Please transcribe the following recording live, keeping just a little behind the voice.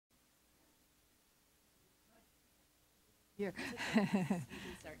Here. You can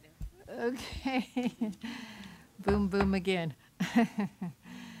start now. Okay. Boom, boom again.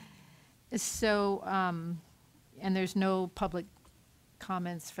 So, and there's no public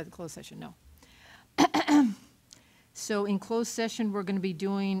comments for the closed session, no. So in closed session, we're going to be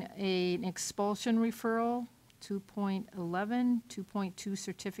doing an expulsion referral, 2.11, 2.2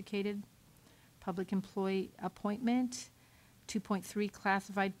 certificated public employee appointment, 2.3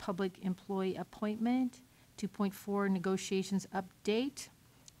 classified public employee appointment, 2.4 negotiations update,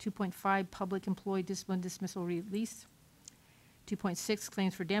 2.5 public employee discipline dismissal release, 2.6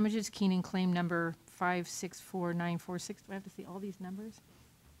 claims for damages, Keenan claim number 564946. Do I have to see all these numbers?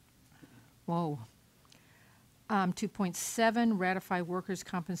 Whoa. 2.7 ratify workers'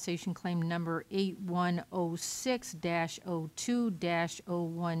 compensation claim number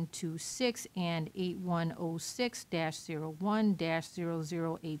 8106-02-0126 and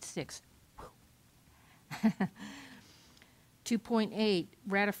 8106-01-0086. 2.8,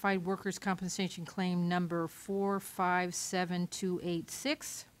 ratified workers' compensation claim number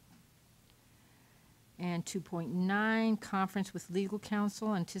 457286. And 2.9, conference with legal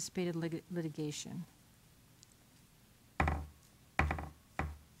counsel, anticipated litigation.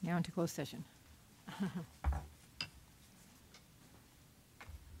 Now into closed session.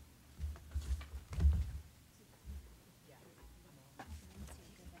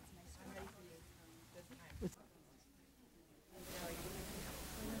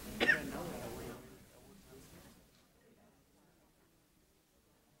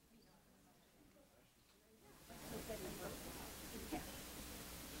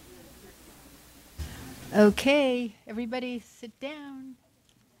 Okay, everybody sit down.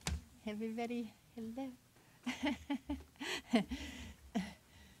 Everybody, hello.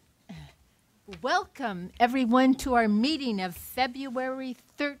 Welcome, everyone, to our meeting of February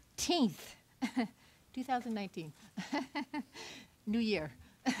 13th, 2019. New year.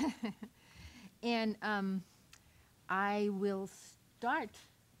 And I will start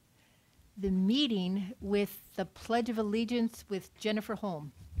the meeting with the Pledge of Allegiance with Jennifer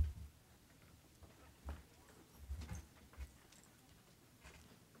Holm.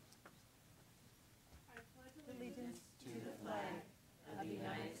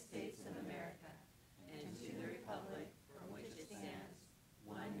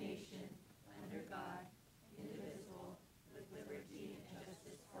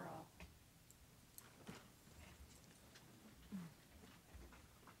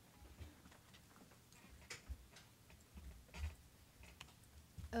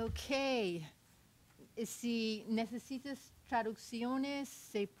 Ok, si necesitas traducciones,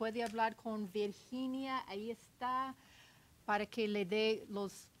 se puede hablar con Virginia, ahí está, para que le dé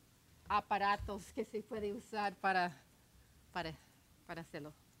los aparatos que se puede usar para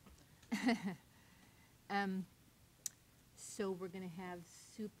hacerlo. So we're going to have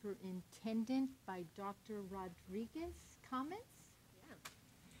Superintendent by Dr. Rodriguez. Comments?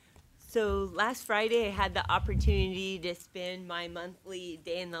 So last Friday, I had the opportunity to spend my monthly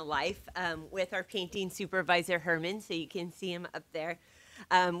day in the life with our painting supervisor, Herman, so you can see him up there.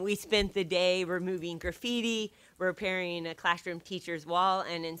 We spent the day removing graffiti, repairing a classroom teacher's wall,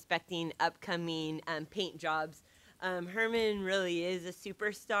 and inspecting upcoming paint jobs. Herman really is a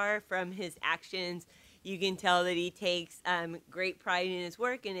superstar from his actions. You can tell that he takes great pride in his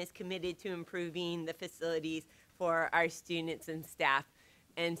work and is committed to improving the facilities for our students and staff.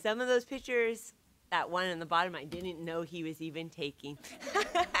 And some of those pictures, that one on the bottom, I didn't know he was even taking.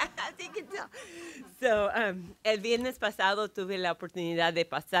 As you can tell. So, el viernes pasado tuve la oportunidad de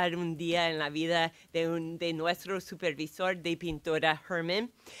pasar un día en la vida de nuestro supervisor de pintura, Herman.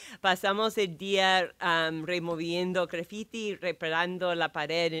 Pasamos el día removiendo graffiti, reparando la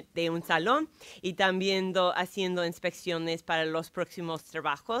pared de un salón y también haciendo inspecciones para los próximos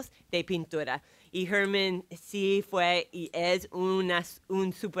trabajos de pintura. Y Herman sí fue y es un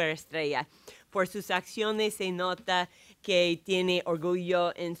superestrella. Por sus acciones se nota que tiene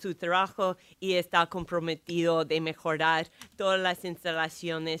orgullo en su trabajo y está comprometido de mejorar todas las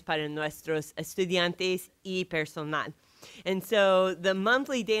instalaciones para nuestros estudiantes y personal. And so the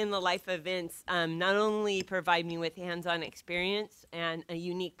monthly day in the life events not only provide me with hands-on experience and a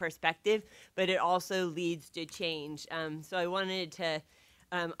unique perspective, but it also leads to change. So I wanted to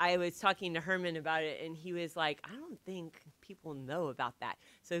I was talking to Herman about it, and he was like, I don't think people know about that.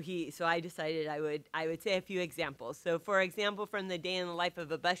 So I decided I would say a few examples. So for example, from the day in the life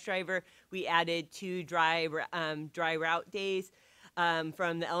of a bus driver, we added 2 dry route days.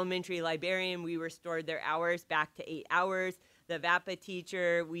 From the elementary librarian, we restored their hours back to 8 hours. the VAPA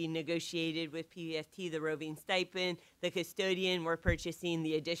teacher, we negotiated with PBST the roving stipend. The custodian, we're purchasing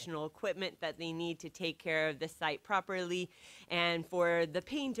the additional equipment that they need to take care of the site properly. And for the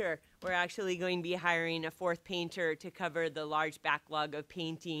painter, we're actually going to be hiring a fourth painter to cover the large backlog of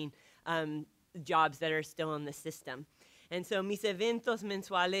painting jobs that are still in the system. And so mis eventos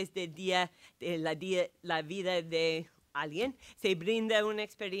mensuales del la vida de alguien se brinda una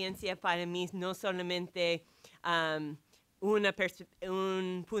experiencia para mí, no solamente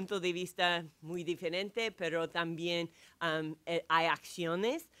un punto de vista muy diferente, pero también hay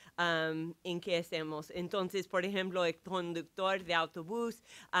acciones en que hacemos. Entonces, por ejemplo, el conductor de autobús,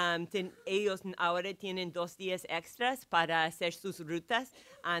 ellos ahora tienen 2 días extras para hacer sus rutas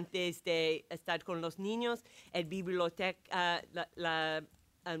antes de estar con los niños. El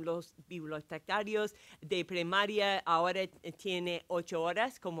los bibliotecarios de primaria ahora tiene 8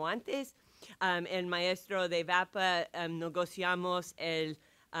 horas como antes. El maestro de VAPA negociamos el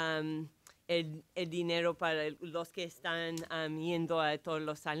dinero para los que están yendo a todos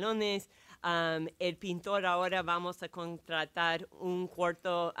los salones. El pintor ahora vamos a contratar un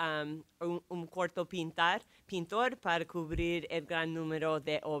cuarto pintor para cubrir el gran número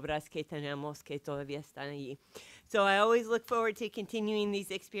de obras que tenemos que todavía están allí. So I always look forward to continuing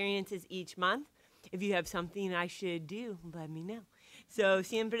these experiences each month. If you have something I should do, let me know. So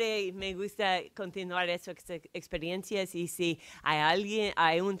siempre me gusta continuar esas experiencias y si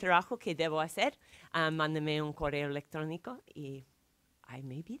hay un trabajo que debo hacer, mándame un correo electrónico y I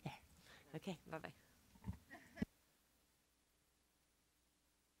may be there. Okay, bye-bye.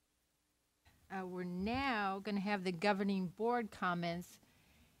 We're now going to have the governing board comments,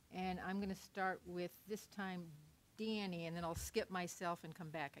 and I'm going to start with, this time, Danny, and then I'll skip myself and come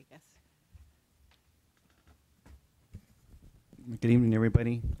back, I guess. Good evening,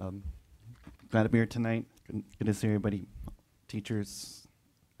 everybody. Glad to be here tonight. Good to see everybody, teachers,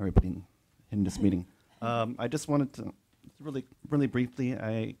 everybody in this meeting. I just wanted to, really briefly,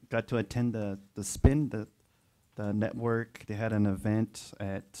 I got to attend the SPIN, the network. They had an event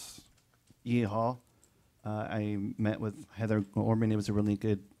at EA Hall. I met with Heather Gorman. It was a really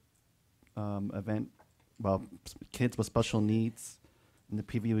good event. Well, kids with special needs in the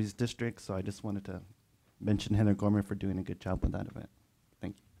PVU's district, so I just wanted to mention Heather Gorman for doing a good job with that event.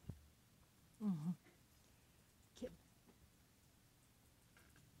 Thank you.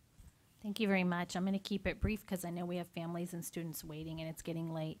 Thank you very much. I'm going to keep it brief because I know we have families and students waiting and it's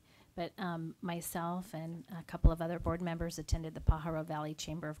getting late. But myself and a couple of other board members attended the Pajaro Valley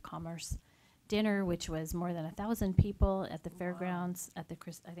Chamber of Commerce dinner, which was more than 1,000 people at the fairgrounds at the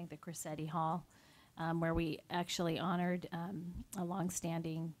I think the Crissetti Hall, where we actually honored a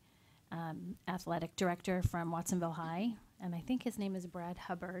longstanding athletic director from Watsonville High, and I think his name is Brad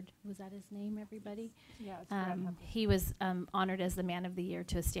Hubbard. Was that his name, everybody? Yeah, it's Brad Hubbard. He was honored as the Man of the Year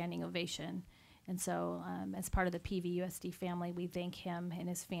to a standing ovation. And so as part of the PVUSD family, we thank him and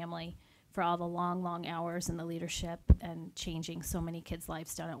his family for all the long, long hours and the leadership and changing so many kids'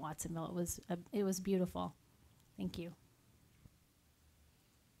 lives down at Watsonville. It was beautiful. Thank you.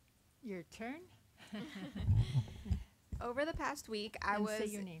 Your turn. Over the past week, And say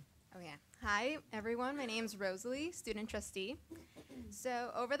your name. Oh yeah. Hi, everyone. My name's Rosalie, student trustee.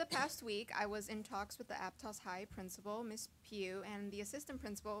 So over the past week, I was in talks with the Aptos High principal, Miss Pugh, and the assistant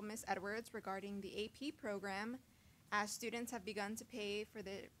principal, Miss Edwards, regarding the AP program, as students have begun to pay for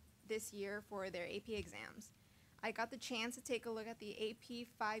this year for their AP exams. I got the chance to take a look at the AP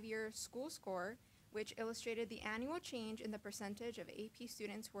 5-year school score, which illustrated the annual change in the percentage of AP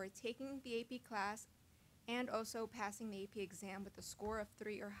students who are taking the AP class and also passing the AP exam with a score of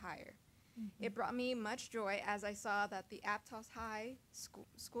 3 or higher. Mm-hmm. It brought me much joy as I saw that the Aptos High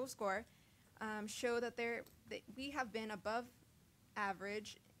school score showed that we have been above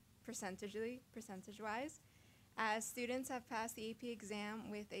average percentage-wise, as students have passed the AP exam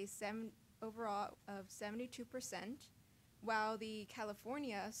with a overall of 72%, while the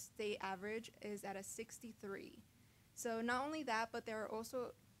California state average is at a 63. So not only that, but there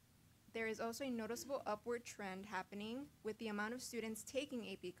is also a noticeable upward trend happening with the amount of students taking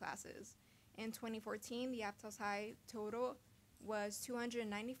AP classes. In 2014, the Aptos High total was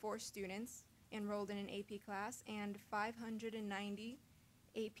 294 students enrolled in an AP class and 590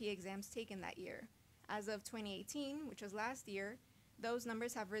 AP exams taken that year. As of 2018, which was last year, those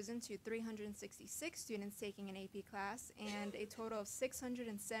numbers have risen to 366 students taking an AP class and a total of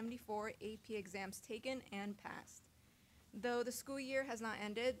 674 AP exams taken and passed. Though the school year has not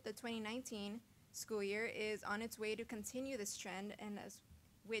ended, the 2019 school year is on its way to continue this trend, and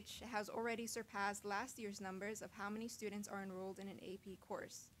which has already surpassed last year's numbers of how many students are enrolled in an AP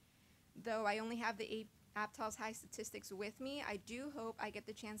course. Though I only have the Aptos High statistics with me. I do hope I get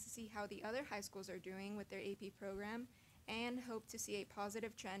the chance to see how the other high schools are doing with their AP program and hope to see a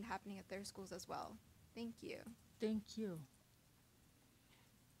positive trend happening at their schools as well. Thank you. Thank you.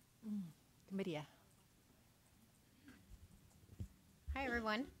 Committee. Hi,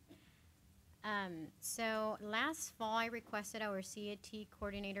 everyone. So last fall, I requested our CAT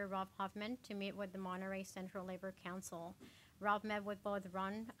coordinator, Rob Hoffman, to meet with the Monterey Central Labor Council. Rob met with both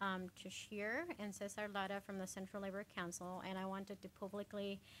Ron Cheshire and Cesar Lara from the Central Labor Council, and I wanted to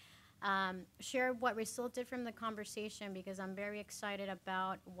publicly share what resulted from the conversation because I'm very excited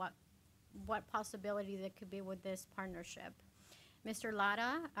about what possibility there could be with this partnership. Mr.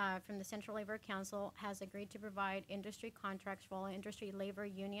 Lara from the Central Labor Council has agreed to provide industry contracts for all industry labor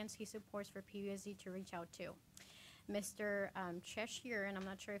unions he supports for PUSD to reach out to. Mr. Cheshire, and I'm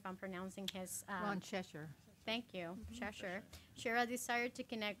not sure if I'm pronouncing his... Ron Cheshire. Thank you, Cheshire. Shira desired to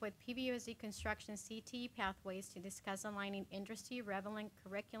connect with PBUSD Construction CTE Pathways to discuss aligning industry relevant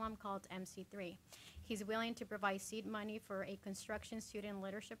curriculum called MC3. He's willing to provide seed money for a construction student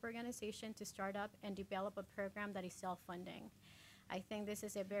leadership organization to start up and develop a program that is self-funding. I think this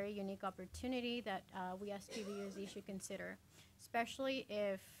is a very unique opportunity that we as PBUSD should consider, especially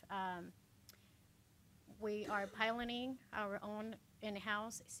if we are piloting our own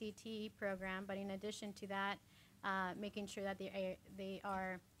in-house CTE program, but in addition to that, making sure that they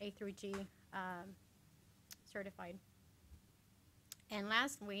are A through G certified. And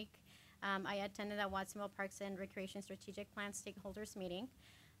last week, I attended a Watsonville Parks and Recreation Strategic Plan stakeholders meeting.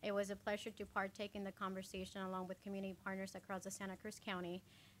 It was a pleasure to partake in the conversation along with community partners across the Santa Cruz County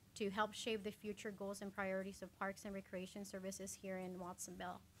to help shape the future goals and priorities of parks and recreation services here in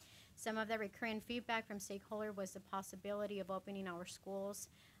Watsonville. Some of the recurring feedback from stakeholders was the possibility of opening our schools,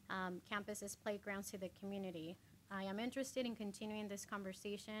 campuses, playgrounds to the community. I am interested in continuing this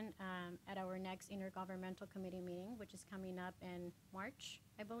conversation at our next intergovernmental committee meeting, which is coming up in March,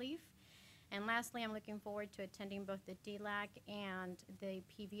 I believe. And lastly, I'm looking forward to attending both the DLAC and the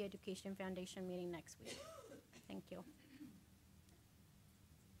PV Education Foundation meeting next week. Thank you.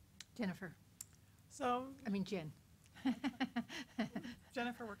 Jennifer. Jen.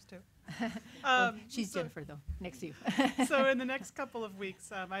 Jennifer works too. She's Jennifer, though, next to you. So in the next couple of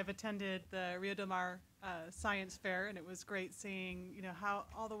weeks, I've attended the Rio Del Mar Science Fair, and it was great seeing, how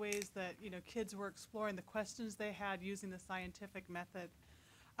all the ways that, kids were exploring the questions they had using the scientific method.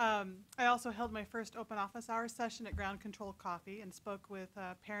 I also held my first open office hour session at Ground Control Coffee and spoke with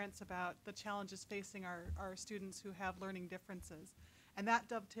parents about the challenges facing our students who have learning differences. And that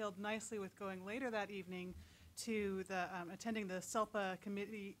dovetailed nicely with going later that evening to the attending the SELPA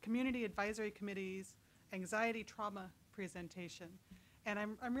Community Advisory Committee's Anxiety Trauma presentation. And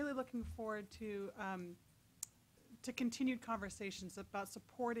I'm really looking forward to continued conversations about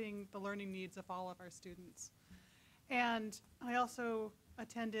supporting the learning needs of all of our students. And I also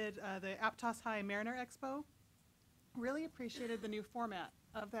attended the Aptos High Mariner Expo. Really appreciated the new format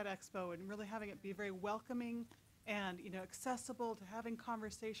of that expo and really having it be very welcoming and accessible to having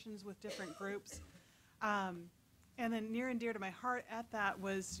conversations with different groups. And then near and dear to my heart at that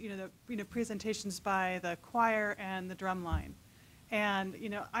was the presentations by the choir and the drum line. And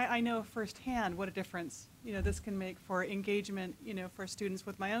I know firsthand what a difference this can make for engagement for students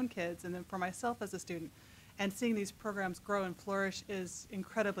with my own kids and then for myself as a student. And seeing these programs grow and flourish is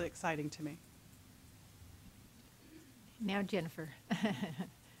incredibly exciting to me. Now Jennifer.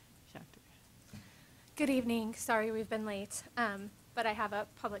 Good evening. Sorry we've been late, but I have a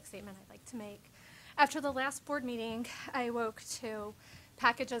public statement I'd like to make. After the last board meeting, I woke to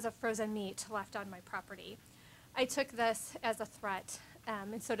packages of frozen meat left on my property. I took this as a threat,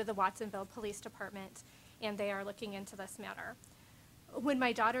 and so did the Watsonville Police Department, and they are looking into this matter. When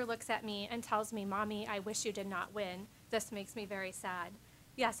my daughter looks at me and tells me, "Mommy, I wish you did not win," this makes me very sad.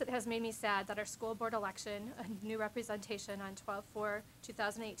 Yes, it has made me sad that our school board election, a new representation on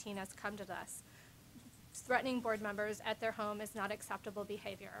 12/4/2018 has come to this. Threatening board members at their home is not acceptable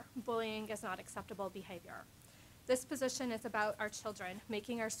behavior. Bullying is not acceptable behavior. This position is about our children,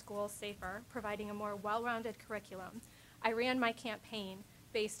 making our schools safer, providing a more well-rounded curriculum. I ran my campaign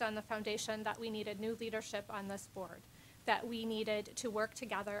based on the foundation that we needed new leadership on this board, that we needed to work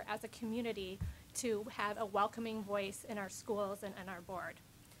together as a community to have a welcoming voice in our schools and in our board.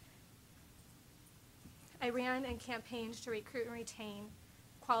 I ran and campaigned to recruit and retain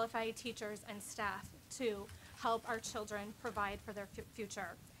qualified teachers and staff to help our children provide for their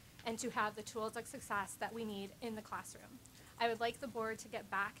future and to have the tools of success that we need in the classroom. I would like the board to get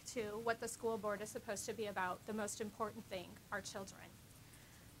back to what the school board is supposed to be about, the most important thing, our children.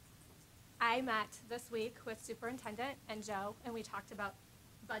 I met this week with Superintendent and Joe, and we talked about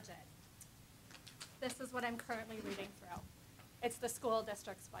budget. this is what I'm currently reading through. It's the school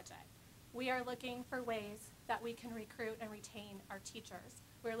district's budget. We are looking for ways that we can recruit and retain our teachers.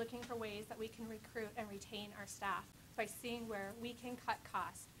 We're looking for ways that we can recruit and retain our staff by seeing where we can cut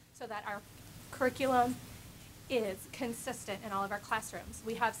costs so that our curriculum is consistent in all of our classrooms.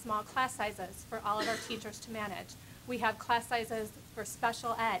 We have small class sizes for all of our teachers to manage. We have class sizes for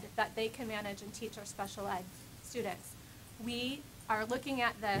special ed that they can manage and teach our special ed students. We are looking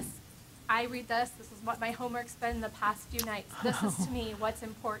at this. I read this is what my homework's been the past few nights. This is to me what's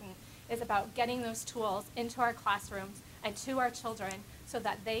important, is about getting those tools into our classrooms and to our children so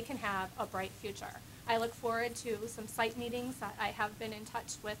that they can have a bright future. I look forward to some site meetings that I have been in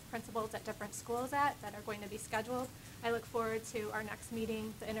touch with principals at different schools that are going to be scheduled. I look forward to our next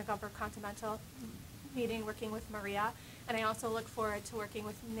meeting, the intergovernmental meeting, working with Maria. And I also look forward to working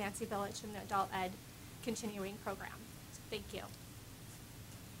with Nancy Billich in the adult ed continuing program. So thank you.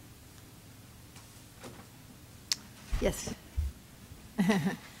 Yes.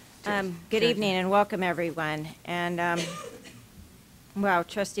 Good evening and welcome, everyone. And wow,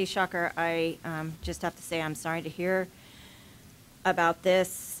 Trustee Shocker, I just have to say I'm sorry to hear about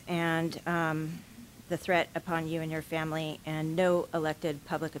this and the threat upon you and your family. And no elected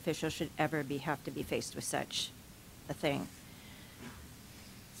public official should ever have to be faced with such a thing.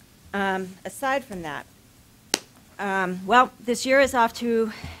 Aside from that, well, this year is off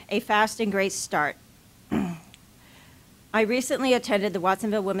to a fast and great start. I recently attended the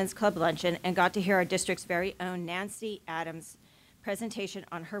Watsonville Women's Club Luncheon and got to hear our district's very own Nancy Adams' presentation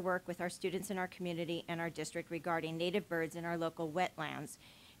on her work with our students in our community and our district regarding native birds in our local wetlands.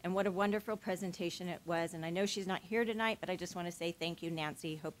 And what a wonderful presentation it was. And I know she's not here tonight, but I just want to say thank you,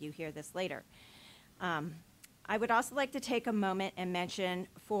 Nancy. Hope you hear this later. I would also like to take a moment and mention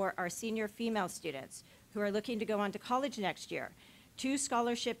for our senior female students who are looking to go on to college next year, 2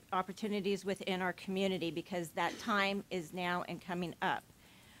 scholarship opportunities within our community because that time is now and coming up.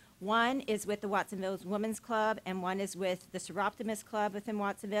 One is with the Watsonville Women's Club and one is with the Seroptimus Club within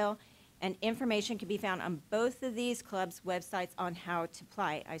Watsonville. And information can be found on both of these clubs' websites on how to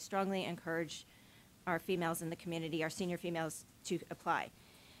apply. I strongly encourage our females in the community, our senior females, to apply.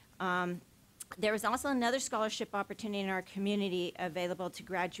 There is also another scholarship opportunity in our community available to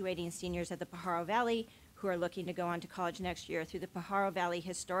graduating seniors at the Pajaro Valley who are looking to go on to college next year through the Pajaro Valley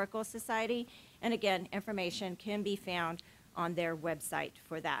Historical Society. And again, information can be found on their website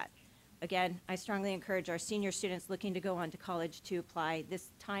for that. Again, I strongly encourage our senior students looking to go on to college to apply.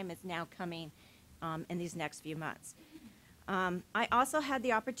 This time is now coming in these next few months. I also had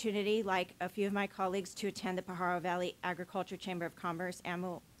the opportunity, like a few of my colleagues, to attend the Pajaro Valley Agriculture Chamber of Commerce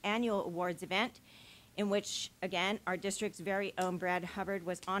annual awards event, in which, again, our district's very own Brad Hubbard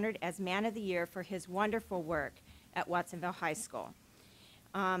was honored as Man of the Year for his wonderful work at Watsonville High School.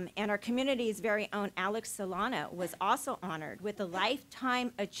 And our community's very own Alex Solana was also honored with the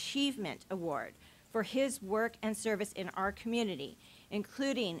Lifetime Achievement Award for his work and service in our community,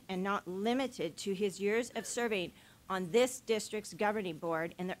 including and not limited to his years of serving on this district's governing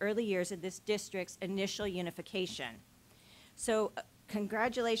board in the early years of this district's initial unification. So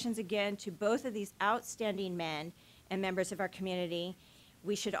congratulations again to both of these outstanding men and members of our community.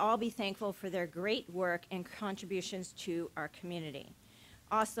 We should all be thankful for their great work and contributions to our community.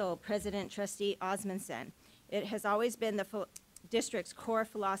 Also, President Trustee Osmondson, it has always been the district's core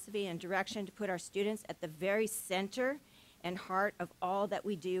philosophy and direction to put our students at the very center and heart of all that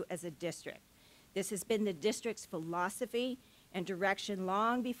we do as a district. This has been the district's philosophy and direction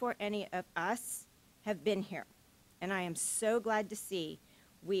long before any of us have been here. And I am so glad to see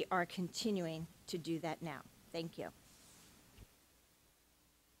we are continuing to do that now. Thank you.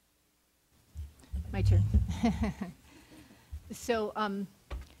 My turn. So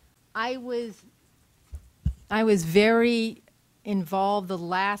I was very involved the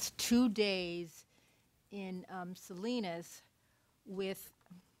last 2 days in Salinas with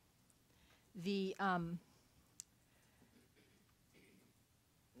the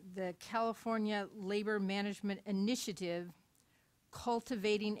California Labor Management Initiative,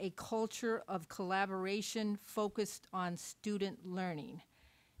 cultivating a culture of collaboration focused on student learning.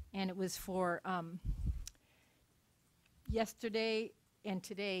 And it was for yesterday and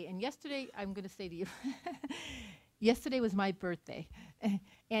today. And yesterday, I'm going to say to you, yesterday was my birthday.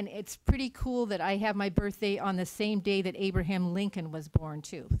 And it's pretty cool that I have my birthday on the same day that Abraham Lincoln was born,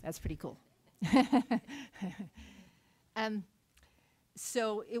 too. That's pretty cool.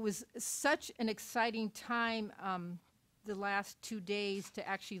 So it was such an exciting time the last 2 days to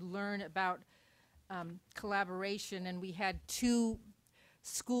actually learn about collaboration. And we had 2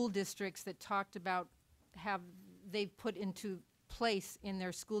 school districts that talked about they put into place in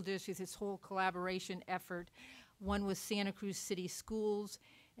their school district, this whole collaboration effort. One was Santa Cruz City Schools,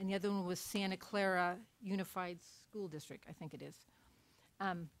 and the other one was Santa Clara Unified School District, I think it is.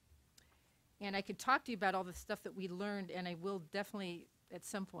 And I could talk to you about all the stuff that we learned, and I will definitely at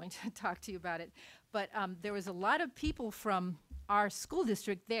some point talk to you about it. But there was a lot of people from our school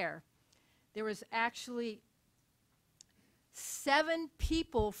district there. There was actually 7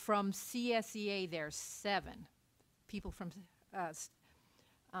 people from CSEA there, 7 people from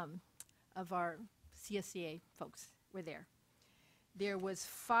of our CSEA folks were there. There was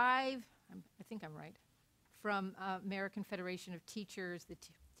 5, I think I'm right, from American Federation of Teachers, the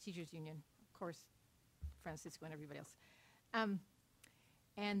Teachers Union, of course, Francisco and everybody else.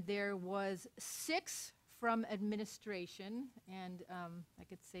 And there was 6 from administration, and I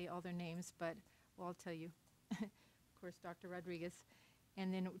could say all their names, but well, I'll tell you. Of course, Dr. Rodriguez.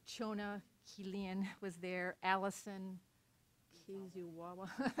 And then Chona Kilian was there, Allison Kizuwawa,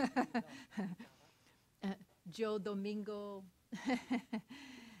 Joe Domingo,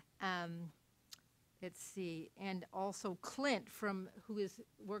 let's see, and also Clint who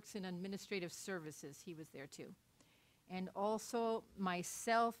works in administrative services, he was there too. And also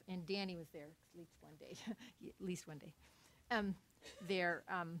myself and Danny was there, at least one day, at least one day. There,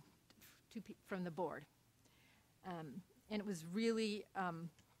 2 people from the board. And it was really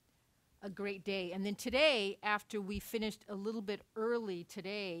a great day. And then today, after we finished a little bit early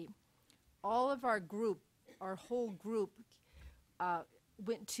today, all of our group, our whole group,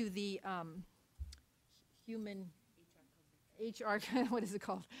 went to the human HR, what is it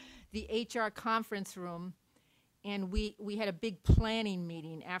called? The HR conference room, and we had a big planning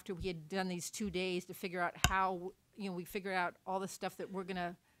meeting after we had done these 2 days to figure out how, we figured out all the stuff that we're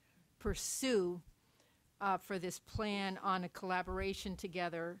gonna pursue for this plan on a collaboration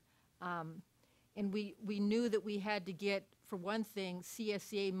together. And we knew that we had to get, for one thing,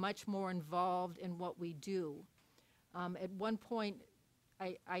 CSEA much more involved in what we do. At one point,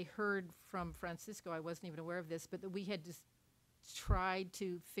 I heard from Francisco, I wasn't even aware of this, but that we had just tried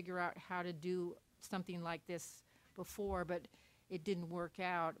to figure out how to do something like this before, but it didn't work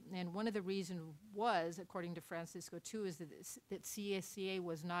out. And one of the reasons was, according to Francisco too, is that CSEA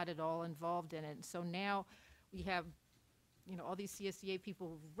was not at all involved in it. And so now we have, all these CSEA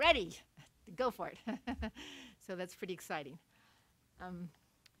people ready to go for it. So that's pretty exciting.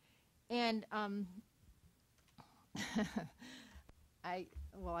 I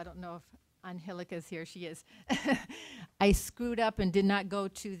don't know if Angelica's here. She is. I screwed up and did not go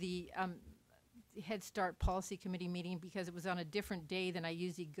to the Head Start Policy Committee meeting because it was on a different day than I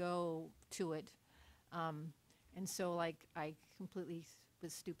usually go to it. And so, I completely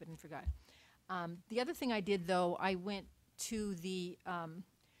was stupid and forgot. The other thing I did, though, I went to the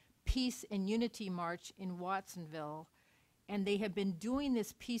Peace and Unity March in Watsonville, and they have been doing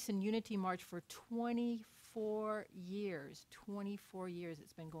this Peace and Unity March for 24 years. 24 years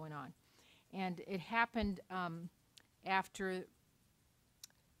it's been going on. And it happened after,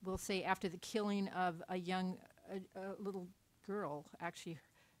 we'll say, after the killing of a little girl, actually,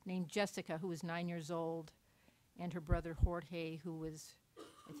 named Jessica, who was 9 years old, and her brother Jorge, who was,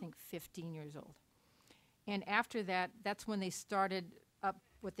 I think, 15 years old. And after that, that's when they started up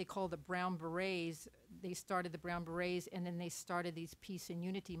what they call the Brown Berets. They started the Brown Berets, and then they started these Peace and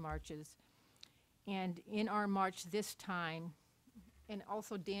Unity marches. And in our march this time, and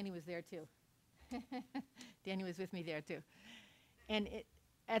also Danny was there too. Danny was with me there too. And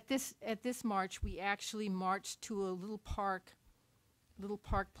at this march, we actually marched to a little park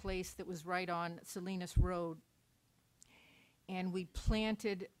place that was right on Salinas Road. And we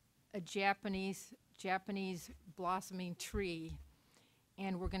planted a Japanese blossoming tree,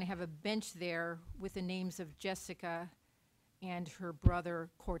 and we're going to have a bench there with the names of Jessica and her brother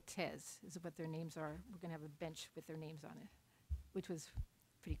Cortez, is what their names are. We're going to have a bench with their names on it, which was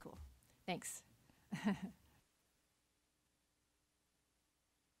pretty cool. Thanks.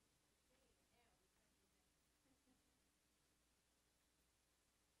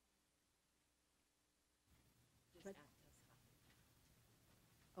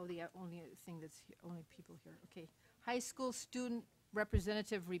 Oh, the only thing that's only people here. Okay. High school student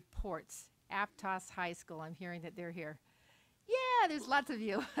representative reports. Aptos High School. I'm hearing that they're here. Yeah, there's lots of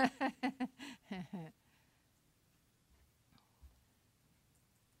you. Oh,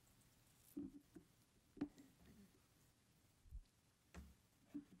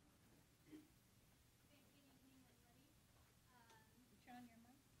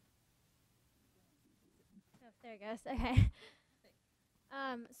 there it goes. Okay.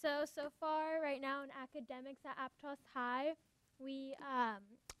 So far, right now in academics at Aptos High, we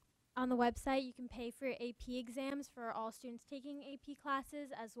on the website, you can pay for your AP exams for all students taking AP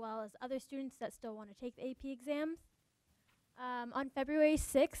classes, as well as other students that still want to take the AP exams. On February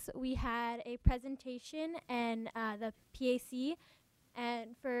 6th, we had a presentation and the PAC,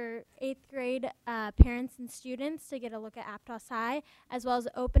 and for 8th grade parents and students to get a look at Aptos High, as well as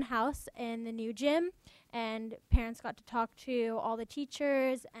an open house in the new gym. And parents got to talk to all the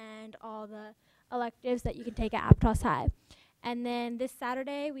teachers and all the electives that you can take at Aptos High. And then this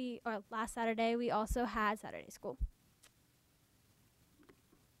Saturday, last Saturday, we also had Saturday school.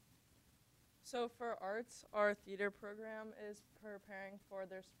 So for arts, our theater program is preparing for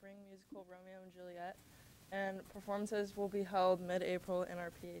their spring musical Romeo and Juliet, and performances will be held mid-April in our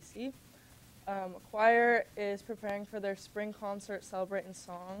PAC. Choir is preparing for their spring concert Celebrate in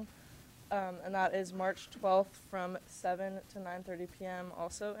Song, and that is March 12th from 7 to 9:30 p.m.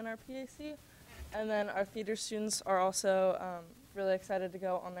 also in our PAC. And then our theater students are also really excited to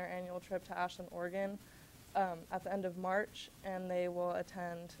go on their annual trip to Ashland, Oregon at the end of March, and they will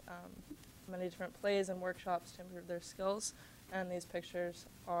attend many different plays and workshops to improve their skills, and these pictures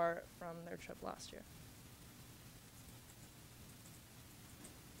are from their trip last year.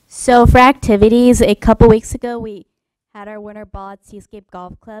 So for activities, a couple weeks ago we had our winter ball at Seascape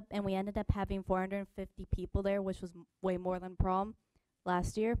Golf Club, and we ended up having 450 people there, which was way more than prom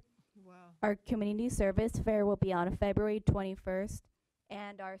last year. Wow. Our community service fair will be on February 21st,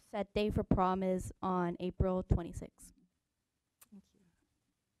 and our set day for prom is on April 26th. Thank you.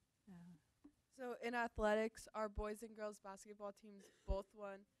 So in athletics, our boys and girls basketball teams both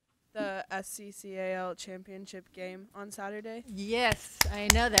won the SCCAL championship game on Saturday. Yes, I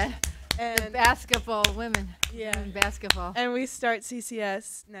know that. And the basketball women. Yeah. Women basketball. And we start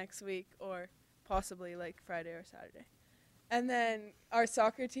CCS next week, or possibly like Friday or Saturday. And then our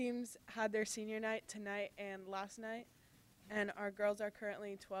soccer teams had their senior night tonight and last night. And our girls are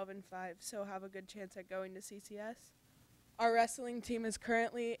currently 12 and 5, so have a good chance at going to CCS. Our wrestling team is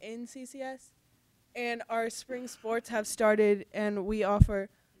currently in CCS. And our spring sports have started, and we offer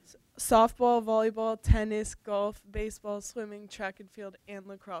softball, volleyball, tennis, golf, baseball, swimming, track and field, and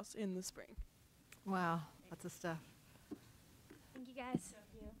lacrosse in the spring. Wow, lots of stuff. Thank you, guys.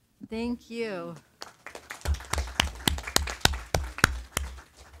 Thank you.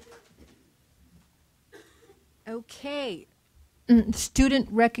 Okay, student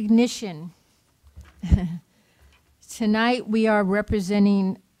recognition. Tonight we are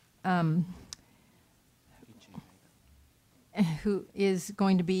representing who is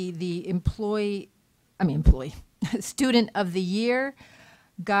going to be the student of the year,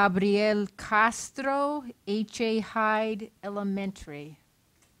 Gabriel Castro, H.A. Hyde Elementary.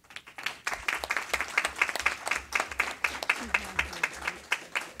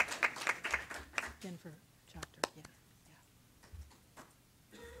 Jennifer Chapter, yeah.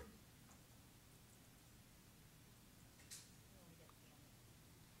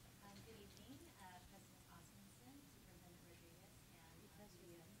 Good evening, President Osmondson, Superintendent Rodriguez, and the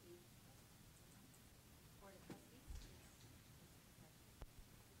Board of Trustees.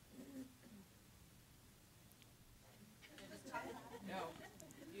 No,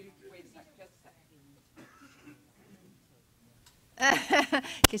 you wait a second, just a second.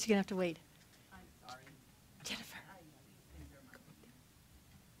 Guess you're gonna have to wait. I'm sorry. Jennifer.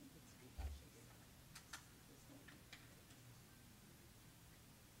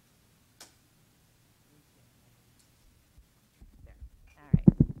 All right.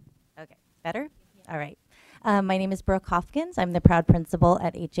 Okay. Better? All right. My name is Brooke Hopkins. I'm the proud principal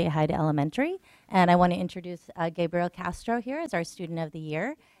at H.A. Hyde Elementary. And I want to introduce Gabriel Castro here as our student of the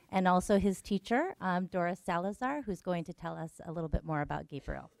year, and also his teacher, Doris Salazar, who's going to tell us a little bit more about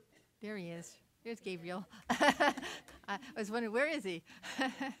Gabriel. There he is. There's Gabriel. I was wondering, where is he?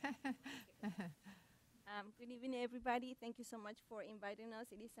 Good evening, everybody. Thank you so much for inviting us.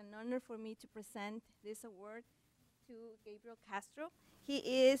 It is an honor for me to present this award to Gabriel Castro. He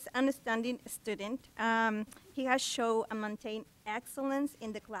is an outstanding student. He has shown and maintained excellence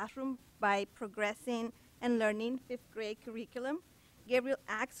in the classroom by progressing and learning fifth grade curriculum. Gabriel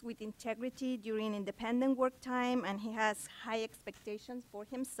acts with integrity during independent work time, and he has high expectations for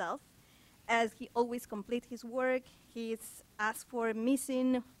himself. As he always completes his work, he is asked for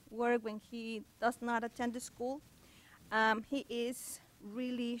missing work when he does not attend the school. He is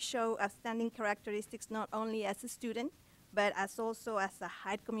really show outstanding characteristics not only as a student, but as also as a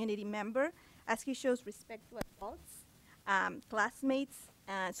Hyde community member, as he shows respect to adults, classmates,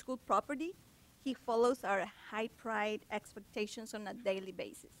 school property. He follows our Hyde Pride expectations on a daily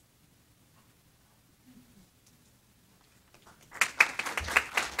basis.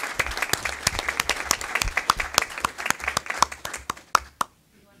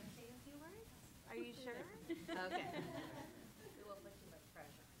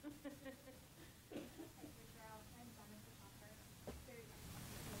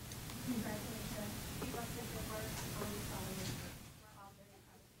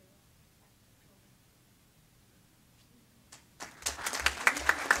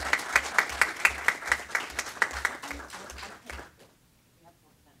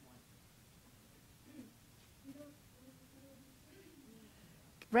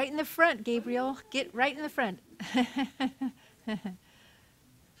 Right in the front, Gabriel. Get right in the front.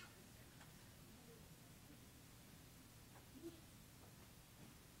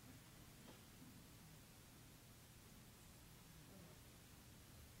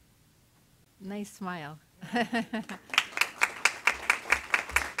 Nice smile.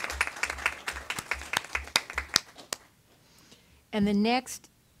 And the next,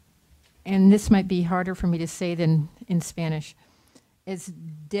 and this might be harder for me to say than in Spanish, is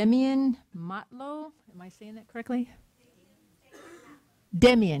Demian Matlo. Am I saying that correctly?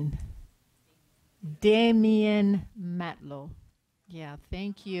 Demian. Demian Matlo. Yeah,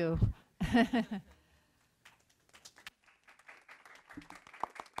 thank you.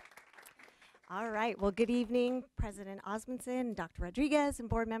 All right. Well, good evening, President Osmondson, Dr. Rodriguez, and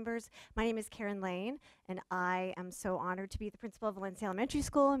board members. My name is Karen Lane, and I am so honored to be the principal of Valencia Elementary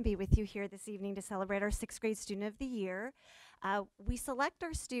School and be with you here this evening to celebrate our 6th grade Student of the Year. We select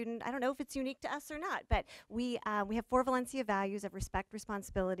our student, I don't know if it's unique to us or not, but we have 4 Valencia values of respect,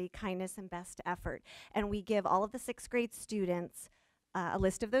 responsibility, kindness, and best effort. And we give all of the 6th grade students a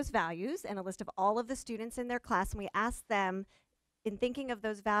list of those values and a list of all of the students in their class, and we ask them, in thinking of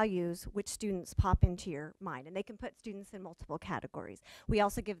those values, which students pop into your mind. And they can put students in multiple categories. We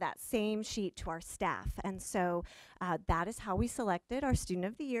also give that same sheet to our staff. And so that is how we selected our Student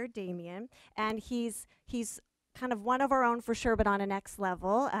of the Year, Damien. And he's kind of one of our own for sure, but on a next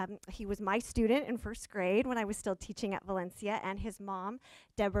level. He was my student in 1st grade when I was still teaching at Valencia, and his mom,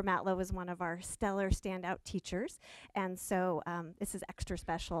 Deborah Matlow, was one of our stellar standout teachers. And so this is extra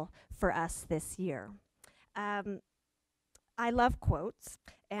special for us this year. I love quotes,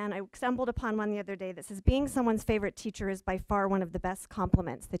 and I stumbled upon one the other day that says, being someone's favorite teacher is by far one of the best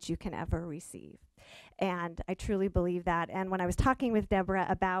compliments that you can ever receive. And I truly believe that. And when I was talking with Deborah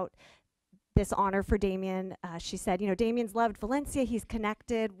about this honor for Damien, she said, you know, Damien's loved Valencia. He's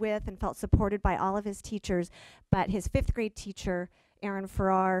connected with and felt supported by all of his teachers, but his 5th grade teacher, Aaron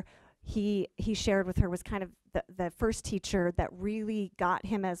Farrar, he shared with her was kind of the first teacher that really got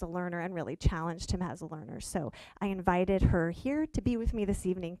him as a learner and really challenged him as a learner. So I invited her here to be with me this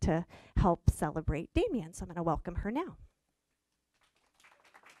evening to help celebrate Damien. So I'm going to welcome her now.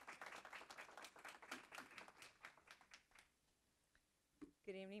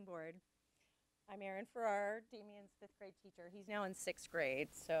 Good evening, board. I'm Aaron Farrar, Damien's 5th grade teacher. He's now in 6th grade.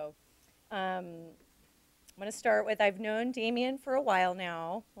 So I'm going to start with, I've known Damien for a while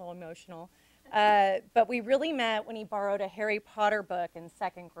now, a little emotional, but we really met when he borrowed a Harry Potter book in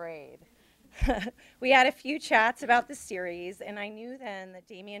 2nd grade. We had a few chats about the series, and I knew then that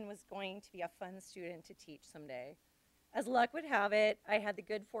Damien was going to be a fun student to teach someday. As luck would have it, I had the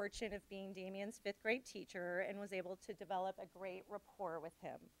good fortune of being Damien's 5th grade teacher and was able to develop a great rapport with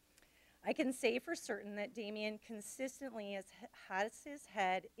him. I can say for certain that Damien consistently has his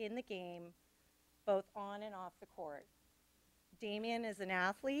head in the game, both on and off the court. Damien is an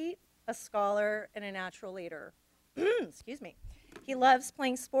athlete, a scholar, and a natural leader. Excuse me. He loves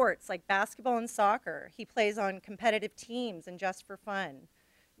playing sports like basketball and soccer. He plays on competitive teams and just for fun.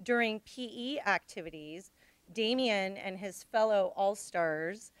 During PE activities, Damien and his fellow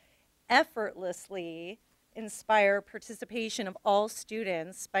All-Stars effortlessly inspire participation of all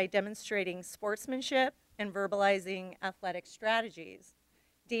students by demonstrating sportsmanship and verbalizing athletic strategies.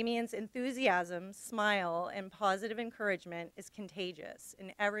 Damien's enthusiasm, smile, and positive encouragement is contagious,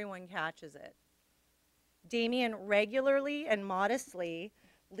 and everyone catches it. Damien regularly and modestly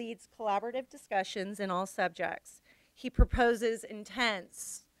leads collaborative discussions in all subjects. He proposes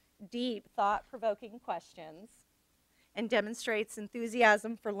intense, deep, thought-provoking questions and demonstrates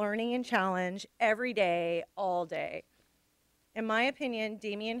enthusiasm for learning and challenge every day, all day. In my opinion,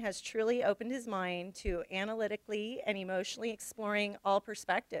 Damien has truly opened his mind to analytically and emotionally exploring all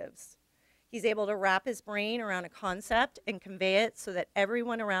perspectives. He's able to wrap his brain around a concept and convey it so that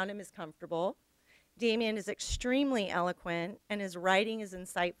everyone around him is comfortable. Damien is extremely eloquent, and his writing is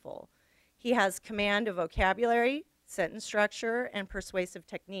insightful. He has command of vocabulary, sentence structure, and persuasive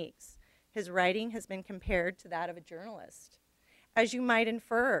techniques. His writing has been compared to that of a journalist. As you might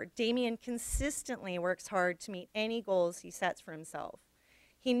infer, Damien consistently works hard to meet any goals he sets for himself.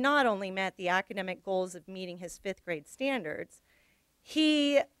 He not only met the academic goals of meeting his 5th grade standards,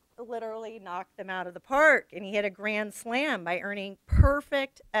 he literally knocked them out of the park, and he hit a grand slam by earning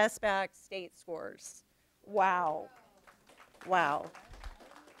perfect SBAC state scores. Wow. Wow.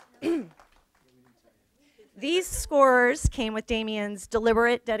 These scores came with Damien's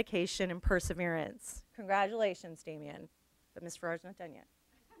deliberate dedication and perseverance. Congratulations, Damien. But Ms. Farrar's not done yet.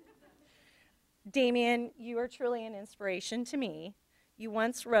 Damien, you are truly an inspiration to me. You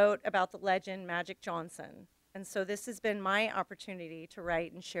once wrote about the legend Magic Johnson. And so this has been my opportunity to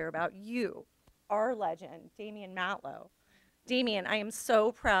write and share about you, our legend, Damian Matlow. Damian, I am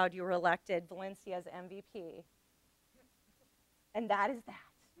so proud you were elected Valencia's MVP. And that is that.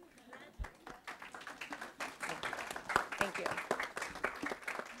 Thank you.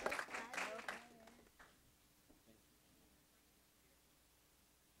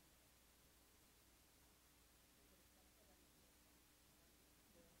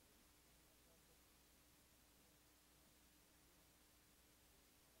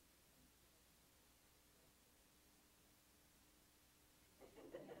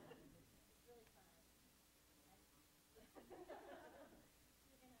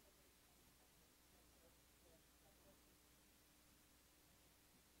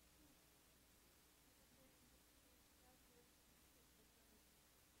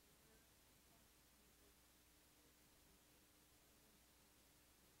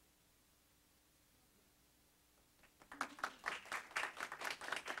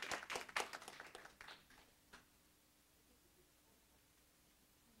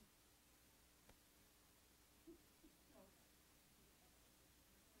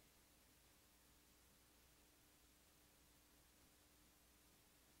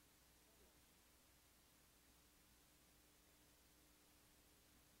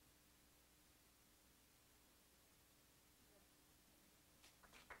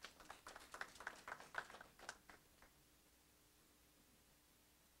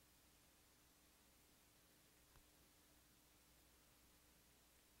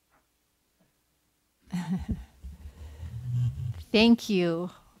 Thank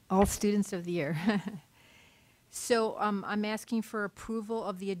you, all students of the year. So I'm asking for approval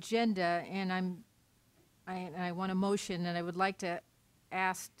of the agenda, and I want a motion, and I would like to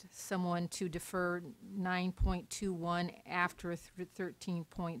ask someone to defer 9.21 after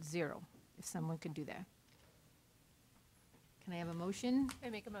 13.0, if someone could do that. Can I have a motion? I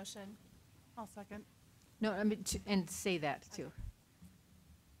make a motion. I'll second. No, I mean, and say that too.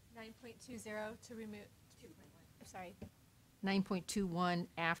 9.20 to remove, sorry, 9.21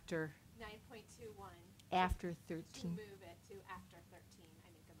 after 9.21. After To 13. move it to after 13, I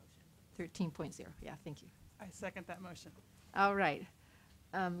make a motion. 13.0, yeah, thank you. I second that motion. All right.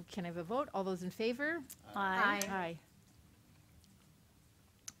 Can I have a vote? All those in favor? Aye. Aye.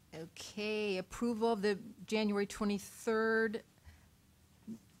 Okay, approval of the January 23rd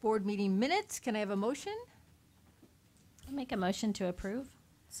board meeting minutes. Can I have a motion? I'll make a motion to approve.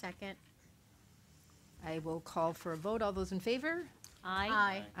 Second. I will call for a vote. All those in favor?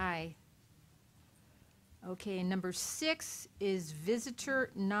 Aye. Aye. Okay, number 6 is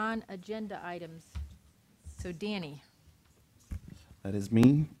visitor non-agenda items. So Danny. That is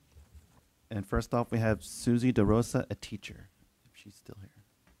me. And first off, we have Susie DeRosa, a teacher, if she's still here.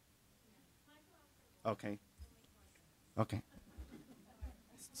 Okay. Okay.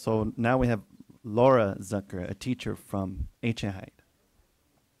 So now we have Laura Zucker, a teacher from H.A. Hyde.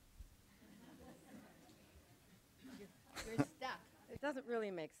 You're stuck. It doesn't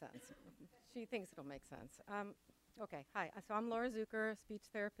really make sense. She thinks it'll make sense. Okay, hi. So I'm Laura Zucker, a speech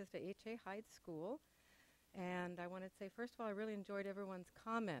therapist at H.A. Hyde School. And I wanted to say, first of all, I really enjoyed everyone's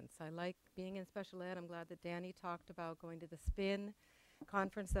comments. I like being in special ed. I'm glad that Danny talked about going to the SPIN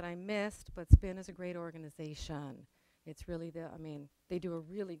conference that I missed, but SPIN is a great organization. It's really they do a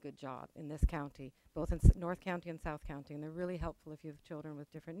really good job in this county, both in North County and South County, and they're really helpful if you have children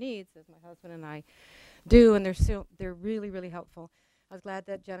with different needs, as my husband and I do, and they're really, really helpful. I was glad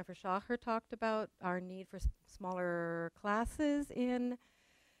that Jennifer Shacher talked about our need for smaller classes in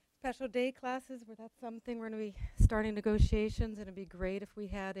special day classes, where that's something we're going to be starting negotiations, and it'd be great if we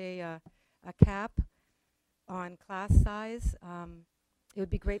had a cap on class size. It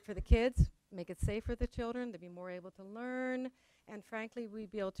would be great for the kids, make it safe for the children, they'd be more able to learn, and frankly,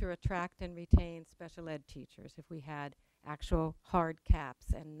 we'd be able to attract and retain special ed teachers if we had actual hard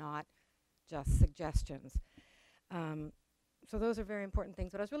caps and not just suggestions. So those are very important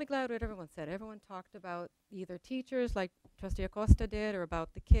things, but I was really glad what everyone said. Everyone talked about either teachers, like Trustee Acosta did, or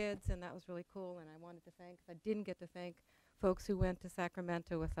about the kids, and that was really cool, and I wanted to thank, I didn't get to thank folks who went to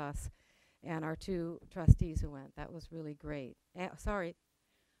Sacramento with us, and our 2 trustees who went. That was really great. Sorry.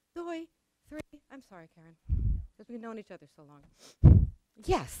 Doi, 3, I'm sorry, Karen, because we've known each other so long.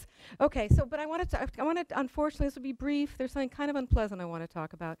 Yes. Okay, so, but I wanted, unfortunately, this will be brief. There's something kind of unpleasant I want to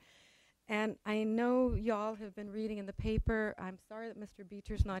talk about. And I know y'all have been reading in the paper. I'm sorry that Mr.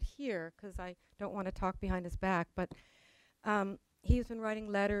 Beecher's not here, because I don't want to talk behind his back, but he's been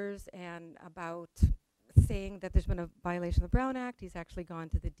writing letters and about saying that there's been a violation of the Brown Act. He's actually gone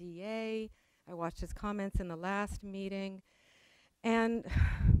to the DA. I watched his comments in the last meeting. And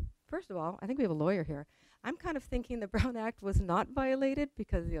first of all, I think we have a lawyer here. I'm kind of thinking the Brown Act was not violated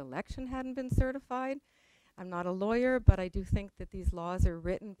because the election hadn't been certified. I'm not a lawyer, but I do think that these laws are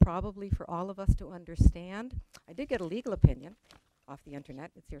written probably for all of us to understand. I did get a legal opinion off the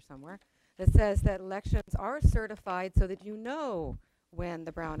internet, it's here somewhere, that says that elections are certified so that you know when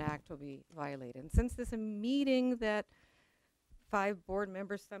the Brown Act will be violated. And since this is a meeting that 5 board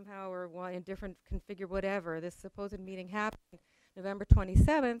members somehow or one in different configure whatever, this supposed meeting happened November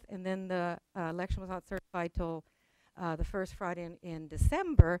 27th, and then the election was not certified till the first Friday in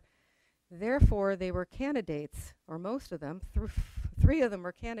December. Therefore, they were candidates, or most of them, 3 of them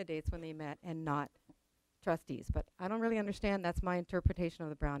were candidates when they met and not trustees. But I don't really understand. That's my interpretation of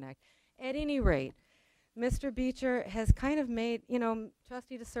the Brown Act. At any rate, Mr. Beecher has kind of made, you know,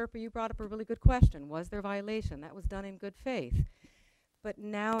 Trustee DeSerpa, you brought up a really good question. Was there violation? That was done in good faith. But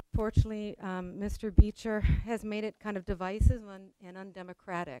now, unfortunately, Mr. Beecher has made it kind of divisive and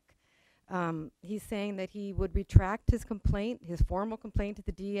undemocratic. He's saying that he would retract his complaint, his formal complaint to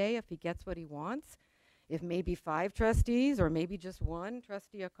the DA if he gets what he wants. If maybe 5 trustees or maybe just 1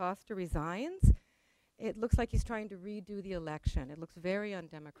 trustee Acosta resigns, it looks like he's trying to redo the election. It looks very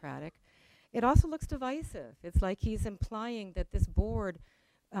undemocratic. It also looks divisive. It's like he's implying that this board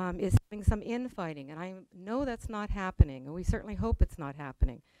is having some infighting, and I know that's not happening, and we certainly hope it's not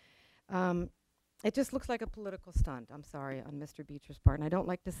happening. It just looks like a political stunt, I'm sorry, on Mr. Beecher's part, and I don't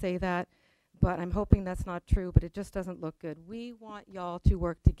like to say that, but I'm hoping that's not true, but it just doesn't look good. We want y'all to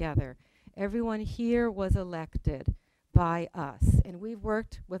work together. Everyone here was elected by us, and we've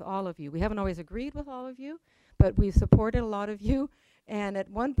worked with all of you. We haven't always agreed with all of you, but we've supported a lot of you, and at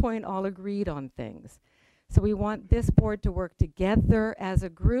one point all agreed on things. So we want this board to work together as a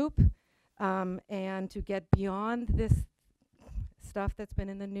group and to get beyond this stuff that's been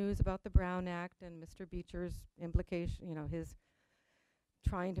in the news about the Brown Act and Mr. Beecher's implication, you know, his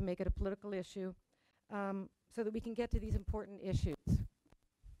trying to make it a political issue, so that we can get to these important issues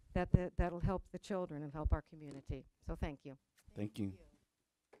that'll help the children and help our community. So thank you. Thank you.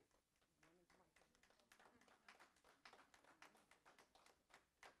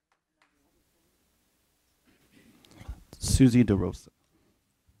 Susie DeRosa.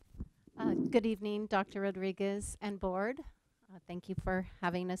 Good evening, Dr. Rodriguez and board. Thank you for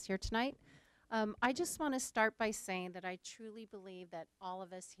having us here tonight. I just want to start by saying that I truly believe that all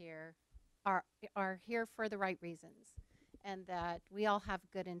of us here are here for the right reasons and that we all have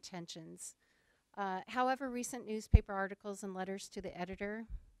good intentions. However, recent newspaper articles and letters to the editor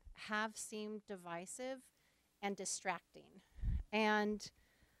have seemed divisive and distracting. And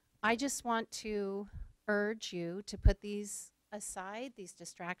I just want to urge you to put these aside, these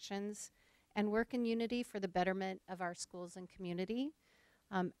distractions, and work in unity for the betterment of our schools and community.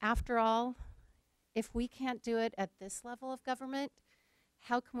 After all, if we can't do it at this level of government,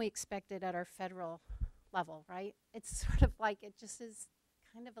 how can we expect it at our federal level, right? It's sort of like it just is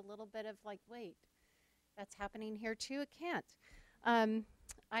kind of a little bit of like, wait, that's happening here too? It can't.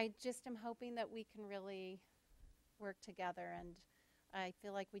 I just am hoping that we can really work together, and I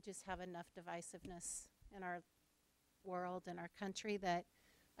feel like we just have enough divisiveness in our world and our country that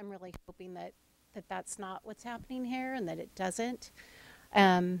I'm really hoping that that's not what's happening here and that it doesn't.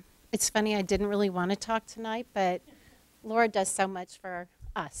 It's funny, I didn't really want to talk tonight, but Laura does so much for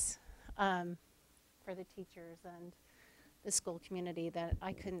us, for the teachers and the school community, that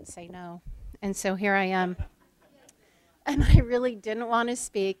I couldn't say no. And so here I am. And I really didn't want to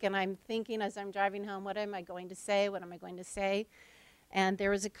speak, and I'm thinking as I'm driving home, what am I going to say? What am I going to say? And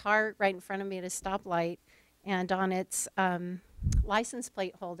there was a car right in front of me at a stoplight, and on its license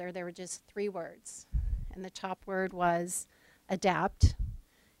plate holder, there were just 3 words. And the top word was adapt,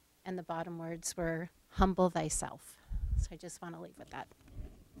 and the bottom words were humble thyself. So I just want to leave with that.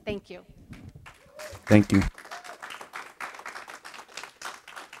 Thank you. Thank you.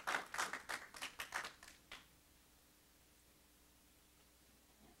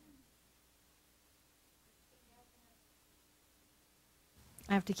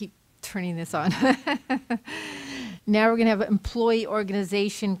 I have to keep turning this on. Now we're going to have employee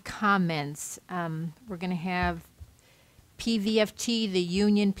organization comments. We're going to have PVFT, the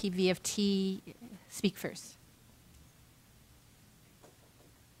union PVFT, speak first.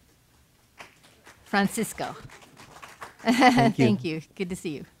 Francisco. Thank you. Good to see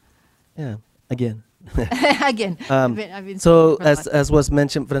you. Yeah, again. Again. I've been so speaking for the as was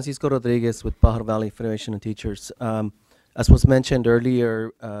mentioned, Francisco Rodriguez with Pajaro Valley Federation of Teachers. As was mentioned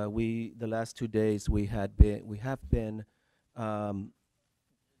earlier, the last 2 days we have been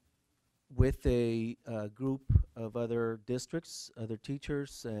with a group of other districts, other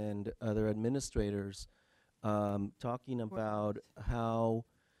teachers, and other administrators, talking about how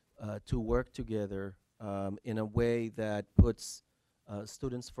to work together in a way that puts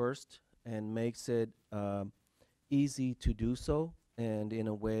students first and makes it easy to do so, and in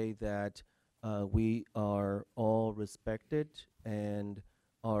a way that we are all respected, and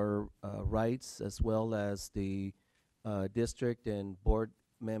our rights as well as the district and board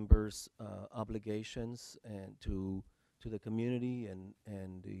members' obligations and to the community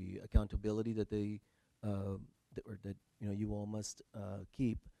and the accountability that they or that you all must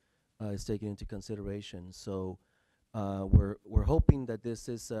keep is taken into consideration. So we're hoping that this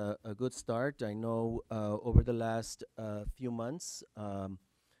is a good start. I know over the last few months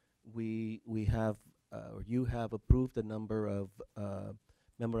we have or you have approved a number of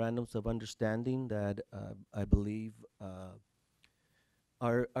memorandums of understanding that I believe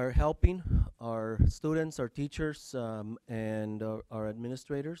are helping our students, our teachers, and our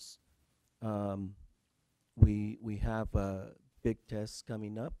administrators. We have a big test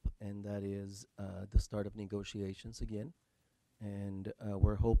coming up, and that is the start of negotiations again. And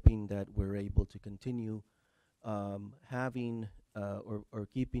we're hoping that we're able to continue having or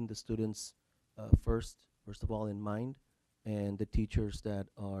keeping the students first of all in mind, and the teachers that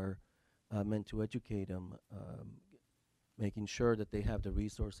are meant to educate them, making sure that they have the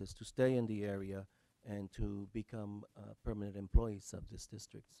resources to stay in the area and to become permanent employees of this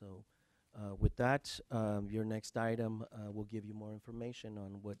district. So with that, your next item will give you more information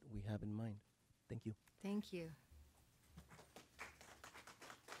on what we have in mind. Thank you. Thank you.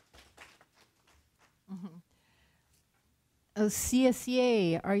 Oh,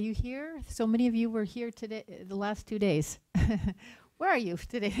 CSEA, are you here? So many of you were here today, the last 2 days. Where are you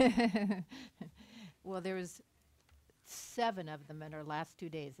today? Well, there was 7 of them in our last 2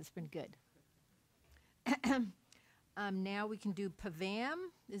 days. It's been good. Now we can do PAVAM.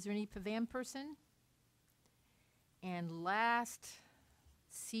 Is there any PAVAM person? And last,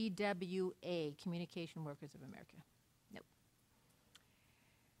 CWA, Communication Workers of America. Nope.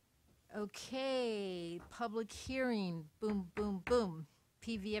 Okay, public hearing, boom, boom, boom.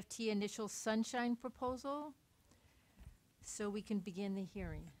 PVFT initial sunshine proposal. So we can begin the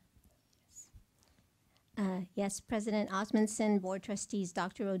hearing. Yes, President Osmondson, Board Trustees,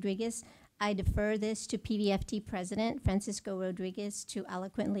 Dr. Rodriguez. I defer this to PVFT President Francisco Rodriguez to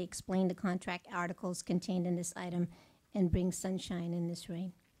eloquently explain the contract articles contained in this item and bring sunshine in this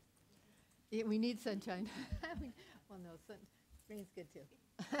rain. Yeah, we need sunshine. Well, no, rain's good too.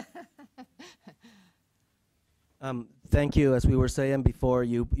 Thank you. As we were saying before,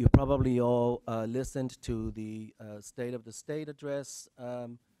 you probably all listened to the State of the State address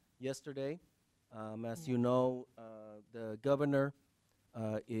yesterday. As you know, the governor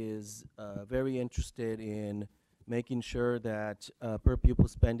is very interested in making sure that per pupil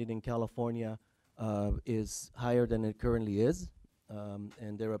spending in California is higher than it currently is,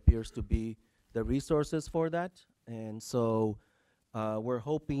 and there appears to be the resources for that. And so we're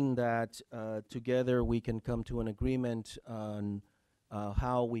hoping that together we can come to an agreement on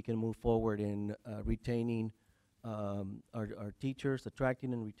how we can move forward in retaining our teachers,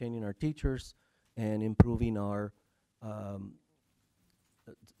 attracting and retaining our teachers, and improving our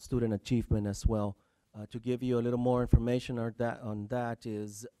student achievement as well. To give you a little more information on that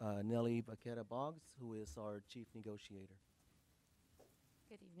is Nelly Vaquera Boggs, who is our chief negotiator.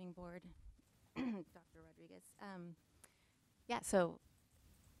 Good evening, Board. Dr. Rodriguez. Yeah, so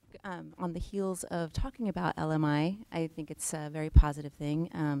on the heels of talking about LMI, I think it's a very positive thing.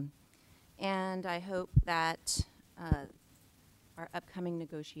 And I hope that our upcoming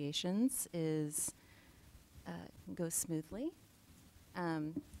negotiations go smoothly.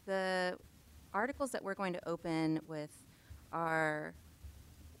 The articles that we're going to open with are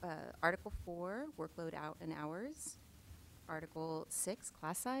Article 4, workload out and hours, Article 6,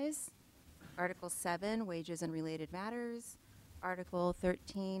 class size, Article 7, wages and related matters, Article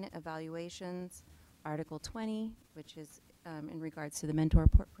 13, evaluations, Article 20, which is in regards to the mentor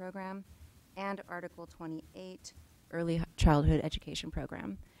program, and Article 28, early childhood education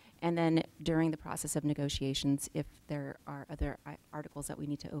program. And then during the process of negotiations, if there are other articles that we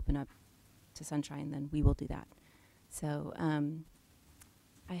need to open up to sunshine, then we will do that. So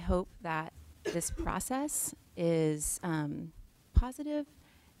I hope that this process is positive,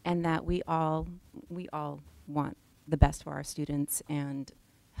 and that we all want the best for our students and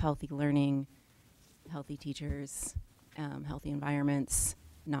healthy learning, healthy teachers, healthy environments,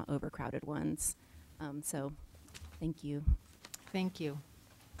 not overcrowded ones. So thank you. Thank you.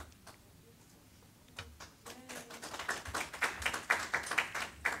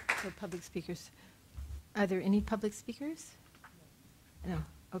 So public speakers. Are there any public speakers? No.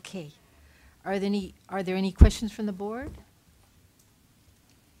 Okay. Are there any questions from the board?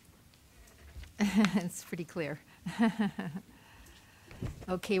 It's pretty clear.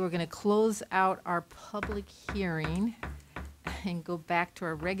 Okay, we're going to close out our public hearing and go back to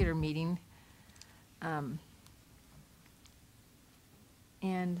our regular meeting. And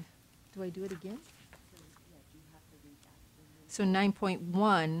do I do it again? So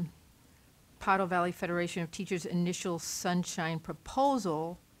 9.1, Pottle Valley Federation of Teachers initial sunshine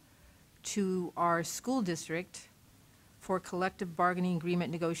proposal to our school district for collective bargaining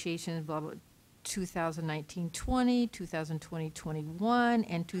agreement negotiations, blah, blah, 2019-20, 2020-21,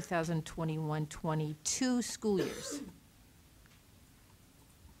 and 2021-22 school years.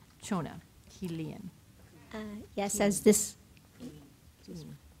 Chona, Kilian. Yes, as this, Can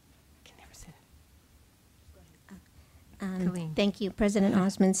never say that. Colleen. thank you, President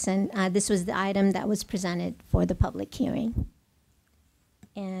Osmondson. This was the item that was presented for the public hearing.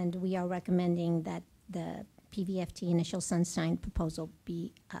 And we are recommending that the PVFT initial sunshine proposal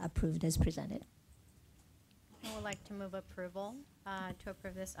be approved as presented. I would like to move approval to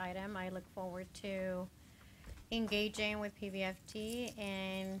approve this item. I look forward to engaging with PVFT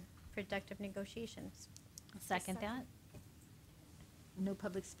in productive negotiations. I'll second that. No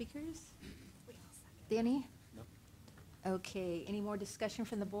public speakers? Danny? No. Okay, any more discussion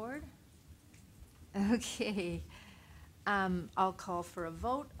from the board? Okay. I'll call for a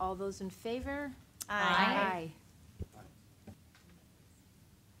vote. All those in favor? Aye.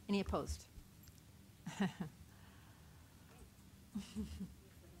 Any opposed?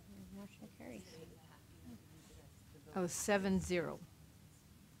 Motion carries. Oh, 7-0.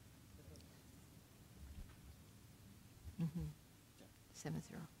 Mhm.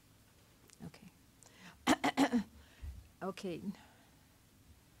 7-0. Okay. Okay.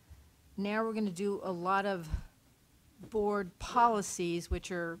 Now we're going to do a lot of board policies, which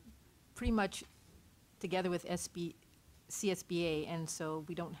are pretty much together with CSBA, and so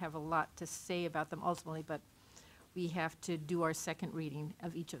we don't have a lot to say about them ultimately, but we have to do our second reading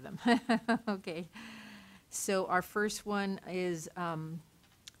of each of them. Okay. So our first one is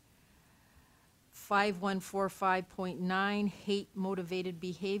 5145.9, hate-motivated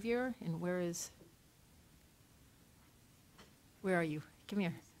behavior. And where are you? Come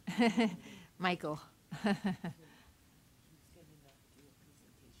here. Michael.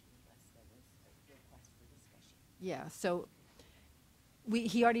 Yeah, so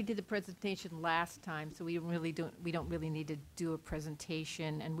he already did the presentation last time, so we don't really need to do a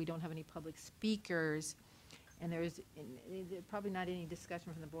presentation, and we don't have any public speakers, and there's probably not any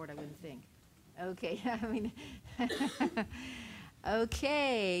discussion from the board, I wouldn't think. Okay, I mean,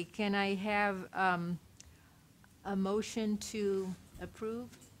 okay, can I have a motion to approve?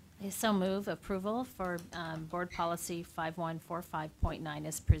 So move approval for board policy 5145.9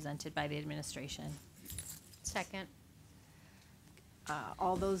 as presented by the administration. Second.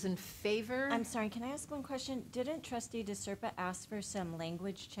 All those in favor? I'm sorry, can I ask one question? Didn't trustee DeSerpa ask for some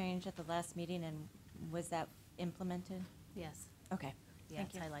language change at the last meeting, and was that implemented? Yes. Okay. Yeah, Thank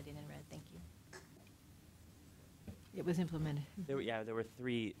it's you. highlighted in red. Thank you. It was implemented. There were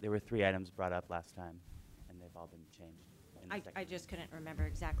three items brought up last time, and they've all been changed. in the I second just couldn't remember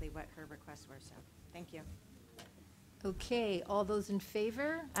exactly what her requests were, so thank you. Okay, all those in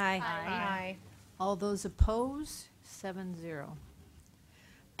favor? Aye. Aye. All those opposed? 7-0.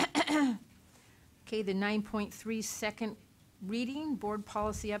 Okay, the 9.3 second reading, board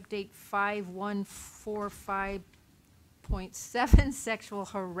policy update 5145.7, sexual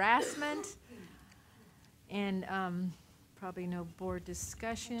harassment. And probably no board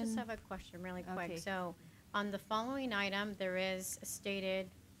discussion. I just have a question really quick. Okay. So on the following item, there is stated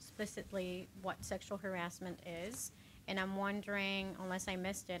explicitly what sexual harassment is. And I'm wondering, unless I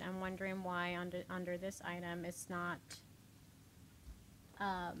missed it, I'm wondering why under this item it's not,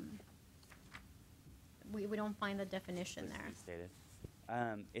 we don't find the definition there. Stated.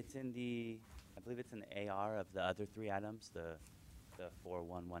 It's in the, I believe it's in the AR of the other three items, the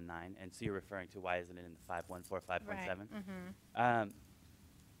 4119, and so you're referring to why isn't it in the 5145.7? Right. Mm-hmm.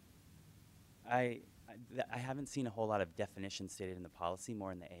 I haven't seen a whole lot of definitions stated in the policy,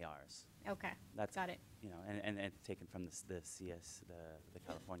 more in the ARs. Okay, That's, got it. you know, and it's taken from the CS, the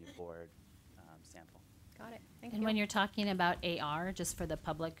California board sample. Got it. Thank And you. when you're talking about AR, just for the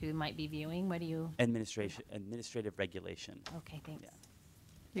public who might be viewing, what do you? Administrative regulation. Okay, thanks. Yeah.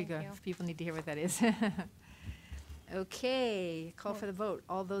 Here you go, Thank you. if people need to hear what that is. Okay, call for the vote.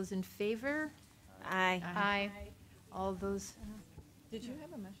 All those in favor? Aye. Aye. All those, Did you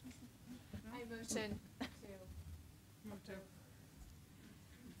have a motion? I motion to. Move to.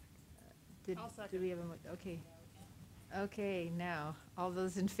 did we have a, okay. Okay, now, all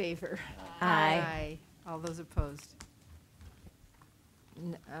those in favor? Aye. All those opposed?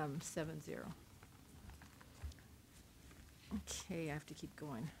 7-0. Okay, I have to keep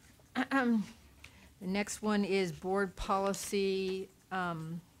going. The next one is board policy, BPAR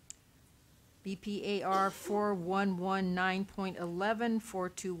 4119.11,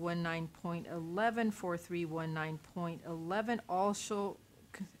 4219.11, 4319.11,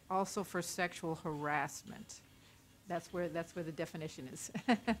 also for sexual harassment. That's where the definition is.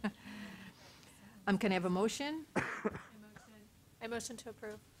 Can I have a motion? I motion to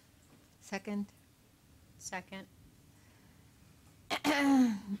approve. Second? Second.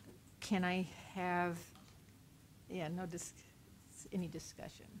 Can I have, any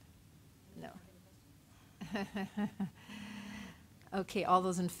discussion? No. Okay, all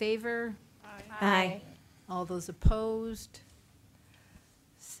those in favor? Aye. All those opposed?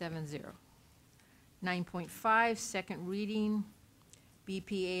 7-0. 9.5, second reading,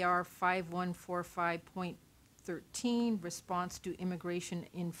 BPAR 5145.13, response to immigration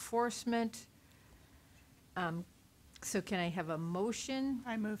enforcement. So can I have a motion?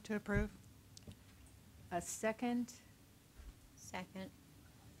 I move to approve. A second? Second.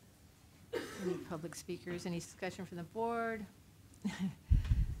 Any public speakers, any discussion from the board?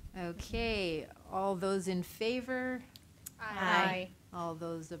 Okay, all those in favor? Aye. All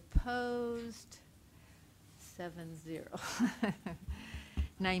those opposed? 7-0.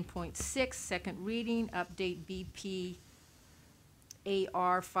 9.6, second reading, update BP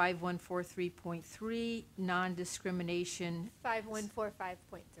AR 5143.3, non-discrimination.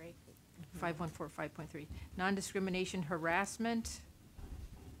 5145.3. 5145.3, non-discrimination harassment.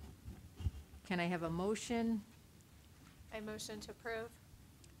 Can I have a motion? I motion to approve.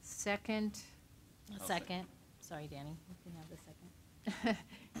 Second? Second. Sorry, Danny, you can have the second.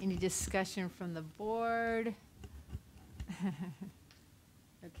 Any discussion from the board?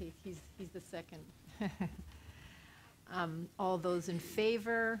 Okay, he's the second. All those in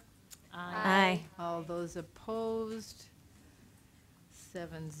favor? Aye. All those opposed?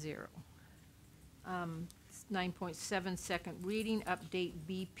 7-0. 9.7, second reading, update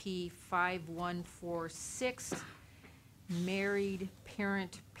BP 5146, married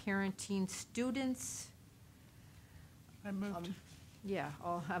parent parenting students. I moved. Yeah,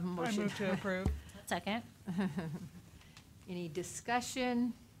 I'll have a I motion. move to approve. Second. Any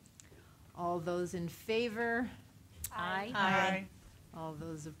discussion? All those in favor? Aye. Aye. All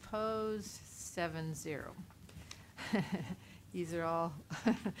those opposed? 7-0. These are all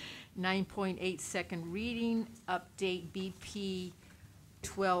 9.8, second reading, update BP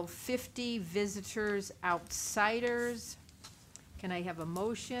 1250, visitors, outsiders. Can I have a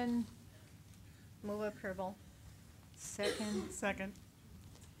motion? Move approval. Second? Second.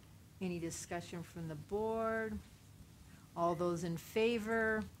 Any discussion from the board? All those in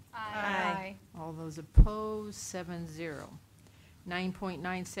favor? Aye. All those opposed? 7-0.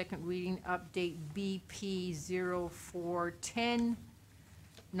 9.9, second reading, update BP 0410,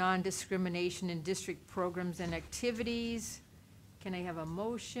 non-discrimination in district programs and activities. Can I have a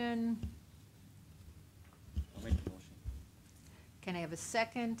motion? I'll make the motion. Can I have a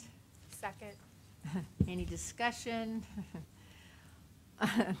second? Second. Any discussion?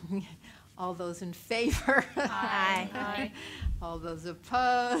 All those in favor? Aye. Aye. All those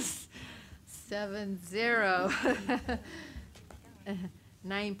opposed? 7-0.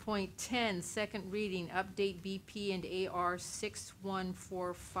 9.10, second reading, update BP and AR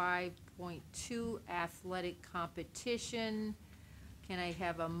 6145.2, athletic competition. Can I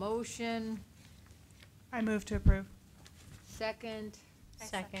have a motion? I move to approve. Second?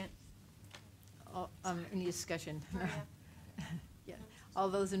 Second. Any discussion? Yeah. All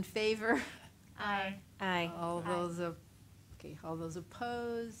those in favor? Aye. Aye. All those, all those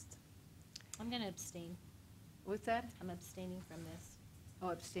opposed? I'm going to abstain. What's that? I'm abstaining from this. Oh,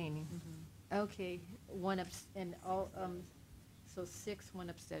 abstaining. Okay, so 6, 1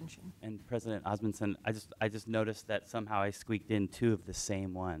 abstention. And President Osmondson, I just noticed that somehow I squeaked in 2 of the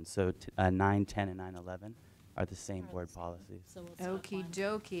same ones. So 9, 10, and 9, 11 are the same board policies. So we'll swap Okey one.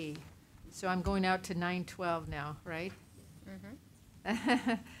 dokey. So I'm going out to 912 now, right?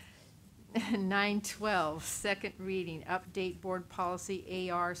 Mm-hmm. 912, second reading, update board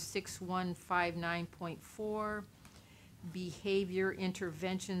policy AR 6159.4, behavior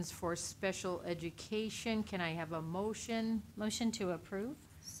interventions for special education. Can I have a motion? Motion to approve.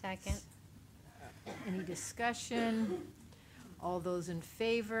 Second. Any discussion? All those in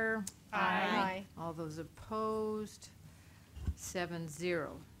favor? Aye. All those opposed? 7-0.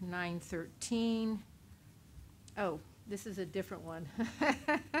 913. Oh, this is a different one. I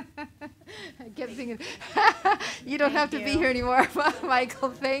kept thinking, you don't have to be here anymore, Michael,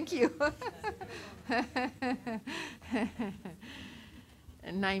 thank you.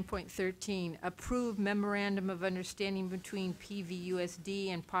 9.13, approve memorandum of understanding between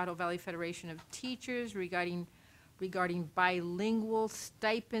PVUSD and Potter Valley Federation of Teachers regarding bilingual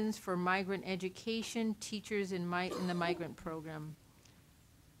stipends for migrant education teachers in the migrant program.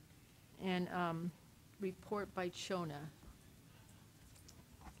 And report by Chona.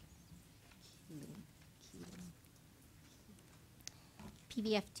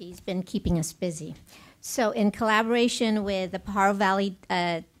 PVFT's been keeping us busy. So in collaboration with the Pajaro Valley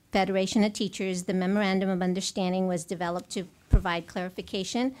Federation of Teachers, the Memorandum of Understanding was developed to provide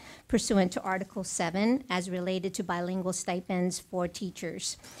clarification pursuant to Article 7 as related to bilingual stipends for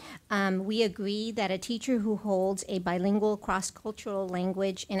teachers. We agree that a teacher who holds a bilingual cross-cultural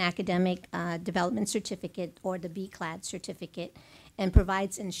language and academic development certificate, or the BCLAD certificate, and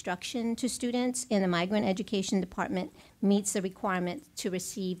provides instruction to students in the Migrant Education Department meets the requirement to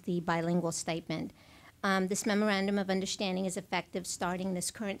receive the bilingual stipend. This Memorandum of Understanding is effective starting this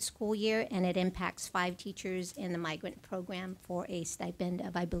current school year, and it impacts 5 teachers in the migrant program for a stipend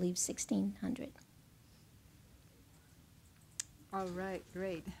of, I believe, $1,600. All right,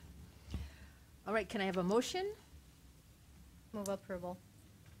 great. All right, can I have a motion? Move approval.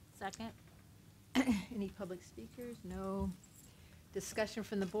 Second. Any public speakers? No. Discussion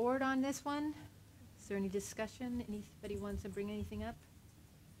from the board on this one? Is there any discussion? Anybody wants to bring anything up?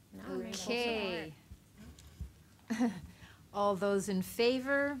 No. Okay. All those in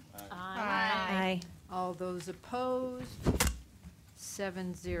favor? Aye. All those opposed?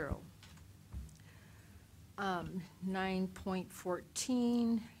 7-0.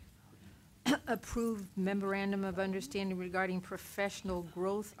 9.14, approve memorandum of understanding regarding professional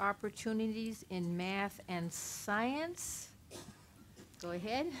growth opportunities in math and science. Go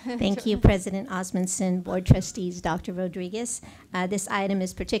ahead. Thank you, President Osmondson, Board Trustees, Dr. Rodriguez. This item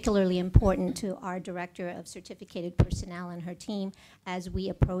is particularly important to our Director of Certificated Personnel and her team as we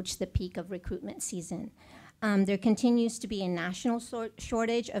approach the peak of recruitment season. There continues to be a national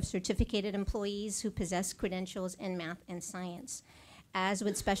shortage of certificated employees who possess credentials in math and science. As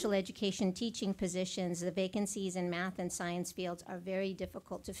with special education teaching positions, the vacancies in math and science fields are very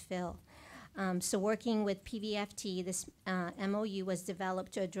difficult to fill. So working with PVFT, this MOU was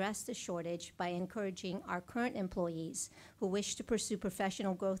developed to address the shortage by encouraging our current employees who wish to pursue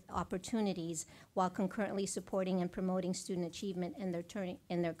professional growth opportunities while concurrently supporting and promoting student achievement in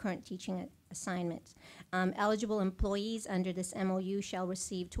their current teaching assignments. Eligible employees under this MOU shall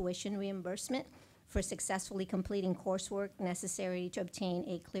receive tuition reimbursement for successfully completing coursework necessary to obtain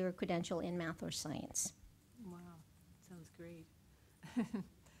a clear credential in math or science. Wow, sounds great. I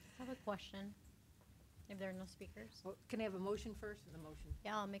have a question, if there are no speakers. Well, can I have a motion first and a motion?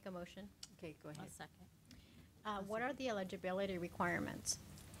 Yeah, I'll make a motion. Okay, go ahead. What are the eligibility requirements?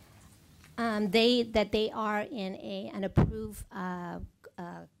 They are in an approved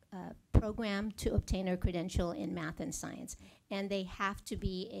program to obtain a credential in math and science, and they have to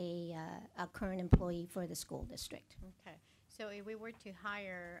be a current employee for the school district. Okay, so if we were to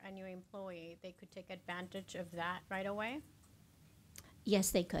hire a new employee, they could take advantage of that right away?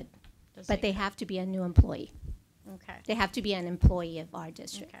 Yes, they could, Does but they could? have to be a new employee. Okay. They have to be an employee of our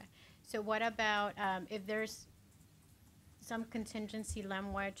district. Okay, so what about if there's some contingency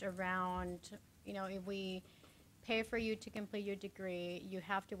language around, you know, if we pay for you to complete your degree, you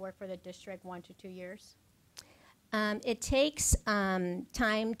have to work for the district 1 to 2 years? It takes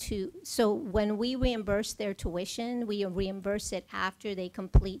time to, so when we reimburse their tuition, we reimburse it after they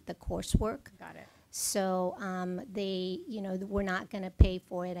complete the coursework. Got it. So we're not going to pay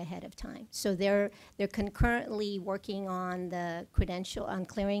for it ahead of time. So they're concurrently working on the credential, on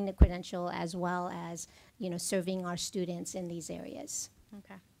clearing the credential, as well as, serving our students in these areas.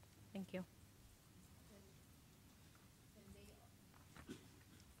 Okay, thank you.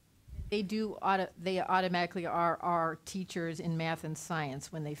 They automatically are our teachers in math and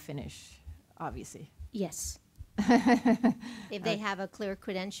science when they finish, obviously. Yes. If they have a clear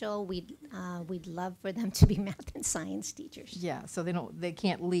credential, we'd love for them to be math and science teachers. Yeah, so they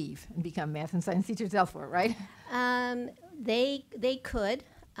can't leave and become math and science teachers elsewhere, right? They could,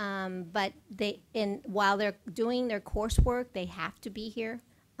 but while they're doing their coursework, they have to be here,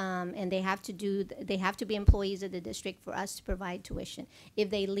 and they have to be employees of the district for us to provide tuition. If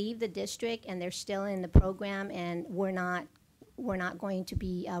they leave the district and they're still in the program, and we're not going to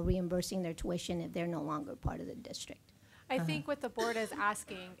be reimbursing their tuition if they're no longer part of the district. I think what the board is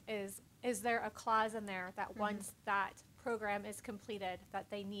asking is there a clause in there that once that program is completed, that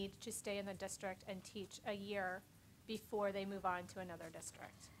they need to stay in the district and teach a year before they move on to another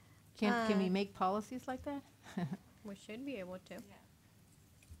district? Can we make policies like that? We should be able to.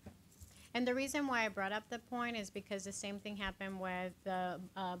 And the reason why I brought up the point is because the same thing happened with the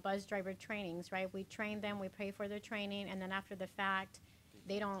bus driver trainings, right? We train them, we pay for their training, and then after the fact,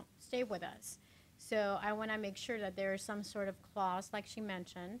 they don't stay with us. So I want to make sure that there is some sort of clause, like she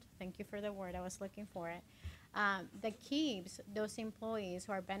mentioned. Thank you for the word, I was looking for it. That keeps those employees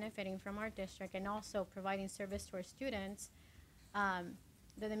who are benefiting from our district and also providing service to our students, that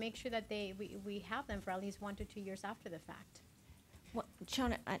they make sure that we have them for at least 1 to 2 years after the fact. Well,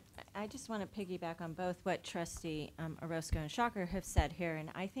 Shona, I just want to piggyback on both what Trustee Orozco and Shocker have said here, and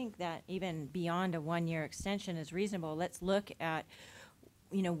I think that even beyond a 1-year extension is reasonable. Let's look at,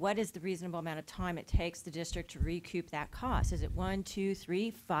 what is the reasonable amount of time it takes the district to recoup that cost? Is it 1, 2,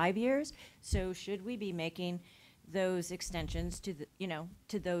 3, 5 years? So should we be making those extensions to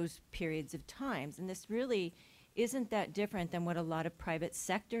to those periods of times? And this really isn't that different than what a lot of private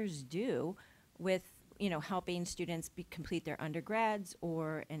sectors do with helping students complete their undergrads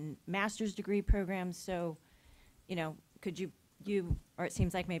or in master's degree programs. So, could you, or it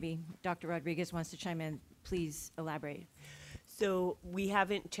seems like maybe Dr. Rodriguez wants to chime in, please elaborate. So we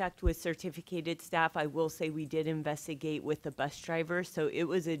haven't checked with certificated staff. I will say we did investigate with the bus driver. So it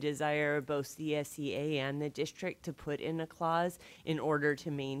was a desire of both CSEA and the district to put in a clause in order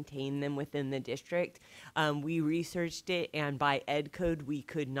to maintain them within the district. We researched it, and by ed code, we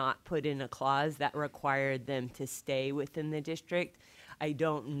could not put in a clause that required them to stay within the district. I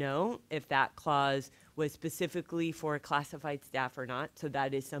don't know if that clause was specifically for classified staff or not, so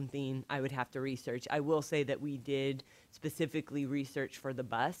that is something I would have to research. I will say that we did specifically research for the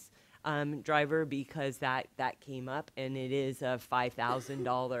bus driver because that came up, and it is a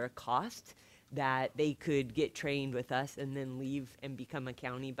 $5,000 cost that they could get trained with us and then leave and become a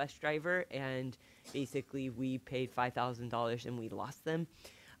county bus driver, and basically we paid $5,000 and we lost them.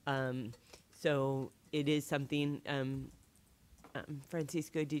 So it is something.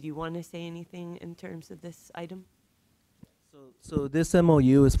 Francisco, did you want to say anything in terms of this item? So this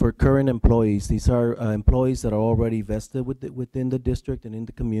MOU is for current employees. These are employees that are already vested within the district and in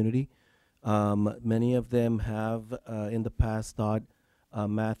the community. Many of them have in the past taught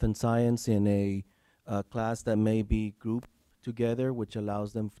math and science in a class that may be grouped together, which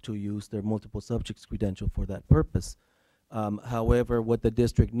allows them to use their multiple subjects credential for that purpose. However, what the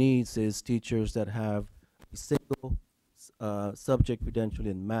district needs is teachers that have a single subject credential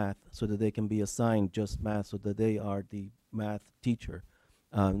in math so that they can be assigned just math so that they are the math teacher.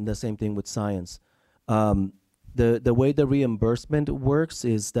 The same thing with science. The way the reimbursement works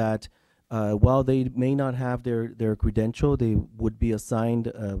is that while they may not have their credential, they would be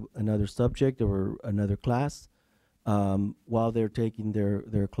assigned another subject or another class while they're taking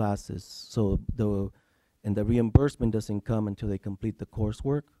their classes. So the reimbursement doesn't come until they complete the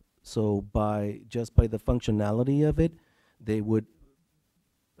coursework. So just by the functionality of it, they would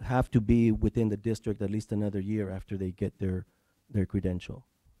have to be within the district at least another year after they get their credential.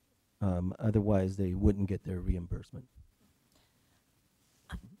 Otherwise, they wouldn't get their reimbursement.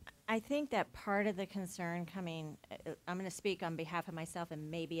 I think that part of the concern coming, I'm going to speak on behalf of myself,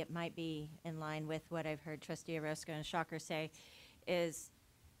 and maybe it might be in line with what I've heard Trustee Orozco and Shocker say, is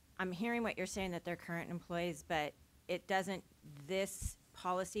I'm hearing what you're saying, that they're current employees, but it doesn't, this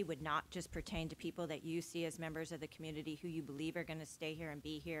policy would not just pertain to people that you see as members of the community who you believe are going to stay here and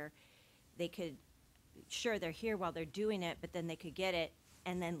be here. They could, sure, they're here while they're doing it, but then they could get it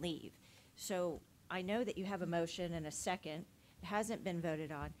and then leave. So I know that you have a motion and a second. It hasn't been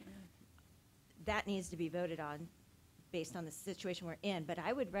voted on. That needs to be voted on based on the situation we're in, but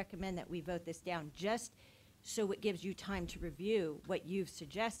I would recommend that we vote this down just so it gives you time to review what you've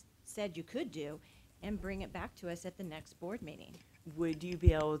said you could do and bring it back to us at the next board meeting. Would we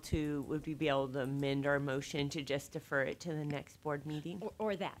be able to amend our motion to just defer it to the next board meeting?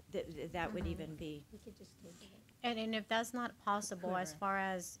 Or that would even be. We could just take it. And if that's not possible, as far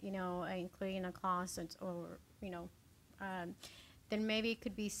as, including a clause or, then maybe it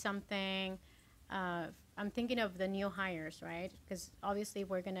could be something, I'm thinking of the new hires, right? Because obviously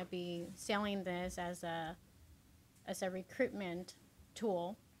we're going to be selling this as a recruitment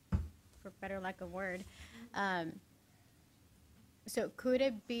tool, for better lack of word. So could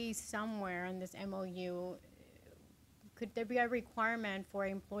it be somewhere in this MOU, could there be a requirement for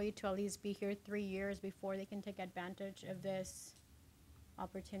an employee to at least be here 3 years before they can take advantage of this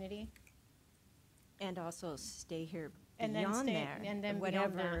opportunity? And also stay here and beyond then there, and then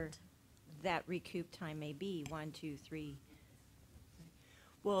whatever that recoup time may be, 1, 2, 3.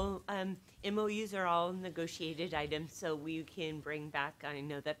 Well, MOUs are all negotiated items, so we can bring back, I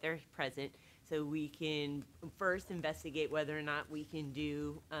know that they're present, So we can first investigate whether or not we can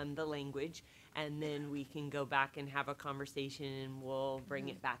do the language, and then we can go back and have a conversation, and we'll bring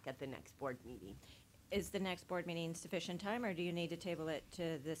it back at the next board meeting. Is the next board meeting sufficient time, or do you need to table it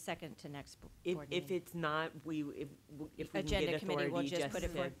to the second to next board meeting? If it's not, if we can Agenda get committee will authority just just put it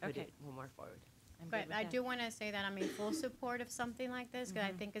to forward. put Okay. it one more forward. I'm good But with I that. do want to say that I'm in full support of something like this, because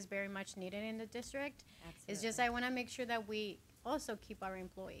I think it's very much needed in the district. It's just I want to make sure that we also keep our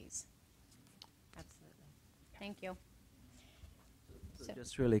employees. Absolutely. Thank you. So-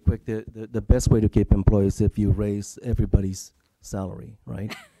 Just really quick, the best way to keep employees if you raise everybody's salary,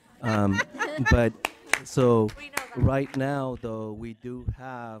 right? But so right now, though, we do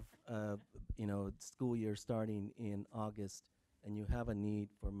have, school year starting in August, and you have a need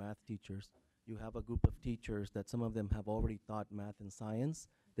for math teachers. You have a group of teachers that some of them have already taught math and science.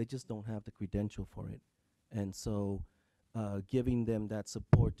 They just don't have the credential for it. And so giving them that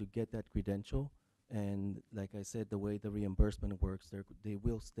support to get that credential, and like I said, the way the reimbursement works, they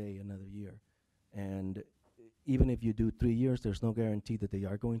will stay another year. And even if you do 3 years, there's no guarantee that they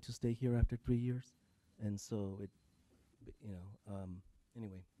are going to stay here after 3 years. And so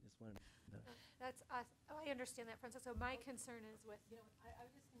anyway, just wanted to. That's us. Oh, I understand that, Francisco. My concern is with, I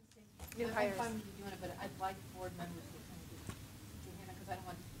was just going to say, New I'm hires. fine with you doing it, but I'd like board members to kind of just put your hand up, because I don't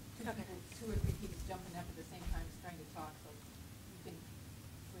want two or three people jumping up at the same time trying to talk, so you can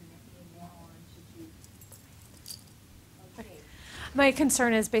bring your name on, should you. Okay. my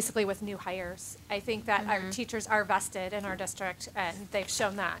concern is basically with new hires. I think that our teachers are vested in our district, and they've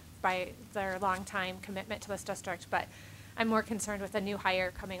shown that by their long-time commitment to this district. But I'm more concerned with a new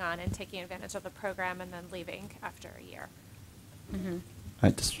hire coming on and taking advantage of the program and then leaving after a year. I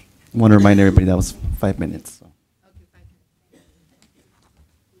just want to remind everybody that was 5 minutes. So.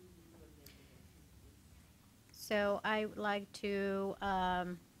 So I would like to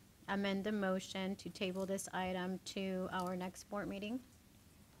amend the motion to table this item to our next board meeting,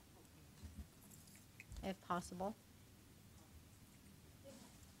 if possible.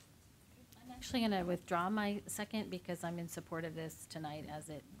 I'm actually going to withdraw my second because I'm in support of this tonight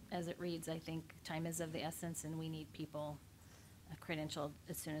as it reads. I think time is of the essence, and we need people credentialed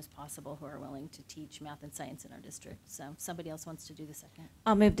as soon as possible who are willing to teach math and science in our district. So if somebody else wants to do the second.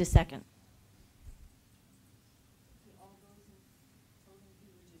 I'll move to second.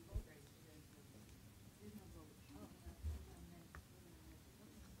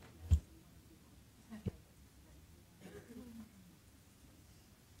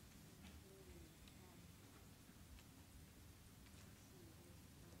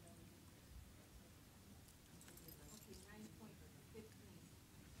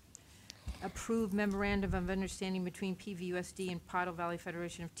 Approve memorandum of understanding between PVUSD and Potter Valley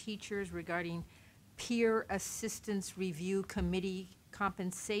Federation of Teachers regarding peer assistance review committee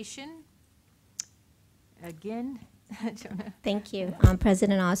compensation. Again, Jonah. Thank you,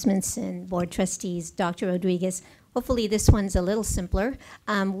 President Osmondson, Board Trustees, Dr. Rodriguez. Hopefully this one's a little simpler.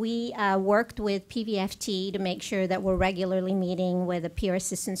 We worked with PVFT to make sure that we're regularly meeting with a peer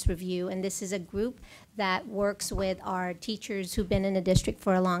assistance review, and this is a group that works with our teachers who've been in the district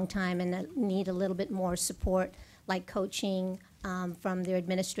for a long time and that need a little bit more support, like coaching from their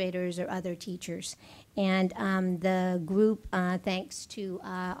administrators or other teachers. And the group, thanks to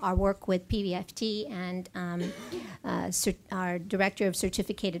our work with PVFT and our Director of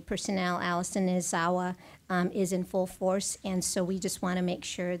Certificated Personnel, Allison Izawa, is in full force. And so we just want to make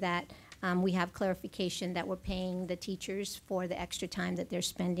sure that we have clarification that we're paying the teachers for the extra time that they're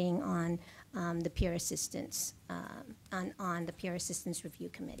spending on the peer assistance, on the peer assistance review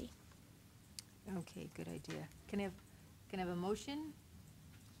committee. Okay, good idea. Can I have a motion?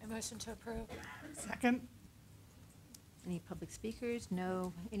 A motion to approve. Second. Any public speakers?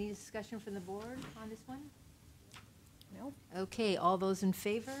 No. Any discussion from the board on this one? No. Okay, all those in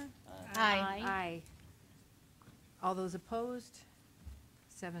favor? Aye. Aye. All those opposed?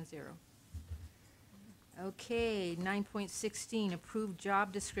 7-0. Okay, 9.16, approved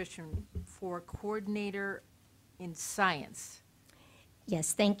job description for coordinator in science.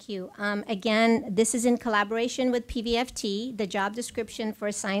 Yes, thank you. Again, this is in collaboration with PVFT. The job description for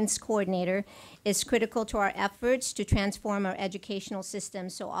a science coordinator is critical to our efforts to transform our educational system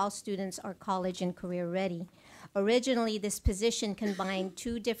so all students are college and career ready. Originally, this position combined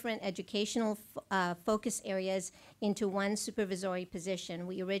two different educational focus areas into one supervisory position.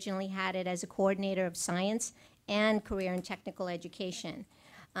 We originally had it as a coordinator of science and career and technical education.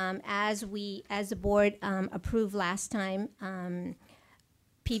 As the board approved last time,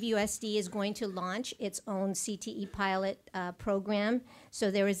 PVUSD is going to launch its own CTE pilot program,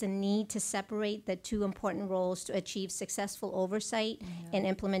 so there is a need to separate the two important roles to achieve successful oversight and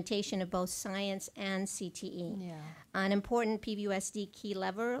implementation of both science and CTE. Yeah. An important PVUSD key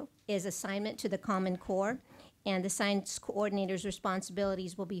lever is assignment to the Common Core, and the science coordinator's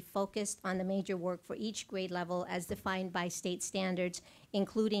responsibilities will be focused on the major work for each grade level as defined by state standards,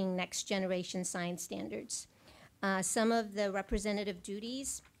 including next generation science standards. Some of the representative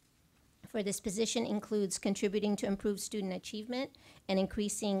duties for this position includes contributing to improved student achievement and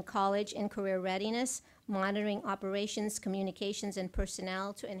increasing college and career readiness, monitoring operations, communications, and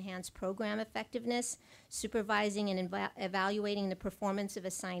personnel to enhance program effectiveness, supervising and evaluating the performance of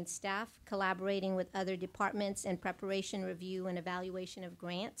assigned staff, collaborating with other departments in preparation, review, and evaluation of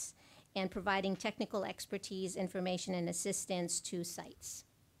grants, and providing technical expertise, information, and assistance to sites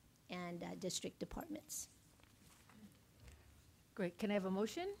and district departments. Great. Can I have a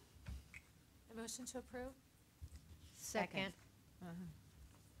motion? A motion to approve? Second.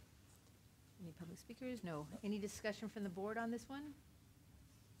 Any public speakers? No. Any discussion from the board on this one?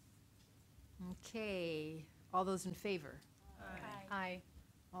 Okay. All those in favor? Aye.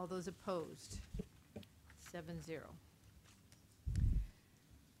 All those opposed? 7-0.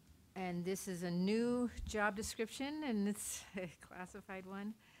 And this is a new job description, and it's a classified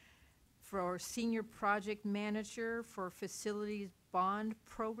one, for our senior project manager for facilities bond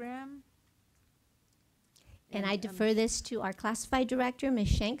program. And I defer this to our classified director, Ms.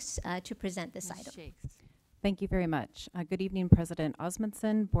 Shanks, to present this item. Thank you very much. Good evening, President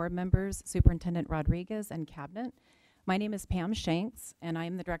Osmundson, board members, Superintendent Rodriguez, and Cabinet. My name is Pam Shanks, and I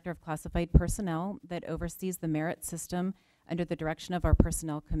am the Director of Classified Personnel that oversees the merit system under the direction of our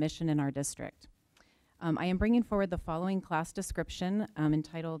Personnel Commission in our district. I am bringing forward the following class description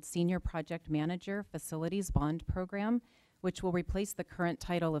entitled Senior Project Manager Facilities Bond Program, which will replace the current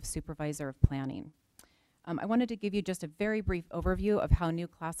title of Supervisor of Planning. I wanted to give you just a very brief overview of how new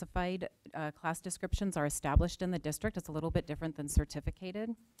classified class descriptions are established in the district. It's a little bit different than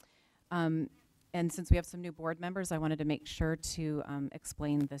certificated. And since we have some new board members, I wanted to make sure to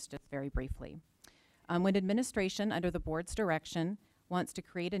explain this just very briefly. When administration, under the board's direction, wants to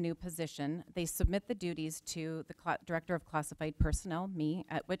create a new position, they submit the duties to the Director of Classified Personnel, me,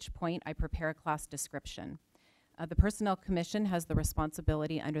 at which point I prepare a class description. The Personnel Commission has the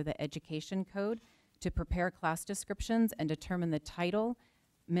responsibility under the Education Code to prepare class descriptions and determine the title,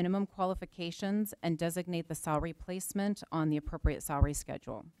 minimum qualifications, and designate the salary placement on the appropriate salary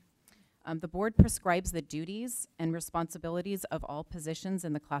schedule. The board prescribes the duties and responsibilities of all positions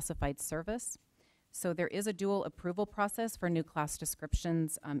in the classified service. So there is a dual approval process for new class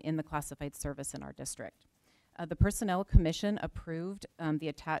descriptions in the classified service in our district. The Personnel Commission approved the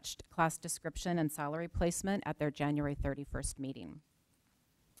attached class description and salary placement at their January 31st meeting.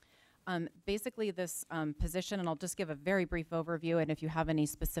 Basically this position, and I'll just give a very brief overview, and if you have any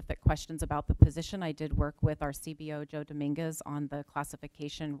specific questions about the position, I did work with our CBO, Joe Dominguez, on the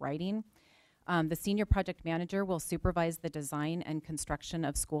classification writing. The senior project manager will supervise the design and construction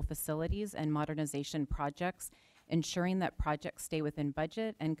of school facilities and modernization projects, ensuring that projects stay within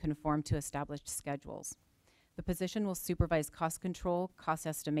budget and conform to established schedules. The position will supervise cost control, cost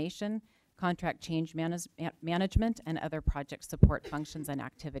estimation, contract change management, and other project support functions and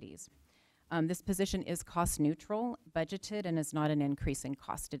activities. This position is cost neutral, budgeted, and is not an increase in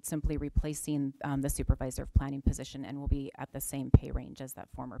cost. It's simply replacing the supervisor of planning position and will be at the same pay range as that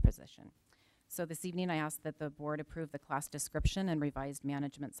former position. So this evening I ask that the board approve the class description and revised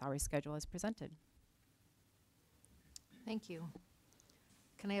management salary schedule as presented. Thank you.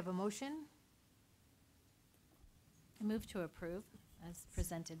 Can I have a motion? I move to approve as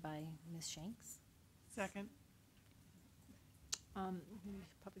presented by Ms. Shanks. Second. Any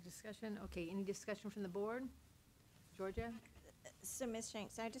public discussion? Okay, any discussion from the board? Georgia? So Ms.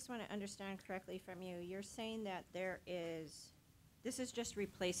 Shanks, I just want to understand correctly from you. You're saying that this is just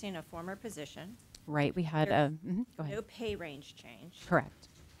replacing a former position. Right, we had There- go ahead. No pay range change. Correct.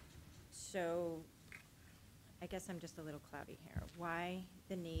 So I guess I'm just a little cloudy here. Why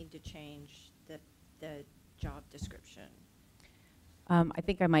the need to change the job description? I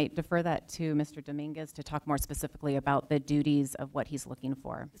think I might defer that to Mr. Dominguez to talk more specifically about the duties of what he's looking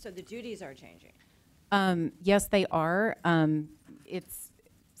for. So the duties are changing. Yes, they are. It's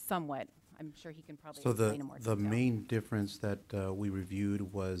somewhat. I'm sure he can probably So explain in more the detail. main difference that we reviewed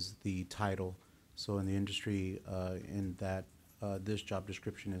was the title. So in the industry, in that this job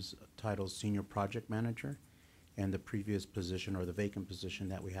description is titled Senior Project Manager, and the previous position or the vacant position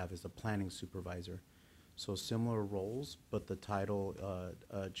that we have is the Planning Supervisor. So similar roles, but the title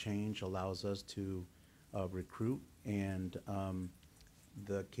change allows us to recruit and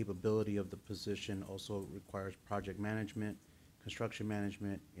the capability of the position also requires project management, construction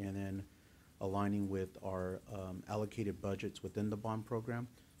management, and then aligning with our allocated budgets within the bond program.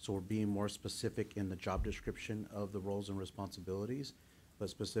 So we're being more specific in the job description of the roles and responsibilities, but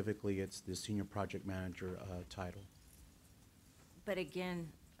specifically it's the senior project manager title. But again,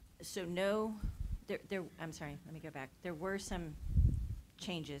 so I'm sorry, let me go back. There were some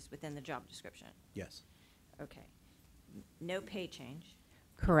changes within the job description. Yes. Okay. No pay change.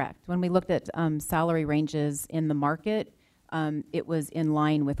 Correct. When we looked at salary ranges in the market, it was in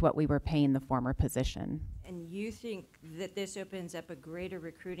line with what we were paying the former position. And you think that this opens up a greater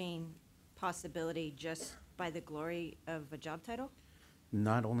recruiting possibility just by the glory of a job title?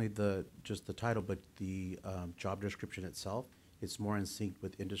 Not only just the title, but the job description itself. It's more in sync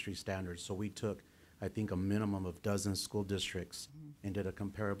with industry standards. So we took, I think, a minimum of dozen school districts and did a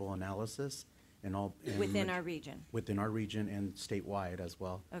comparable analysis and all. Within our region? Within our region and statewide as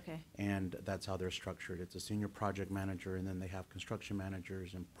well. Okay. And that's how they're structured. It's a senior project manager, and then they have construction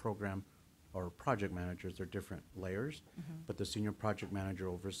managers and program or project managers. They're different layers, but the senior project manager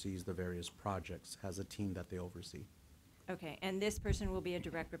oversees the various projects, has a team that they oversee. Okay, and this person will be a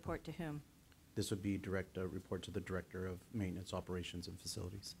direct report to whom? This would be direct report to the Director of Maintenance, Operations, and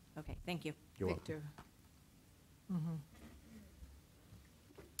Facilities. Okay, thank you. You're Victor.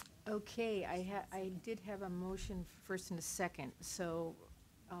 Okay, I did have a motion first and a second, so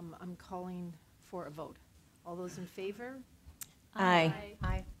I'm calling for a vote. All those in favor? Aye.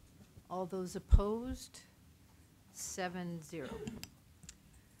 Aye. All those opposed? 7-0.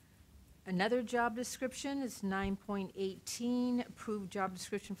 Another job description is 9.18, approved job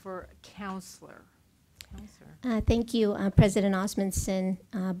description for counselor. Counselor. Thank you, President Osmondson,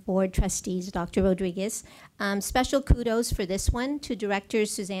 Board Trustees, Dr. Rodriguez. Special kudos for this one to Director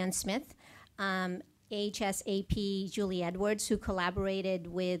Suzanne Smith, HSAP Julie Edwards, who collaborated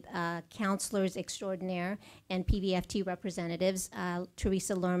with counselors extraordinaire and PVFT representatives,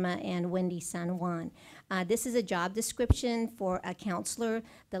 Teresa Lerma and Wendy San Juan. This is a job description for a counselor.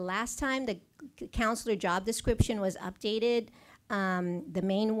 The last time the counselor job description was updated, the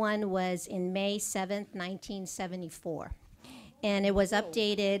main one was in May 7th, 1974. And it was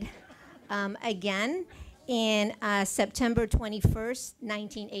updated again in September 21st,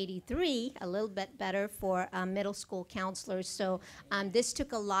 1983, a little bit better for middle school counselors. So this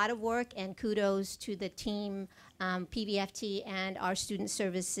took a lot of work, and kudos to the team, PVFT and our student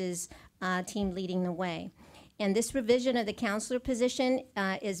services team leading the way. And this revision of the counselor position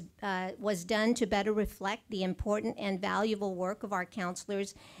was done to better reflect the important and valuable work of our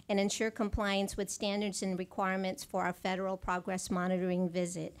counselors and ensure compliance with standards and requirements for our federal progress monitoring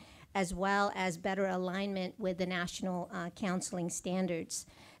visit, as well as better alignment with the national counseling standards.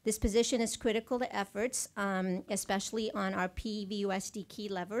 This position is critical to efforts, especially on our PVUSD key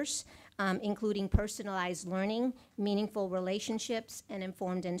levers, including personalized learning, meaningful relationships, and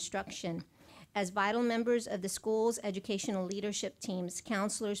informed instruction. As vital members of the school's educational leadership teams,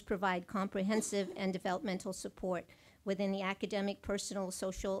 counselors provide comprehensive and developmental support within the academic, personal,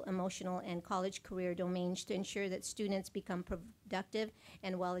 social, emotional, and college career domains to ensure that students become productive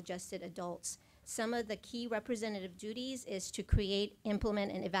and well-adjusted adults. Some of the key representative duties is to create,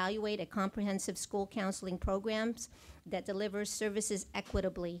 implement, and evaluate a comprehensive school counseling programs that delivers services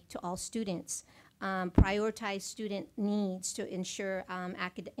equitably to all students. Prioritize student needs to ensure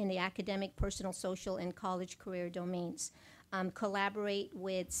in the academic, personal, social, and college career domains. Collaborate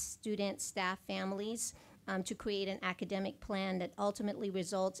with students, staff, families to create an academic plan that ultimately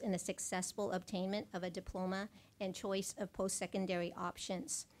results in a successful obtainment of a diploma and choice of post-secondary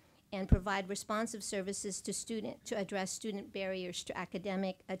options. And provide responsive services to address student barriers to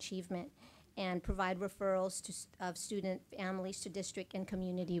academic achievement, and provide referrals of student families to district and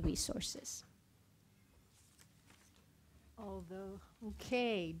community resources.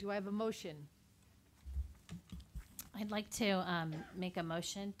 Okay, do I have a motion? I'd like to make a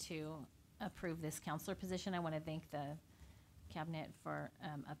motion to approve this counselor position. I want to thank the cabinet for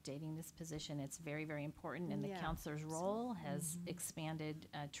updating this position. It's very, very important, and the counselor's role has expanded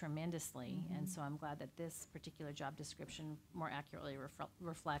tremendously, and so I'm glad that this particular job description more accurately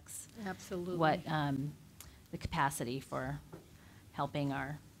reflects Absolutely what the capacity for helping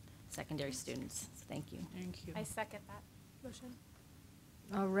our secondary students. So thank you. Thank you. I second that motion.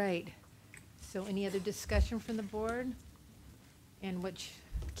 All right. So any other discussion from the board? And what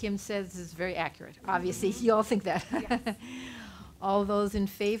Kim says is very accurate. Obviously, you all think that. Yes. All those in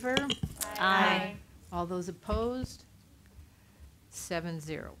favor? Aye. All those opposed?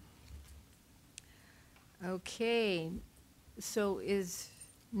 7-0. Okay. So is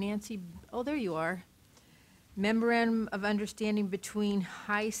Nancy, oh, there you are. Memorandum of Understanding between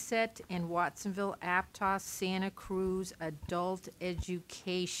HiSET and Watsonville Aptos Santa Cruz Adult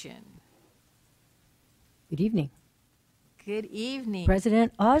Education. Good evening. Good evening.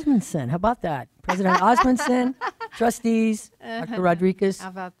 President Osmondson, how about that? President Osmondson, trustees, Dr. Rodriguez. How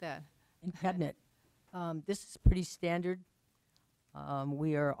about that? And cabinet. This is pretty standard.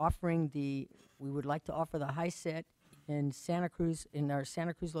 We would like to offer the HiSET in Santa Cruz, in our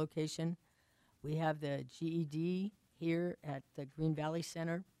Santa Cruz location. We have the GED here at the Green Valley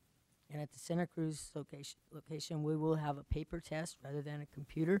Center. And at the Santa Cruz location, we will have a paper test rather than a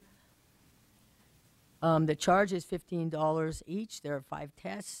computer. The charge is $15 each. There are 5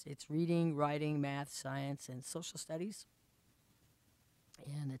 tests. It's reading, writing, math, science, and social studies.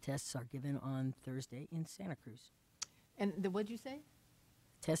 And the tests are given on Thursday in Santa Cruz. And what'd you say?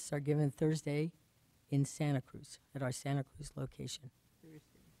 Tests are given Thursday in Santa Cruz, at our Santa Cruz location.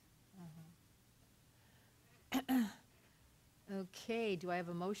 Okay, do I have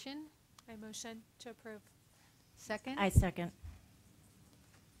a motion? I motion to approve. Second? I second.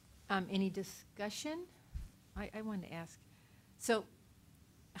 Any discussion? I wanted to ask. So,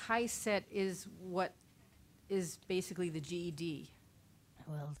 HiSET is what is basically the GED.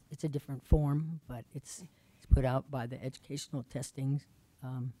 Well, it's a different form, but it's put out by the Educational Testing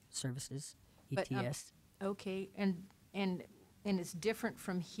Services, But, ETS. Okay, and it's different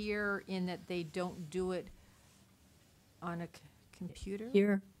from here in that they don't do it on a computer?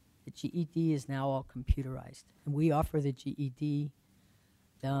 Here, the GED is now all computerized, and we offer the GED.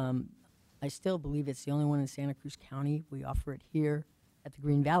 I still believe it's the only one in Santa Cruz County. We offer it here at the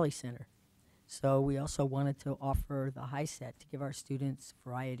Green Valley Center. So we also wanted to offer the HiSET to give our students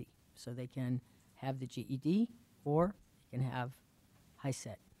variety, so they can have the GED or they can have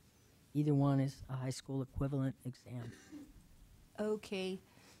HiSET. Either one is a high school equivalent exam. Okay,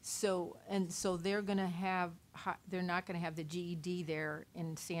 so they're gonna have, they're not gonna have the GED there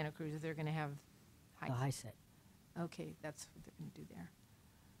in Santa Cruz, they're gonna have The HiSET. Okay, that's what they're gonna do there.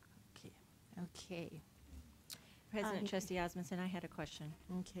 Okay. President Trustee Osmondson, I had a question.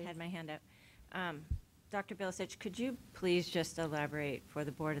 Okay. Had my hand up. Dr. Bilasich, could you please just elaborate for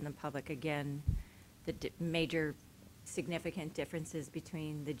the board and the public again the major significant differences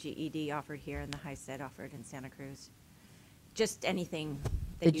between the GED offered here and the HiSET offered in Santa Cruz? Just anything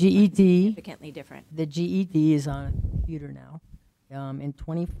that The you find GED, significantly different. the GED is on a computer now. In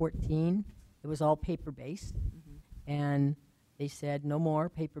 2014, it was all paper-based, and they said no more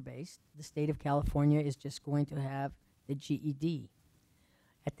paper-based. The state of California is just going to have the GED.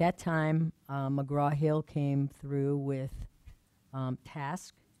 At that time, McGraw-Hill came through with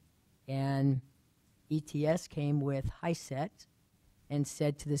TASC, and ETS came with HiSET and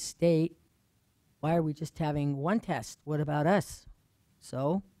said to the state, why are we just having one test? What about us?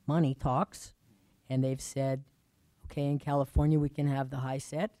 So money talks, and they've said, okay, in California we can have the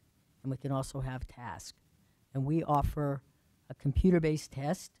HiSET, and we can also have TASC. And we offer a computer-based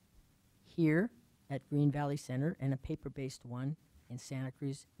test here at Green Valley Center and a paper-based one in Santa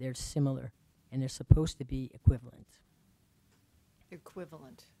Cruz. They're similar, and they're supposed to be equivalent.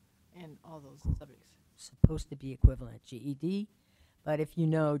 Equivalent in all those subjects. Supposed to be equivalent, GED. But if you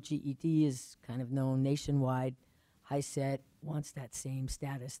know, GED is kind of known nationwide. HiSET wants that same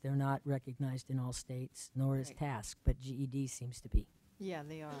status. They're not recognized in all states, nor is TASC, but GED seems to be. Yeah,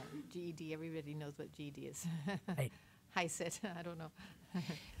 they are. GED, everybody knows what GED is. Right. HiSET, I don't know.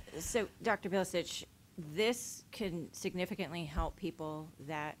 So, Dr. Bilasich, this can significantly help people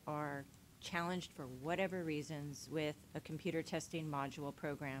that are challenged for whatever reasons with a computer testing module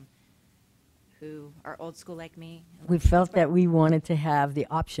program who are old school like me. We felt that we wanted to have the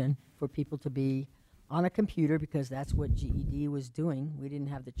option for people to be on a computer because that's what GED was doing. We didn't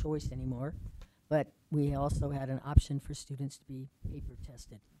have the choice anymore. But we also had an option for students to be paper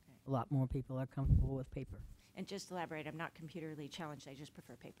tested. Okay. A lot more people are comfortable with paper. And just to elaborate, I'm not computerly challenged, I just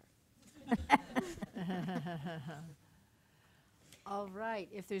prefer paper. All right,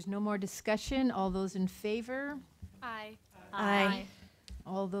 if there's no more discussion, all those in favor? Aye. Aye.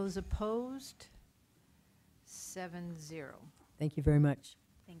 All those opposed? 7-0. Thank you very much.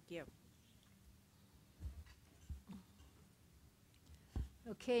 Thank you.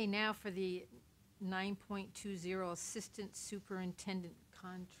 Okay, now for the 9.20 Assistant Superintendent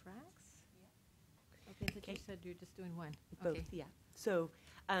Contracts. Okay, that you said you're just doing one. Both, Okay. yeah. So,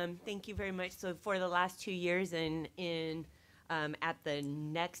 thank you very much. So for the last 2 years at the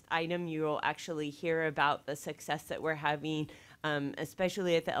next item, you will actually hear about the success that we're having,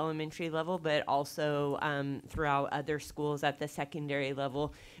 especially at the elementary level, but also throughout other schools at the secondary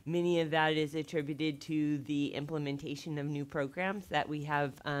level. Many of that is attributed to the implementation of new programs that we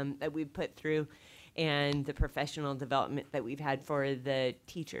have, that we've put through. and the professional development that we've had for the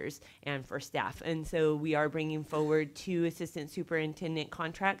teachers and for staff. And so we are bringing forward 2 assistant superintendent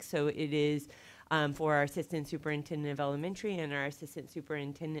contracts. So it is for our assistant superintendent of elementary and our assistant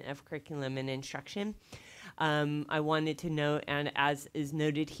superintendent of curriculum and instruction. I wanted to note, and as is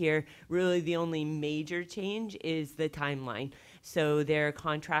noted here, really the only major change is the timeline. So their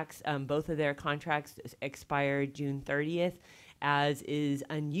contracts, both of their contracts expire June 30th. As is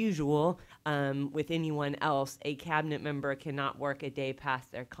unusual with anyone else, a cabinet member cannot work a day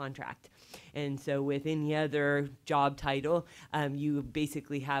past their contract. And so with any other job title, you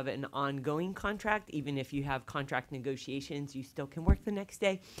basically have an ongoing contract. Even if you have contract negotiations, you still can work the next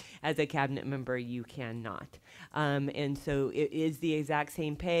day. As a cabinet member, you cannot. And so it is the exact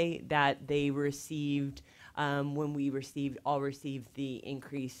same pay that they received when we all received the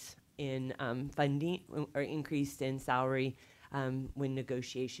increase in funding or increase in salary when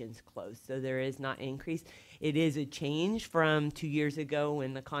negotiations closed. So there is not an increase. It is a change from 2 years ago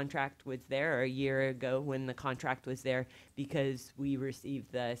when the contract was there, or a year ago when the contract was there, because we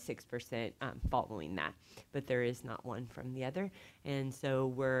received the 6% following that. But there is not one from the other. And so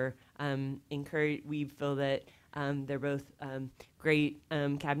we're encouraged. We feel that they're both great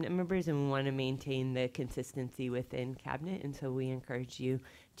cabinet members, and we want to maintain the consistency within cabinet. And so we encourage you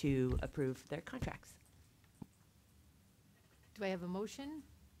to approve their contracts. Do I have a motion?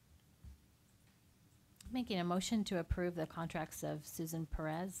 Making a motion to approve the contracts of Susan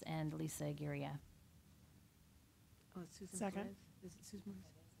Perez and Lisa Aguirre. Oh, it's Susan Second. Perez? Is it Susan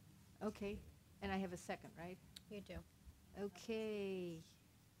Perez? Okay, and I have a second, right? You do. Okay.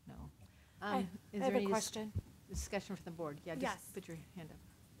 No. I Is have there a any question. discussion from the board? Yeah, Yes. just put your hand up.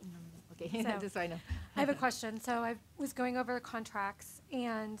 Okay, So, just so I know. I have a question. So I was going over the contracts,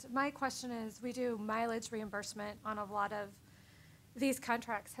 and my question is, we do mileage reimbursement on a lot of these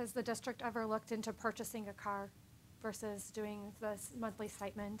contracts. Has the district ever looked into purchasing a car versus doing this monthly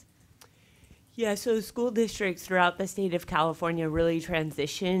stipend? Yeah, so school districts throughout the state of California really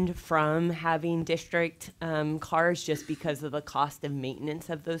transitioned from having district cars just because of the cost of maintenance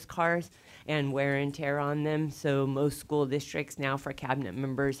of those cars and wear and tear on them. So most school districts now for cabinet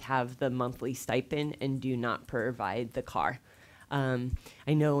members have the monthly stipend and do not provide the car.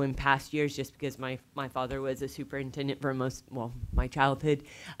 I know in past years, just because my father was a superintendent for my childhood,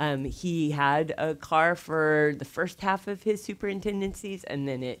 he had a car for the first half of his superintendencies, and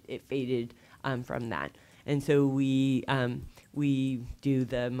then it faded from that. And so we do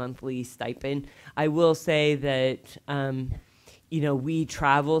the monthly stipend. I will say that, we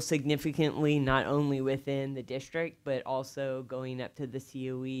travel significantly, not only within the district, but also going up to the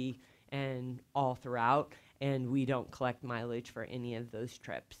COE and all throughout. And we don't collect mileage for any of those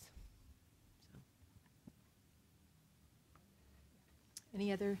trips.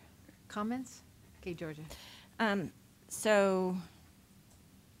 Any other comments? Okay, Georgia. So,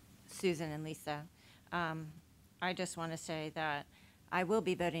 Susan and Lisa, I just want to say that I will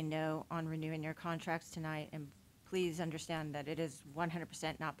be voting no on renewing your contracts tonight, and please understand that it is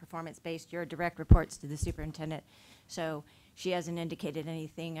 100% not performance-based. Your direct reports to the superintendent, so she hasn't indicated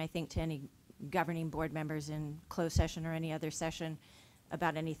anything, I think, to any governing board members in closed session or any other session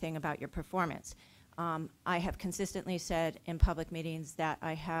about anything about your performance. I have consistently said in public meetings that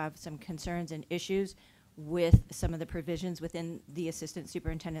I have some concerns and issues with some of the provisions within the assistant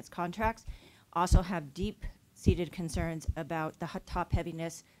superintendent's contracts. Also have deep-seated concerns about the top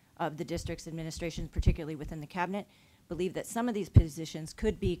heaviness of the district's administration, particularly within the cabinet. Believe that some of these positions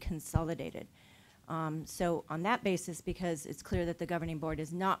could be consolidated. So on that basis, because it's clear that the governing board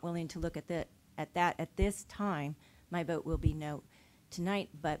is not willing to look at that at this time, my vote will be no tonight,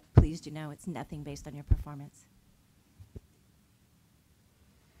 but please do know it's nothing based on your performance.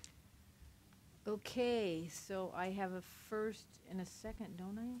 Okay, so I have a first and a second,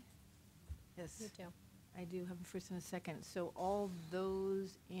 don't I? Yes. You do. I do have a first and a second. So all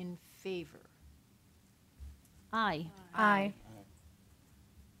those in favor? Aye. Aye.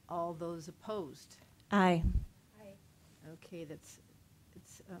 All those opposed? Aye. Okay, that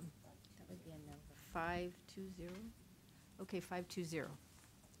would be a no. 5-2-0? Okay, 5-2-0.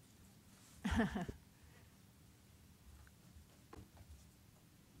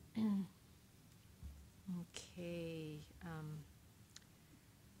 Okay.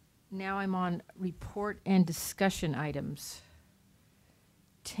 Now I'm on report and discussion items.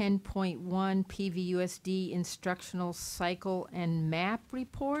 10.1 PVUSD instructional cycle and map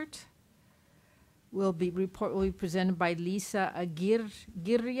report. Report will be presented by Lisa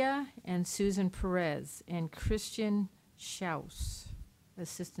Aguirre and Susan Perez and Christian Schaus,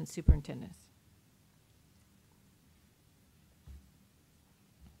 Assistant Superintendent.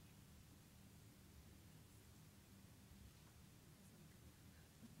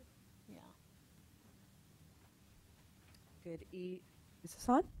 Is this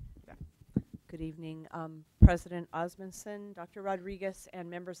on? Yeah. Good evening, President Osmondson, Dr. Rodriguez, and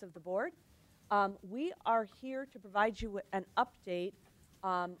members of the board. We are here to provide you with an update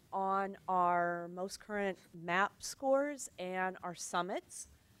on our most current MAP scores and our summits.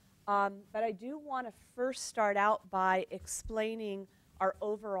 But I do want to first start out by explaining our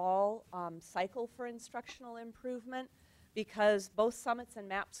overall cycle for instructional improvement, because both summits and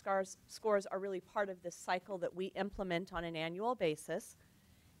MAP scores are really part of this cycle that we implement on an annual basis.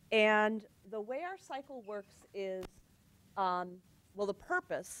 And the way our cycle works is, well, the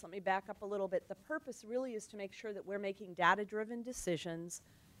purpose, let me back up a little bit, the purpose really is to make sure that we're making data-driven decisions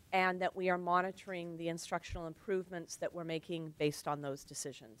and that we are monitoring the instructional improvements that we're making based on those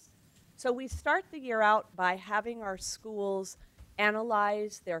decisions. So we start the year out by having our schools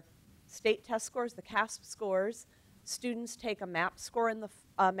analyze their state test scores, the CASP scores. Students take a MAP score in the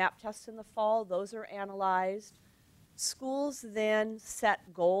MAP test in the fall. Those are analyzed. Schools then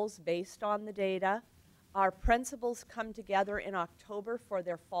set goals based on the data. Our principals come together in October for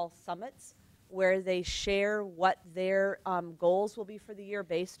their fall summits, where they share what their goals will be for the year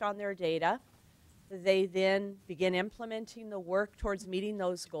based on their data. They then begin implementing the work towards meeting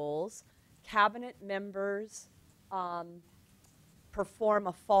those goals. Cabinet members perform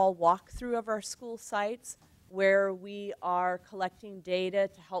a fall walkthrough of our school sites, where we are collecting data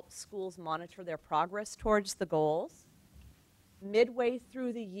to help schools monitor their progress towards the goals. Midway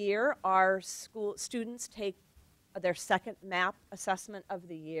through the year, our school students take their second MAP assessment of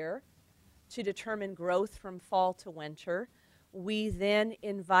the year to determine growth from fall to winter. We then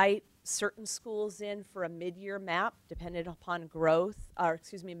invite certain schools in for a mid-year MAP, dependent upon growth, or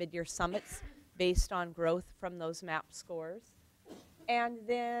excuse me, mid-year summits based on growth from those MAP scores. And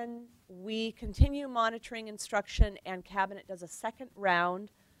then we continue monitoring instruction, and Cabinet does a second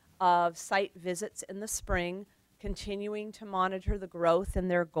round of site visits in the spring, continuing to monitor the growth and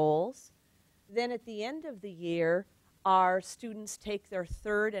their goals. Then at the end of the year, our students take their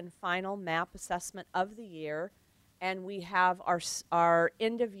third and final MAP assessment of the year, and we have our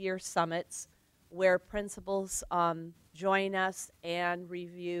end-of-year summits where principals join us and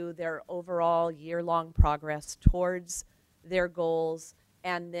review their overall year-long progress towards their goals,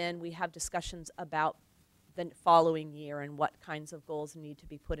 and then we have discussions about the following year and what kinds of goals need to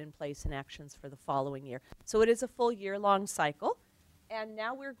be put in place and actions for the following year. So it is a full year-long cycle, and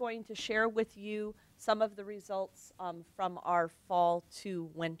now we're going to share with you some of the results from our fall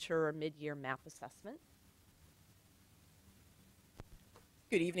to winter or mid-year MAP assessment.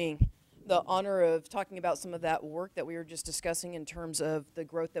 Good evening. The honor of talking about some of that work that we were just discussing in terms of the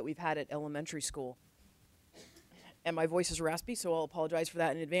growth that we've had at elementary school. And my voice is raspy, so I'll apologize for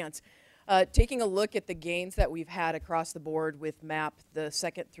that in advance. Taking a look at the gains that we've had across the board with MAP, the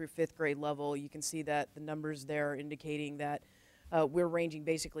 2nd through 5th grade level, you can see that the numbers there are indicating that we're ranging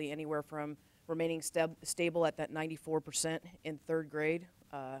basically anywhere from remaining stable at that 94% in 3rd grade,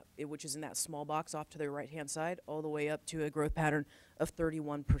 which is in that small box off to the right-hand side, all the way up to a growth pattern of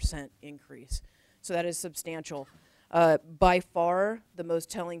 31% increase. So that is substantial. By far, the most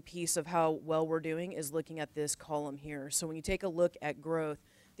telling piece of how well we're doing is looking at this column here. So when you take a look at growth,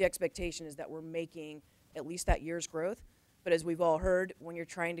 the expectation is that we're making at least that year's growth. But as we've all heard, when you're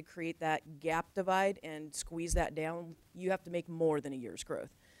trying to create that gap divide and squeeze that down, you have to make more than a year's growth.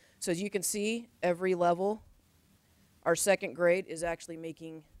 So as you can see, every level, our 2nd grade is actually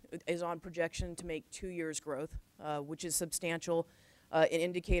is on projection to make 2 years growth, which is substantial. An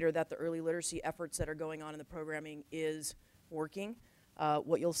indicator that the early literacy efforts that are going on in the programming is working.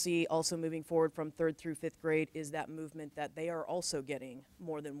 What you'll see also moving forward from 3rd through 5th grade is that movement that they are also getting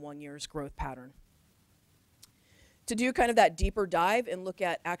more than 1 year's growth pattern. To do kind of that deeper dive and look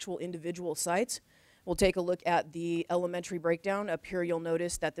at actual individual sites, we'll take a look at the elementary breakdown. Up here you'll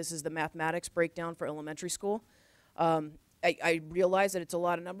notice that this is the mathematics breakdown for elementary school. I realize that it's a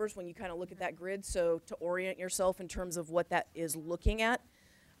lot of numbers when you kind of look at that grid, so to orient yourself in terms of what that is looking at,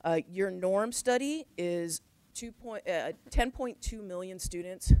 your norm study is 10.2 million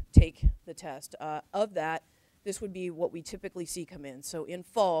students take the test. Of that, this would be what we typically see come in. So in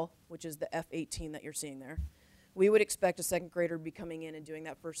fall, which is the F18 that you're seeing there, we would expect a 2nd grader to be coming in and doing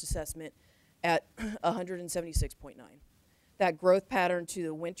that first assessment at 176.9. That growth pattern to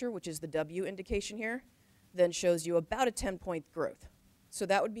the winter, which is the W indication here, then shows you about a 10-point growth. So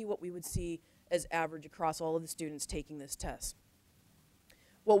that would be what we would see as average across all of the students taking this test.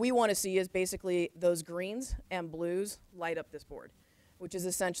 What we want to see is basically those greens and blues light up this board, which is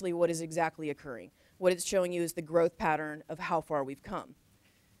essentially what is exactly occurring. What it's showing you is the growth pattern of how far we've come.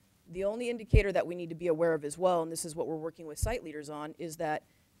 The only indicator that we need to be aware of as well, and this is what we're working with site leaders on, is that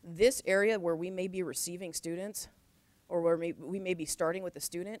this area where we may be receiving students or where we may be starting with a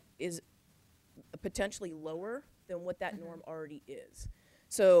student is potentially lower than what that norm already is.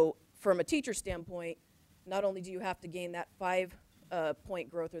 So from a teacher standpoint, not only do you have to gain that 5-point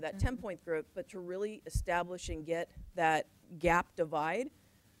growth or that 10-point growth, but to really establish and get that gap divide,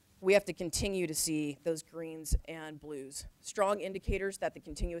 we have to continue to see those greens and blues. Strong indicators that the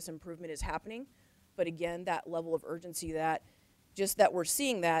continuous improvement is happening, but again, that level of urgency that just that we're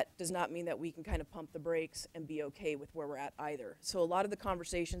seeing that does not mean that we can kind of pump the brakes and be okay with where we're at either. So a lot of the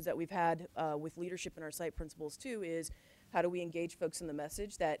conversations that we've had with leadership and our site principals too is how do we engage folks in the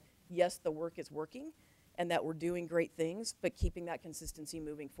message that yes, the work is working and that we're doing great things, but keeping that consistency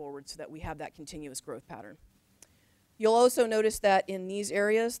moving forward so that we have that continuous growth pattern. You'll also notice that in these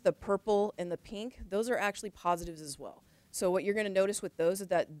areas, the purple and the pink, those are actually positives as well. So what you're going to notice with those is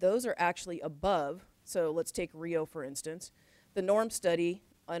that those are actually above. So let's take Rio, for instance. The norm study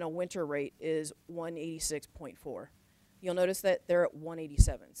on a winter rate is 186.4. You'll notice that they're at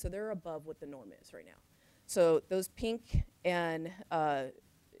 187. So they're above what the norm is right now. So those pink and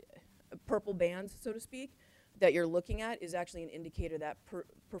purple bands, so to speak, that you're looking at is actually an indicator that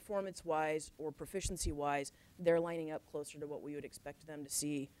performance-wise or proficiency-wise, they're lining up closer to what we would expect them to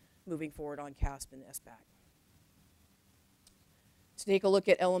see moving forward on CASP and SBAC. To take a look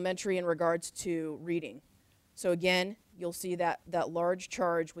at elementary in regards to reading. So again, you'll see that large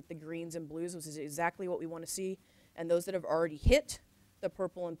charge with the greens and blues, which is exactly what we want to see. And those that have already hit, the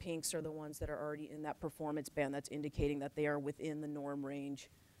purple and pinks are the ones that are already in that performance band that's indicating that they are within the norm range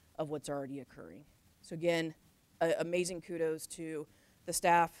of what's already occurring. So again, amazing kudos to the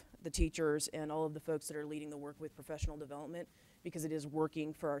staff, the teachers, and all of the folks that are leading the work with professional development because it is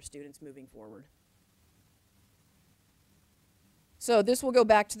working for our students moving forward. So this will go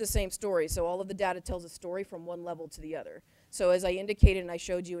back to the same story. So all of the data tells a story from one level to the other. So as I indicated and I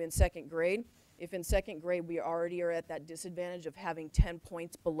showed you in second grade, if in second grade we already are at that disadvantage of having 10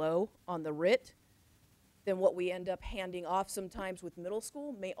 points below on the RIT, then what we end up handing off sometimes with middle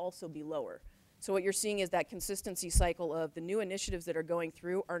school may also be lower. So what you're seeing is that consistency cycle of the new initiatives that are going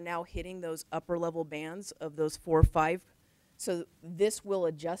through are now hitting those upper level bands of those 4 or 5. So this will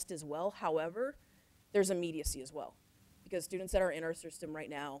adjust as well. However, there's immediacy as well, because students that are in our system right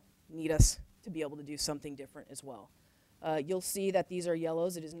now need us to be able to do something different as well. You'll see that these are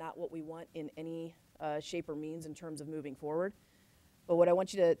yellows. It is not what we want in any shape or means in terms of moving forward. But what I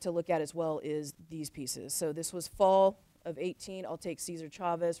want you to look at as well is these pieces. So this was fall of 18. I'll take Cesar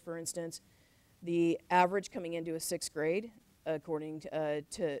Chavez, for instance. The average coming into a 6th grade, according to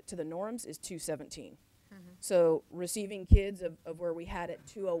the norms, is 217. So receiving kids of where we had at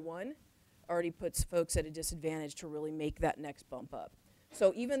 201 already puts folks at a disadvantage to really make that next bump up.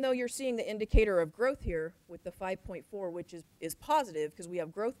 So even though you're seeing the indicator of growth here with the 5.4, which is positive because we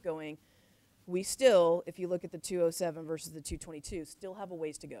have growth going, we still, if you look at the 207 versus the 222, still have a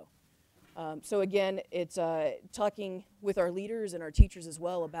ways to go. So again, it's talking with our leaders and our teachers as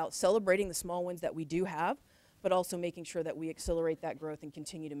well about celebrating the small wins that we do have, but also making sure that we accelerate that growth and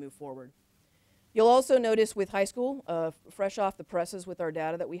continue to move forward. You'll also notice with high school, fresh off the presses with our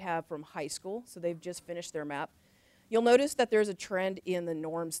data that we have from high school, so they've just finished their map, you'll notice that there's a trend in the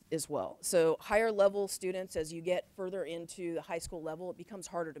norms as well. So higher level students, as you get further into the high school level, it becomes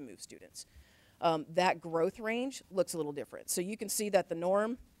harder to move students. That growth range looks a little different. So you can see that the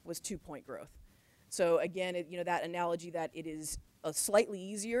norm was 2-point growth. So again, that analogy that it is slightly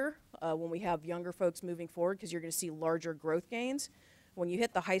easier when we have younger folks moving forward because you're going to see larger growth gains. When you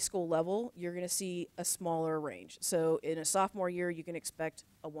hit the high school level, you're going to see a smaller range. So in a sophomore year, you can expect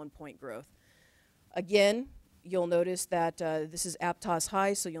a 1-point growth. Again, you'll notice that this is Aptos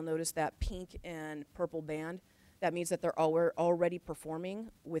High, so you'll notice that pink and purple band. That means that they're already performing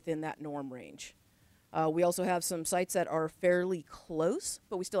within that norm range. We also have some sites that are fairly close,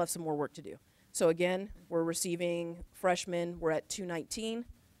 but we still have some more work to do. So again, we're receiving freshmen, we're at 219,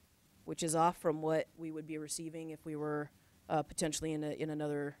 which is off from what we would be receiving if we were potentially in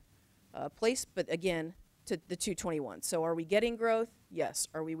another place, but again, to the 221. So are we getting growth? Yes.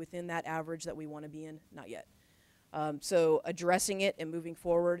 Are we within that average that we want to be in? Not yet. So addressing it and moving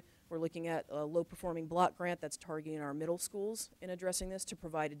forward, we're looking at a low-performing block grant that's targeting our middle schools in addressing this to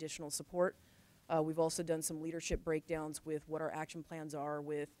provide additional support. We've also done some leadership breakdowns with what our action plans are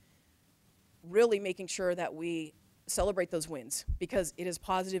with really making sure that we celebrate those wins because it is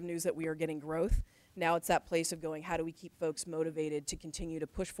positive news that we are getting growth. Now it's that place of going, how do we keep folks motivated to continue to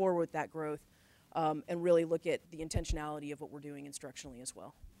push forward with that growth and really look at the intentionality of what we're doing instructionally as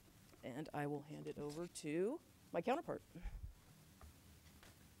well. And I will hand it over to my counterpart.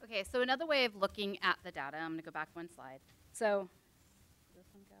 Okay, so another way of looking at the data, I'm going to go back one slide. So, does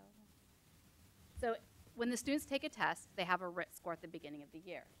this one go? So when the students take a test, they have a RIT score at the beginning of the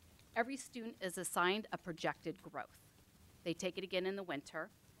year. Every student is assigned a projected growth. They take it again in the winter,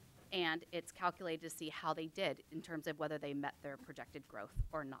 and it's calculated to see how they did in terms of whether they met their projected growth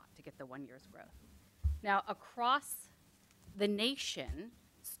or not to get the 1 year's growth. Now, across the nation,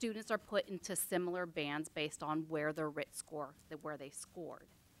 students are put into similar bands based on where their RIT score, where they scored.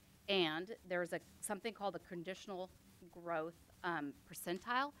 And there's something called the conditional growth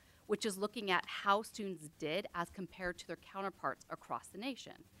percentile, which is looking at how students did as compared to their counterparts across the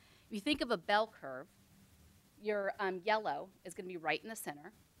nation. If you think of a bell curve, your yellow is going to be right in the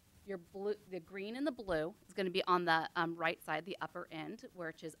center. Your blue, the green and the blue is going to be on the right side, the upper end,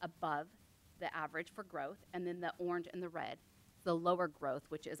 which is above the average for growth, and then the orange and the red, the lower growth,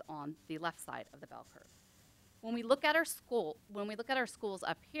 which is on the left side of the bell curve. When we look at our schools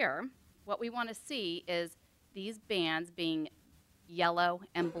up here, what we want to see is these bands being yellow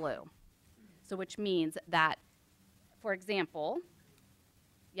and blue. So which means that, for example,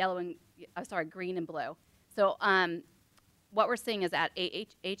 green and blue. So what we're seeing is at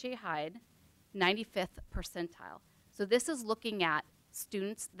H.A. Hyde, 95th percentile. So this is looking at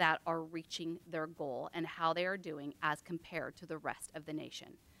students that are reaching their goal and how they are doing as compared to the rest of the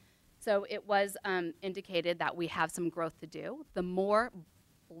nation. So it was indicated that we have some growth to do. The more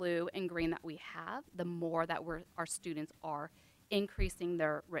blue and green that we have, the more that our students are increasing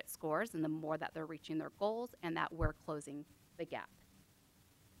their RIT scores and the more that they're reaching their goals and that we're closing the gap.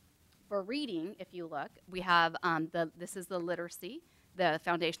 For reading, if you look, we have this is the literacy, the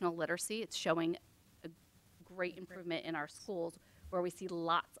foundational literacy. It's showing a great improvement in our schools where we see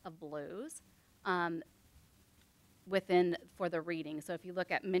lots of blues for the reading. So if you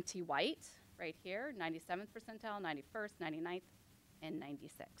look at Minty White right here, 97th percentile, 91st, 99th, and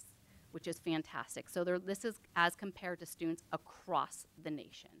 96th, which is fantastic. So this is as compared to students across the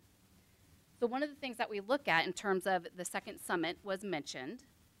nation. So one of the things that we look at in terms of the second summit was mentioned,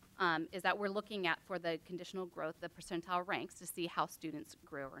 is that we're looking at for the conditional growth, the percentile ranks to see how students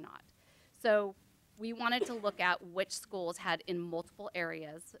grew or not. So we wanted to look at which schools had in multiple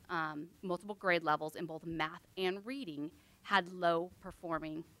areas, multiple grade levels in both math and reading had low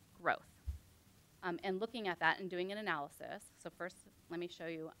performing growth. And looking at that and doing an analysis, so first let me show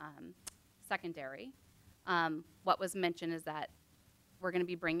you secondary. What was mentioned is that we're going to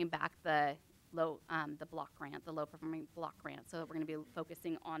be bringing back the block grant, the low performing block grant. So we're going to be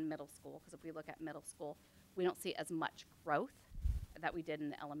focusing on middle school, because if we look at middle school, we don't see as much growth that we did in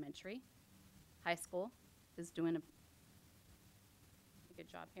the elementary. High school is doing a good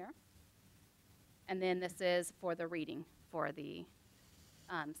job here. And then this is for the reading for the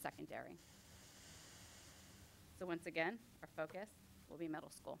secondary. So once again, our focus will be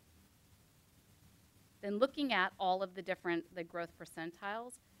middle school. Then looking at all of the growth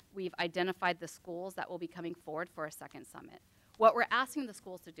percentiles, we've identified the schools that will be coming forward for a second summit. What we're asking the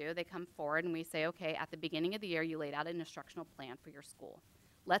schools to do, they come forward and we say, okay, at the beginning of the year, you laid out an instructional plan for your school.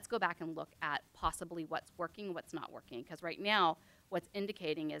 Let's go back and look at possibly what's working and what's not working. Because right now, what's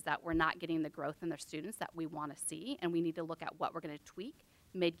indicating is that we're not getting the growth in their students that we want to see, and we need to look at what we're going to tweak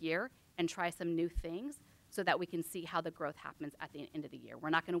mid-year and try some new things so that we can see how the growth happens at the end of the year. We're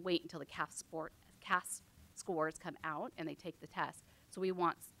not going to wait until the CAS scores come out and they take the test. So we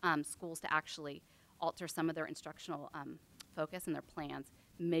want schools to actually alter some of their instructional focus and their plans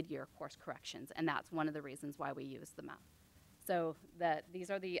mid-year course corrections, and that's one of the reasons why we use the map. So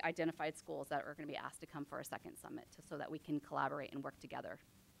these are the identified schools that are going to be asked to come for a second summit so that we can collaborate and work together.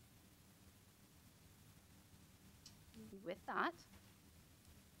 With that,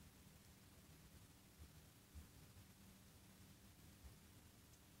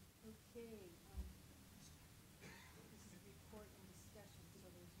 okay, this is a report and discussion, so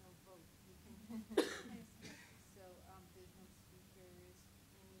there's no vote. So there's no speakers,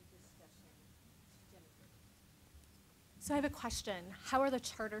 any discussion. Jennifer. So I have a question. How are the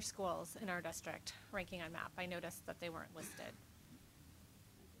charter schools in our district ranking on MAP? I noticed that they weren't listed.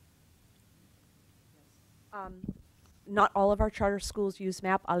 Not all of our charter schools use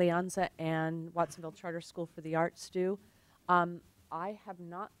MAP. Alianza and Watsonville Charter School for the Arts do. I have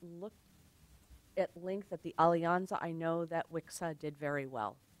not looked at length at the Alianza. I know that WICSA did very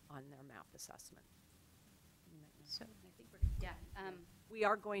well on their MAP assessment. so I think We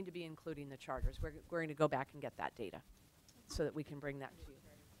are going to be including the charters. We're going to go back and get that data so that we can bring that to you.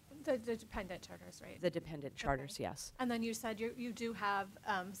 The dependent charters, right? The dependent charters, Okay. yes. And then you said you do have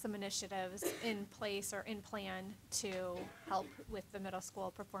some initiatives in place or in plan to help with the middle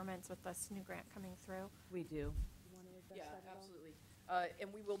school performance with this new grant coming through. We do. Yeah, absolutely.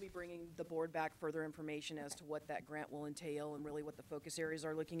 And we will be bringing the board back further information as to what that grant will entail and really what the focus areas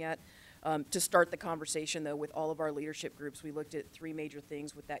are looking at. To start the conversation, though, with all of our leadership groups, we looked at 3 major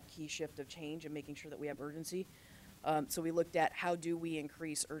things with that key shift of change and making sure that we have urgency. So we looked at how do we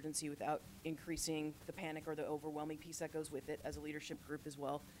increase urgency without increasing the panic or the overwhelming piece that goes with it as a leadership group as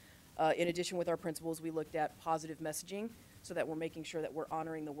well. In addition, with our principals, we looked at positive messaging so that we're making sure that we're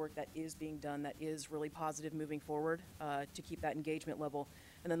honoring the work that is being done, that is really positive moving forward to keep that engagement level.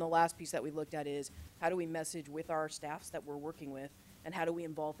 And then the last piece that we looked at is how do we message with our staffs that we're working with, and how do we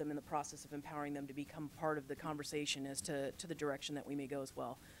involve them in the process of empowering them to become part of the conversation as to the direction that we may go as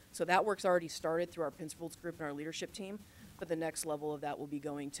well. So that work's already started through our principals group and our leadership team, but the next level of that will be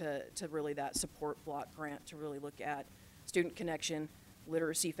going to really that support block grant to really look at student connection,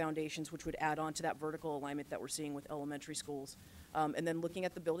 literacy foundations, which would add on to that vertical alignment that we're seeing with elementary schools. And then looking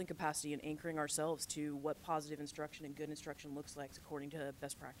at the building capacity and anchoring ourselves to what positive instruction and good instruction looks like according to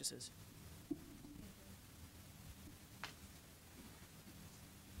best practices.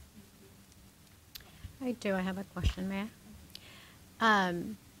 I do. I have a question, May I?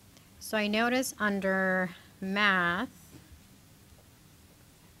 So I noticed under math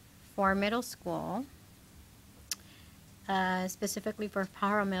for middle school, specifically for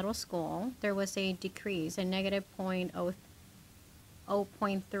Pajaro Middle School, there was a decrease, a negative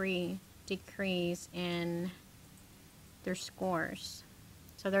 0.3 decrease in their scores.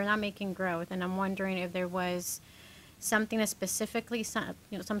 So they're not making growth, and I'm wondering if there was something that specifically,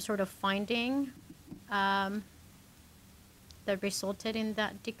 some sort of finding that resulted in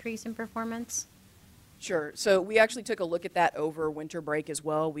that decrease in performance? Sure. So we actually took a look at that over winter break as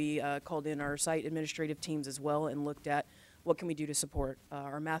well. We called in our site administrative teams as well and looked at what can we do to support.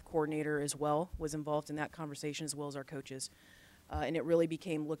 Our math coordinator as well was involved in that conversation, as well as our coaches. And it really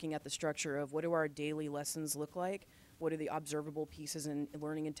became looking at the structure of what do our daily lessons look like, what are the observable pieces and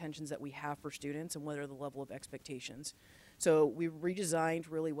learning intentions that we have for students, and what are the level of expectations. So we redesigned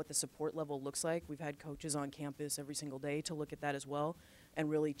really what the support level looks like. We've had coaches on campus every single day to look at that as well, and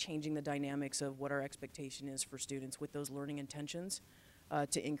really changing the dynamics of what our expectation is for students with those learning intentions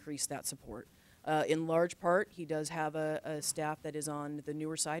to increase that support. In large part, he does have a staff that is on the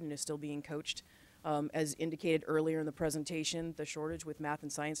newer side and is still being coached. As indicated earlier in the presentation, the shortage with math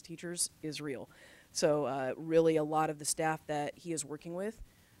and science teachers is real. So really a lot of the staff that he is working with,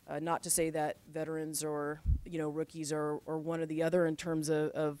 not to say that veterans or rookies are one or the other in terms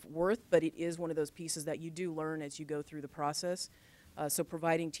of worth, but it is one of those pieces that you do learn as you go through the process. So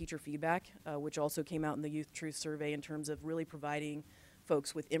providing teacher feedback, which also came out in the Youth Truth Survey in terms of really providing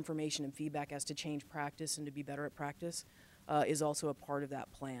folks with information and feedback as to change practice and to be better at practice, is also a part of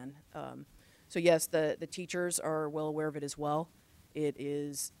that plan. So yes, the teachers are well aware of it as well.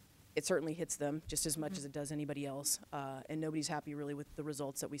 It certainly hits them just as much as it does anybody else, and nobody's happy really with the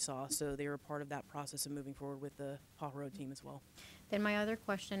results that we saw. So they are a part of that process of moving forward with the Pajaro team as well. Then my other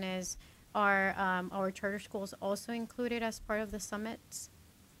question is, are our charter schools also included as part of the summits?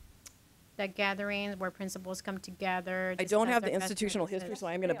 The gatherings where principals come together? I don't have the institutional history, so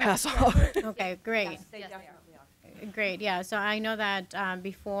I'm going to pass off. Okay, great. Yes, they definitely are. Great, yeah. So I know that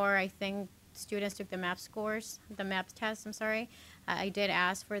before, I think students took the MAP scores, the MAP test, I'm sorry. I did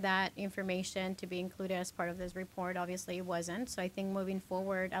ask for that information to be included as part of this report. Obviously, it wasn't. So I think moving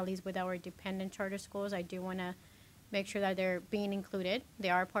forward, at least with our dependent charter schools, I do want to make sure that they're being included. They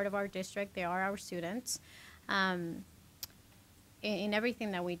are part of our district. They are our students in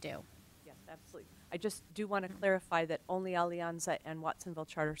everything that we do. Yes, absolutely. I just do want to clarify that only Alianza and Watsonville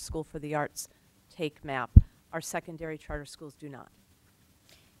Charter School for the Arts take MAP. Our secondary charter schools do not.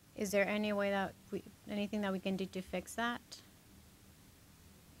 Is there any way that anything that we can do to fix that?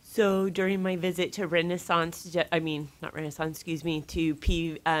 So during my visit to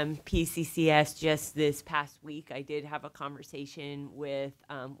PCCS just this past week, I did have a conversation with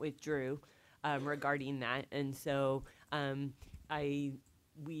Drew regarding that, and so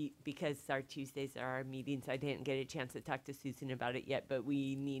because our Tuesdays are our meetings, I didn't get a chance to talk to Susan about it yet, but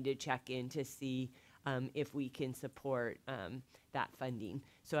we need to check in to see if we can support that funding.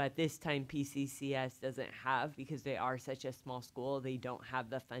 So at this time, PCCS doesn't have, because they are such a small school, they don't have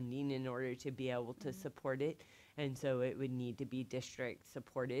the funding in order to be able to support it. And so it would need to be district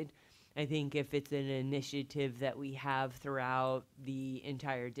supported. I think if it's an initiative that we have throughout the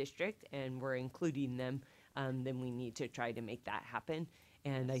entire district and we're including them, then we need to try to make that happen.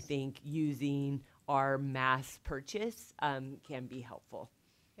 And I think using our mass purchase can be helpful.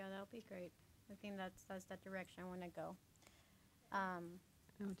 Yeah, that would be great. I think that's the direction I want to go. And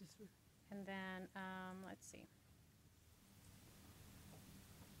then, let's see.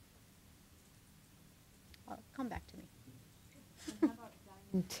 Come back to me.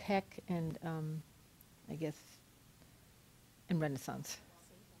 In tech and, I guess, and Renaissance.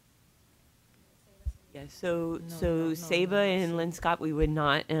 Yeah, so no, SABA and Linscott we would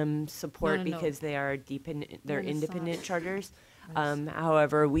not support no. because they are they're independent Renaissance. charters. Right.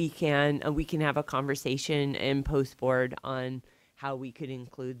 However, we can have a conversation and post board on how we could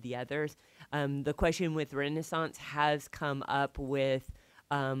include the others. The question with Renaissance has come up with,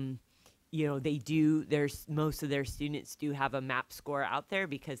 you know, they do. There's most of their students do have a MAP score out there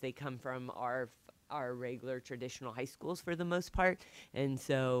because they come from our regular traditional high schools for the most part, and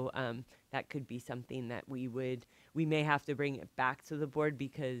so that could be something that we may have to bring it back to the board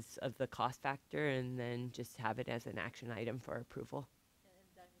because of the cost factor, and then just have it as an action item for approval.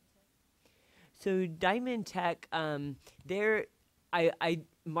 So Diamond Tech,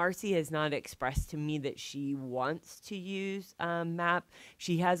 Marcy has not expressed to me that she wants to use MAP.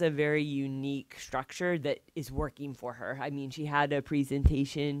 She has a very unique structure that is working for her. I mean, she had a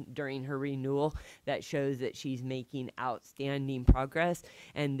presentation during her renewal that shows that she's making outstanding progress,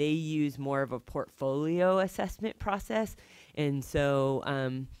 and they use more of a portfolio assessment process. And so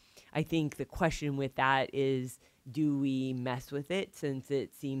I think the question with that is, do we mess with it since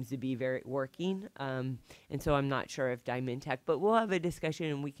it seems to be very working? And so I'm not sure if Diamond Tech, but we'll have a discussion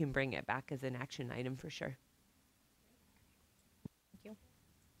and we can bring it back as an action item for sure. Thank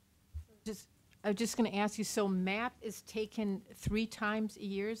you. I was just going to ask you, so MAP is taken 3 times a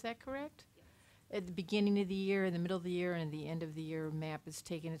year, is that correct? At the beginning of the year, in the middle of the year, and at the end of the year, MAP is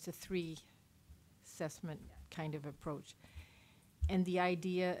taken. It's a 3 assessment kind of approach. And the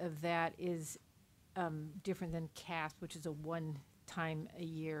idea of that is different than CASP, which is a 1 time a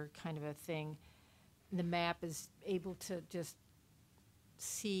year kind of a thing. The MAP is able to just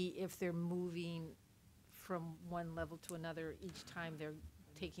see if they're moving from one level to another each time they're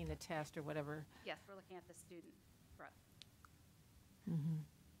taking the test or whatever. Yes, we're looking at the student growth.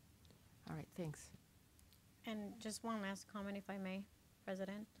 All right, thanks. And just one last comment, if I may,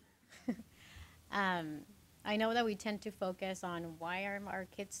 President. I know that we tend to focus on why are our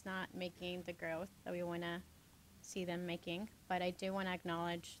kids not making the growth that we want to see them making, but I do want to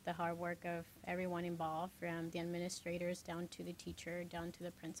acknowledge the hard work of everyone involved, from the administrators down to the teacher, down to the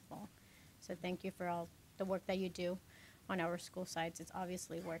principal. So thank you for all the work that you do on our school sites. It's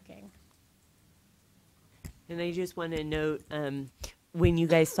obviously working. And I just want to note, when you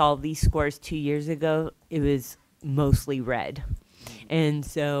guys saw these scores 2 years ago, it was mostly red. And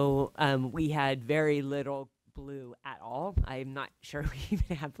so we had very little blue at all. I'm not sure we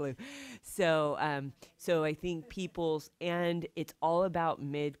even have blue. So so I think and it's all about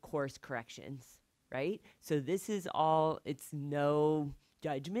mid-course corrections, right? So this is all, it's no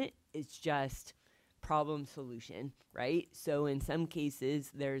judgment. It's just problem solution, right? So in some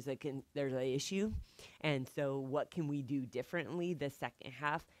cases there's an issue, and so what can we do differently the second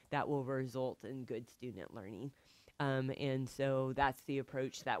half that will result in good student learning? And so that's the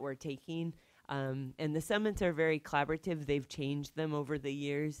approach that we're taking. And the summits are very collaborative. They've changed them over the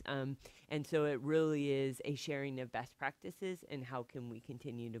years. And so it really is a sharing of best practices and how can we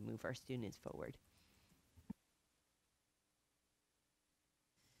continue to move our students forward.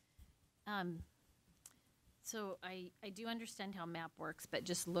 So I do understand how MAP works, but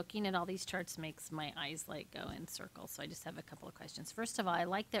just looking at all these charts makes my eyes like go in circles. So I just have a couple of questions. First of all, I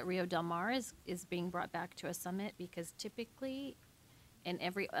like that Rio Del Mar is being brought back to a summit, because typically in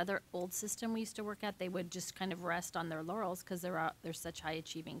every other old system we used to work at, they would just kind of rest on their laurels because there's such high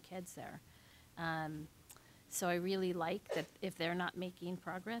achieving kids there. So I really like that if they're not making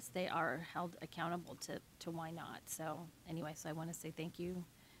progress, they are held accountable to why not. So anyway, so I want to say thank you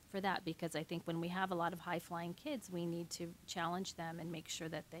for that, because I think when we have a lot of high-flying kids, we need to challenge them and make sure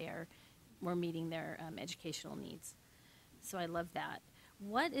that we're meeting their educational needs. So I love that.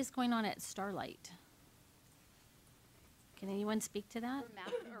 What is going on at Starlight? Can anyone speak to that? For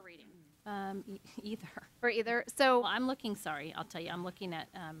math or reading? Either. For either. So well, I'm looking at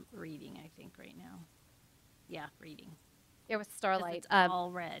reading, I think, right now. Yeah, reading. Yeah, with Starlight. It's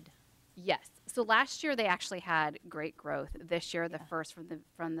all red. Yes. So last year they actually had great growth. This year, the first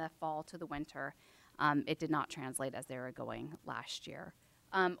from the fall to the winter, it did not translate as they were going last year.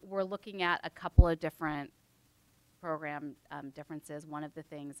 We're looking at a couple of different program differences. One of the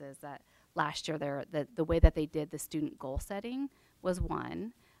things is that last year the way that they did the student goal setting was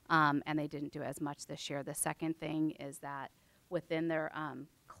one, and they didn't do as much this year. The second thing is that within their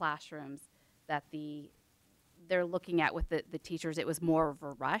classrooms that they're looking at with the teachers, it was more of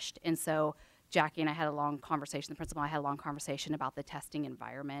a rushed. And so Jackie and I had a long conversation, the principal and I had a long conversation about the testing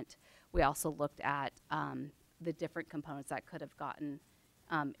environment. We also looked at the different components that could have gotten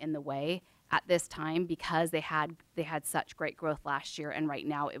in the way. at this time because they had such great growth last year, and right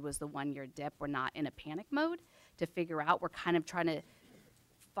now it was the 1-year dip. We're not in a panic mode to figure out. We're kind of trying to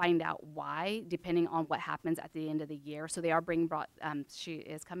find out why, depending on what happens at the end of the year. So they are she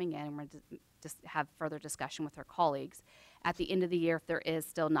is coming in, and we're just have further discussion with her colleagues. At the end of the year, if there is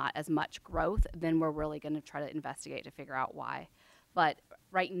still not as much growth, then we're really going to try to investigate to figure out why. But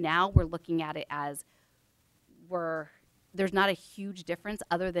right now, we're looking at it as there's not a huge difference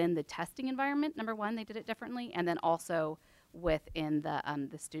other than the testing environment. Number one, they did it differently, and then also within the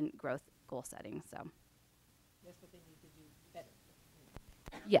student growth goal setting. So. That's what they need to do better.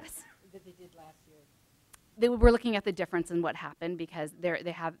 Yes. That they did last year. We're looking at the difference in what happened because there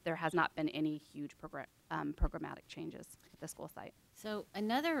has not been any huge programmatic changes at the school site. So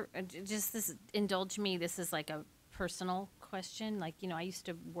another, just this, indulge me, this is like a personal question. Like, you know, I used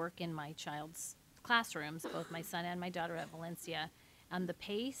to work in my child's classrooms, both my son and my daughter at Valencia, and the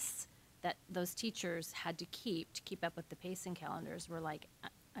pace that those teachers had to keep up with the pacing calendars were like,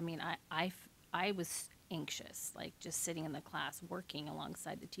 I mean, I was anxious, like just sitting in the class working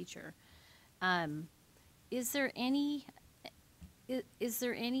alongside the teacher. Is there any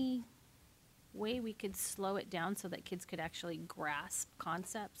way we could slow it down so that kids could actually grasp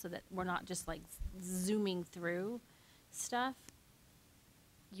concepts, so that we're not just like zooming through stuff?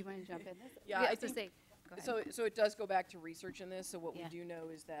 You want to jump in this? Yeah, I think so. It does go back to research in this. So what we do know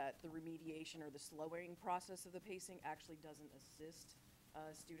is that the remediation or the slowing process of the pacing actually doesn't assist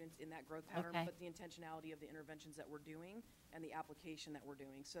students in that growth pattern, but the intentionality of the interventions that we're doing and the application that we're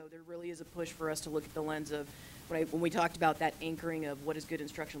doing. So there really is a push for us to look at the lens of when we talked about that anchoring of what does good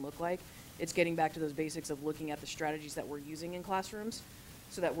instruction look like. It's getting back to those basics of looking at the strategies that we're using in classrooms,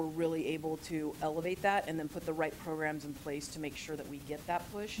 so that we're really able to elevate that and then put the right programs in place to make sure that we get that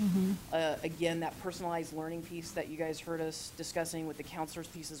push. Again, that personalized learning piece that you guys heard us discussing with the counselors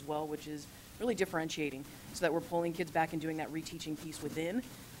piece as well, which is really differentiating, so that we're pulling kids back and doing that reteaching piece within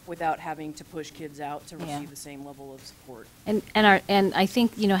without having to push kids out to receive the same level of support. And I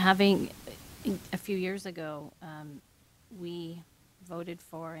think, you know, having a few years ago, we voted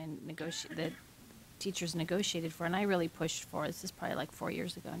for and the teachers negotiated for, and I really pushed for, this is probably like 4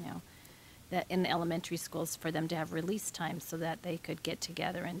 years ago now, that in the elementary schools for them to have release time so that they could get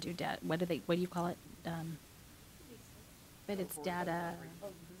together and do what do you call it? But it's data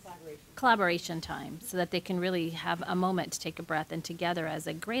collaboration time, so that they can really have a moment to take a breath and together as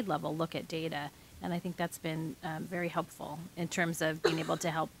a grade level look at data. And I think that's been very helpful in terms of being able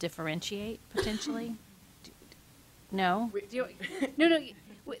to help differentiate potentially. No? No.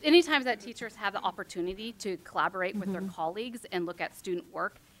 Anytime that teachers have the opportunity to collaborate with their colleagues and look at student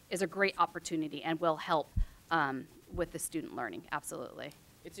work is a great opportunity and will help with the student learning, absolutely.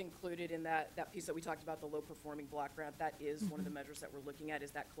 It's included in that piece that we talked about, the low-performing block grant. That is one of the measures that we're looking at, is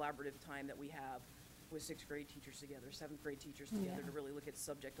that collaborative time that we have with 6th grade teachers together, 7th grade teachers together, to really look at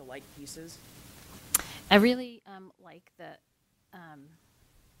subject-alike pieces. I really like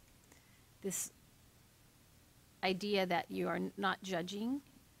this idea that you are not judging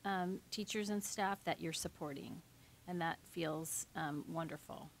teachers and staff, that you're supporting, and that feels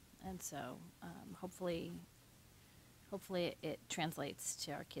wonderful. And so hopefully it translates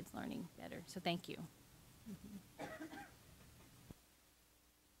to our kids learning better. So thank you.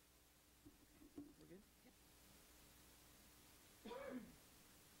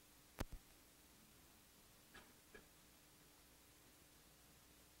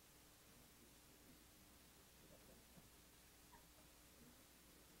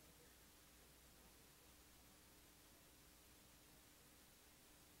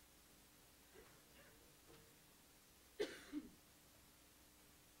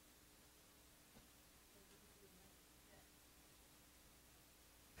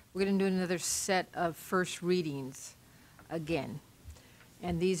 We're going to do another set of first readings again.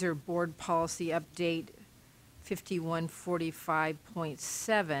 And these are Board Policy Update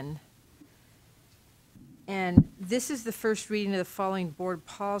 5145.7. And this is the first reading of the following board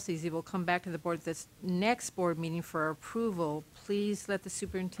policies. It will come back to the board at this next board meeting for our approval. Please let the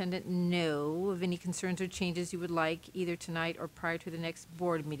superintendent know of any concerns or changes you would like either tonight or prior to the next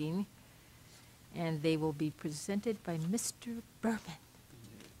board meeting. And they will be presented by Mr. Berman.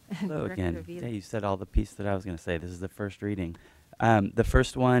 Hello Director again. of Yeah, you said all the piece that I was going to say. This is the first reading. The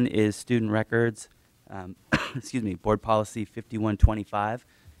first one is student records. Excuse me, Board Policy 5125.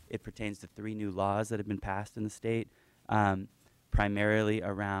 It pertains to 3 new laws that have been passed in the state, primarily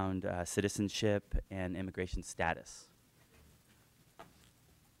around citizenship and immigration status.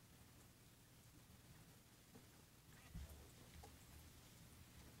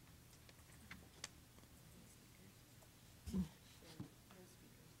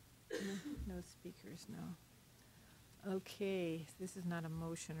 No speakers, no. Okay, this is not a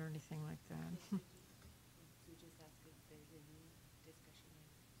motion or anything like that.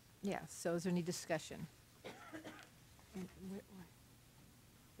 Yeah, so is there any discussion? And but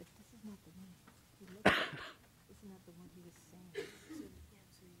this is not the one. He looked at- This is not the one he was saying.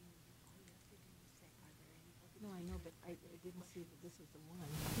 No, I know, but I didn't see that this was the one.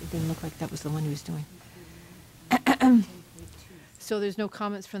 It didn't look like that was the one he was doing. So there's no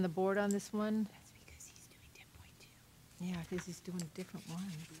comments from the board on this one? That's because he's doing 10.2. Yeah, because he's doing a different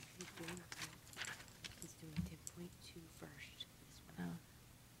one. He's doing 10.2 first. Oh.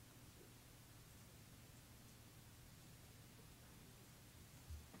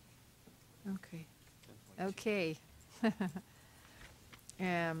 Okay. Okay.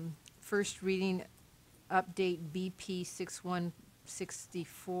 First reading, update BP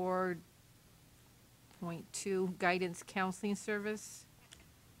 6164.2, guidance counseling service.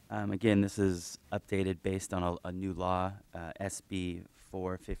 Again, this is updated based on a new law, SB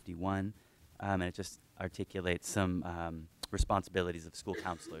 451, and it just articulates some responsibilities of school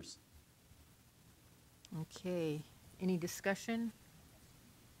counselors. Okay. Any discussion?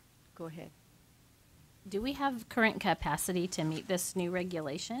 Go ahead. Do we have current capacity to meet this new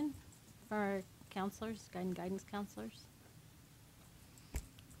regulation for our counselors, guidance counselors?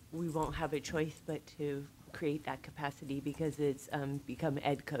 We won't have a choice but to create that capacity because it's become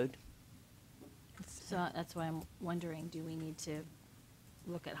ed code. So that's why I'm wondering, do we need to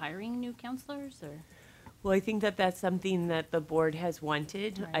look at hiring new counselors, or? Well, I think that that's something that the board has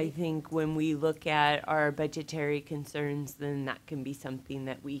wanted. I Right. think when we look at our budgetary concerns, then that can be something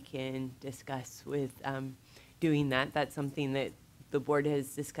that we can discuss with doing that. That's something that the board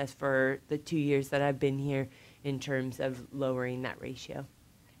has discussed for the 2 years that I've been here in terms of lowering that ratio.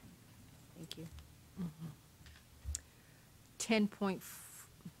 Thank you.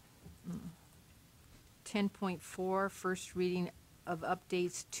 10.4, first reading of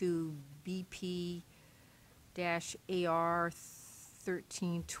updates to BP-AR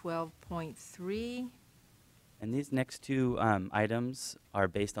 1312.3. And these next two items are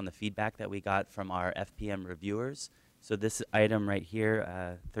based on the feedback that we got from our FPM reviewers. So this item right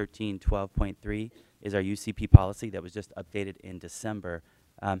here, 1312.3, is our UCP policy that was just updated in December.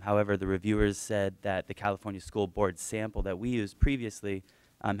 However, the reviewers said that the California School Board sample that we used previously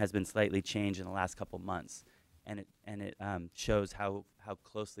has been slightly changed in the last couple months. And it shows how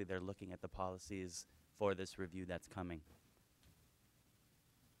closely they're looking at the policies for this review that's coming.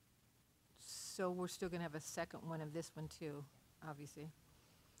 So we're still going to have a second one of this one too, obviously.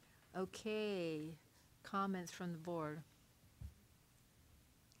 Okay, comments from the board.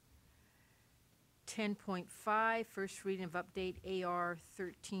 10.5, first reading of update AR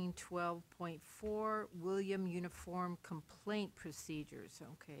 1312.4, William Uniform Complaint Procedures.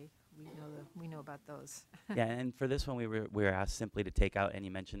 Okay, we know about those. Yeah, and for this one, we were asked simply to take out any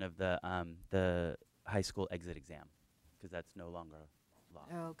mention of the high school exit exam, because that's no longer law.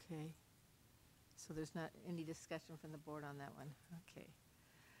 Okay. So there's not any discussion from the board on that one. Okay.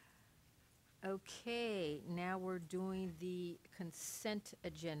 Okay, now we're doing the consent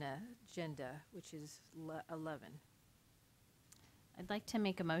agenda, which is 11. I'd like to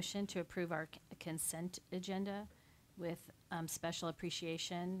make a motion to approve our consent agenda with special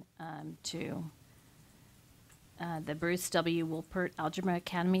appreciation to the Bruce W. Wolpert Algebra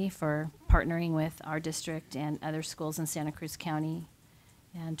Academy for partnering with our district and other schools in Santa Cruz County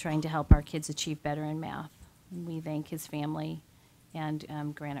and trying to help our kids achieve better in math. And we thank his family and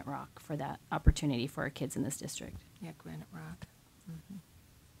Granite Rock for that opportunity for our kids in this district. Yeah, Granite Rock.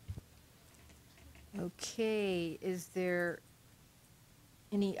 Okay, is there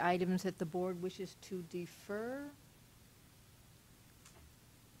any items that the board wishes to defer?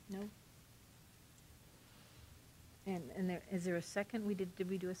 No? And is there a second? Did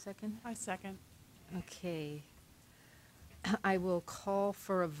we do a second? I second. Okay. I will call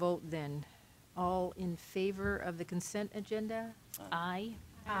for a vote then. All in favor of the consent agenda? Aye.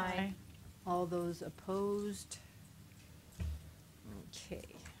 Aye. All those opposed?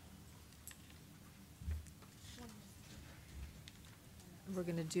 Okay. We're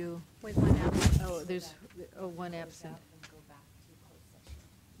gonna do. With one absent. Oh, there's, one absent.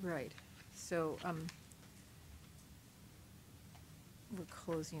 Right, so, we're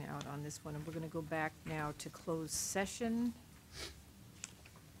closing out on this one, and we're gonna go back now to closed session.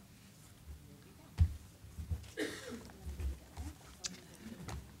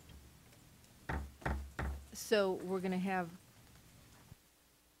 So we're gonna have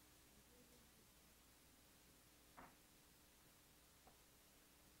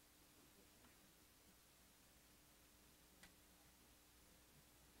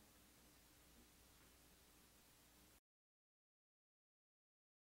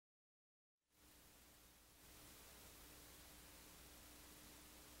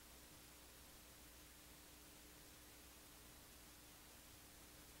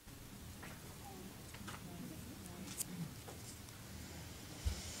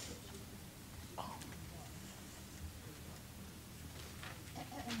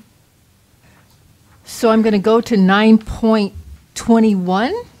So I'm going to go to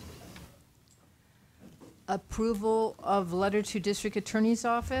 9.21. Approval of letter to District Attorney's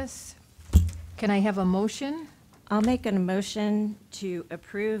Office. Can I have a motion? I'll make a motion to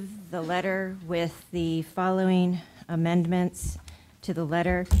approve the letter with the following amendments to the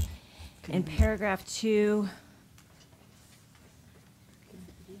letter. In paragraph 2,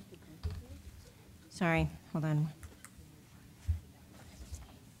 sorry, hold on.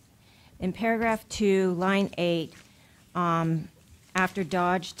 In paragraph 2, line 8, after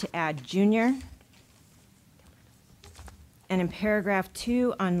Dodge to add junior. And in paragraph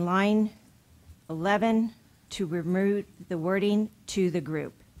 2 on line 11, to remove the wording "to the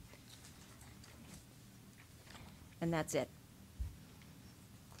group." And that's it.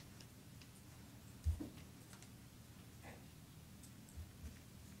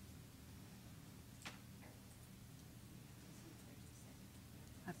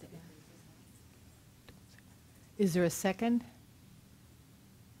 Is there a second?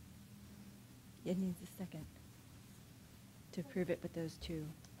 It needs a second to approve it with those 2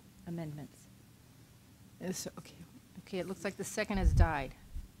 amendments. Okay. Okay, it looks like the second has died.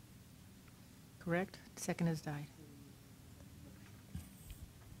 Correct? Second has died.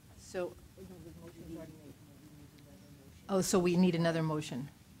 So, oh, so we need another motion.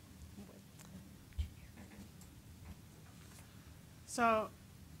 So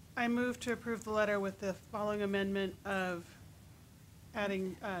I move to approve the letter with the following amendment of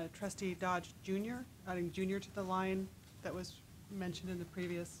adding trustee Dodge Jr., adding junior to the line that was mentioned in the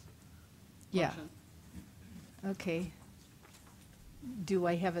previous Yeah. motion. Okay. Do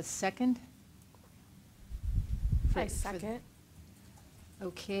I have a second? I second.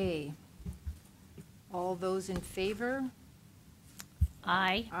 Okay. All those in favor?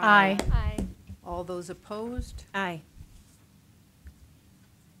 Aye. Aye. Aye. All those opposed? Aye.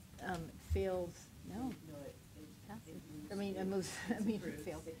 Fails, no. I mean, it moves, I mean, it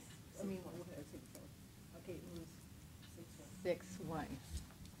fails. I mean, okay, it moves 6-1.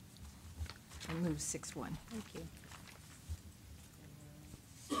 It moves 6-1. Thank you.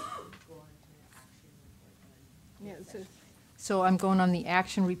 Yeah, so I'm going on the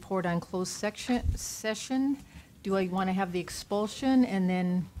action report on closed session. Do I want to have the expulsion and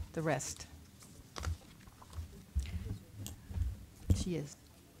then the rest? She is.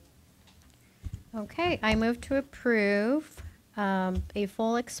 Okay, I move to approve a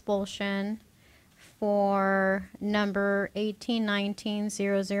full expulsion for number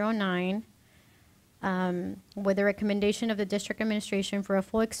 1819009 with the recommendation of the district administration for a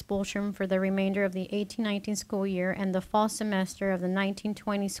full expulsion for the remainder of the 1819 school year and the fall semester of the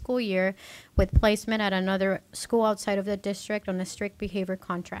 1920 school year with placement at another school outside of the district on a strict behavior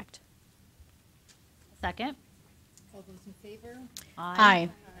contract. Second. All those in favor? Aye.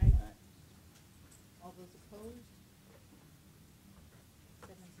 All those opposed?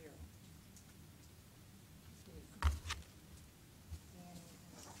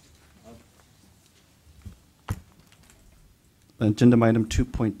 7-0. Agenda item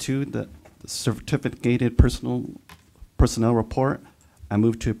 2.2, the certificated personnel report. I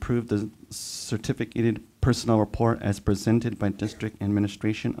move to approve the certificated personnel report as presented by district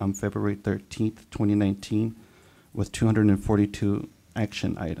administration on February 13th, 2019, with 242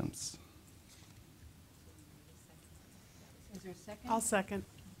 action items. Is there a second? I'll second.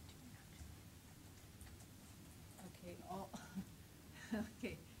 Okay,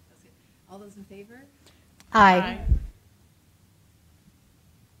 okay, that's good. All those in favor? Aye.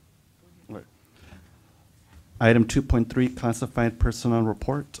 Item 2.3, classified personnel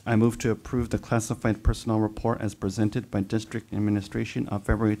report. I move to approve the classified personnel report as presented by district administration on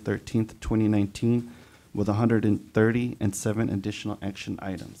February 13th, 2019, with 130 and 7 additional action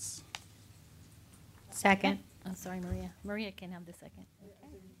items. Second. I'm sorry, Maria. Maria can have the second.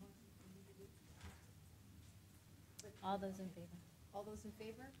 All those in favor? All those in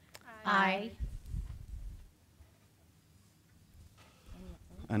favor? Aye.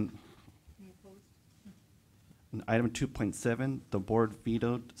 And item 2.7, the board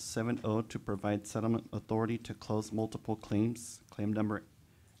vetoed 7-0 to provide settlement authority to close multiple claims. Claim number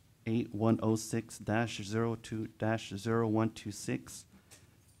 8106-02-0126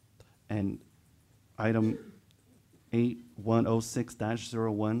 and item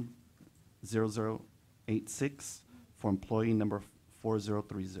 8106-010086 for employee number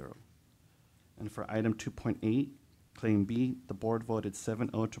 4030. And for item 2.8, Claim B, the board voted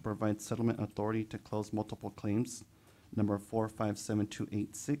 7-0 to provide settlement authority to close multiple claims, number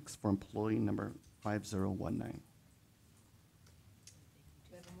 457286 for employee number 5019.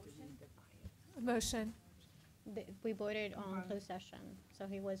 Motion. We voted on closed session, so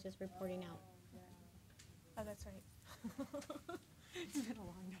he was just reporting out. Oh, that's right. It's been a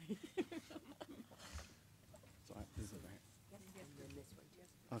long night.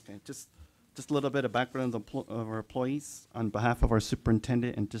 Okay, just a little bit of background of our employees. On behalf of our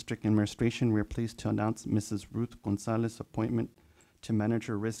superintendent and district administration, we are pleased to announce Mrs. Ruth Gonzalez appointment to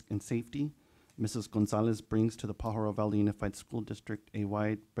manager risk and safety. Mrs. Gonzalez brings to the Pajaro Valley Unified School District a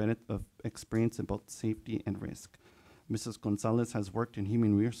wide breadth of experience in both safety and risk. Mrs. Gonzalez has worked in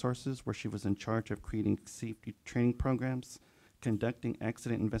human resources where she was in charge of creating safety training programs, conducting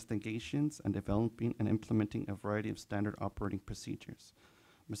accident investigations, and developing and implementing a variety of standard operating procedures.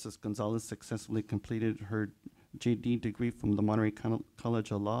 Mrs. Gonzalez successfully completed her JD degree from the Monterey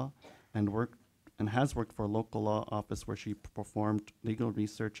College of Law and has worked for a local law office where she performed legal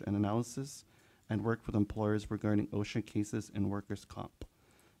research and analysis and worked with employers regarding OSHA cases and workers' comp.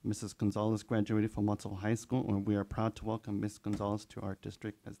 Mrs. Gonzalez graduated from Watsonville High School, and we are proud to welcome Ms. Gonzalez to our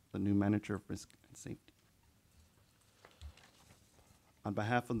district as the new manager of risk and safety. On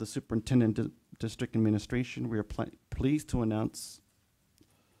behalf of the superintendent district administration, we are pleased to announce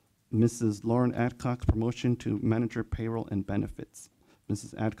Mrs. Lauren Adcock's promotion to manager payroll and benefits.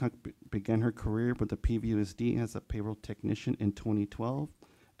 Mrs. Adcock began her career with the PVUSD as a payroll technician in 2012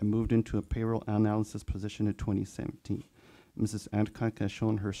 and moved into a payroll analysis position in 2017. Mrs. Adcock has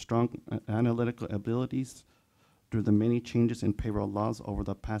shown her strong analytical abilities through the many changes in payroll laws over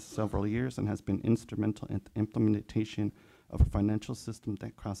the past several years and has been instrumental in the implementation of a financial system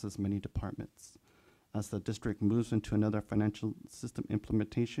that crosses many departments. As the district moves into another financial system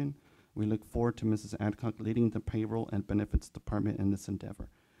implementation, we look forward to Mrs. Adcock leading the payroll and benefits department in this endeavor.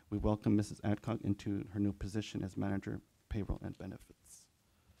 We welcome Mrs. Adcock into her new position as manager, payroll and benefits.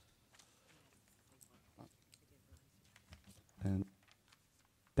 And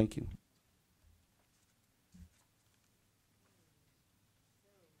thank you.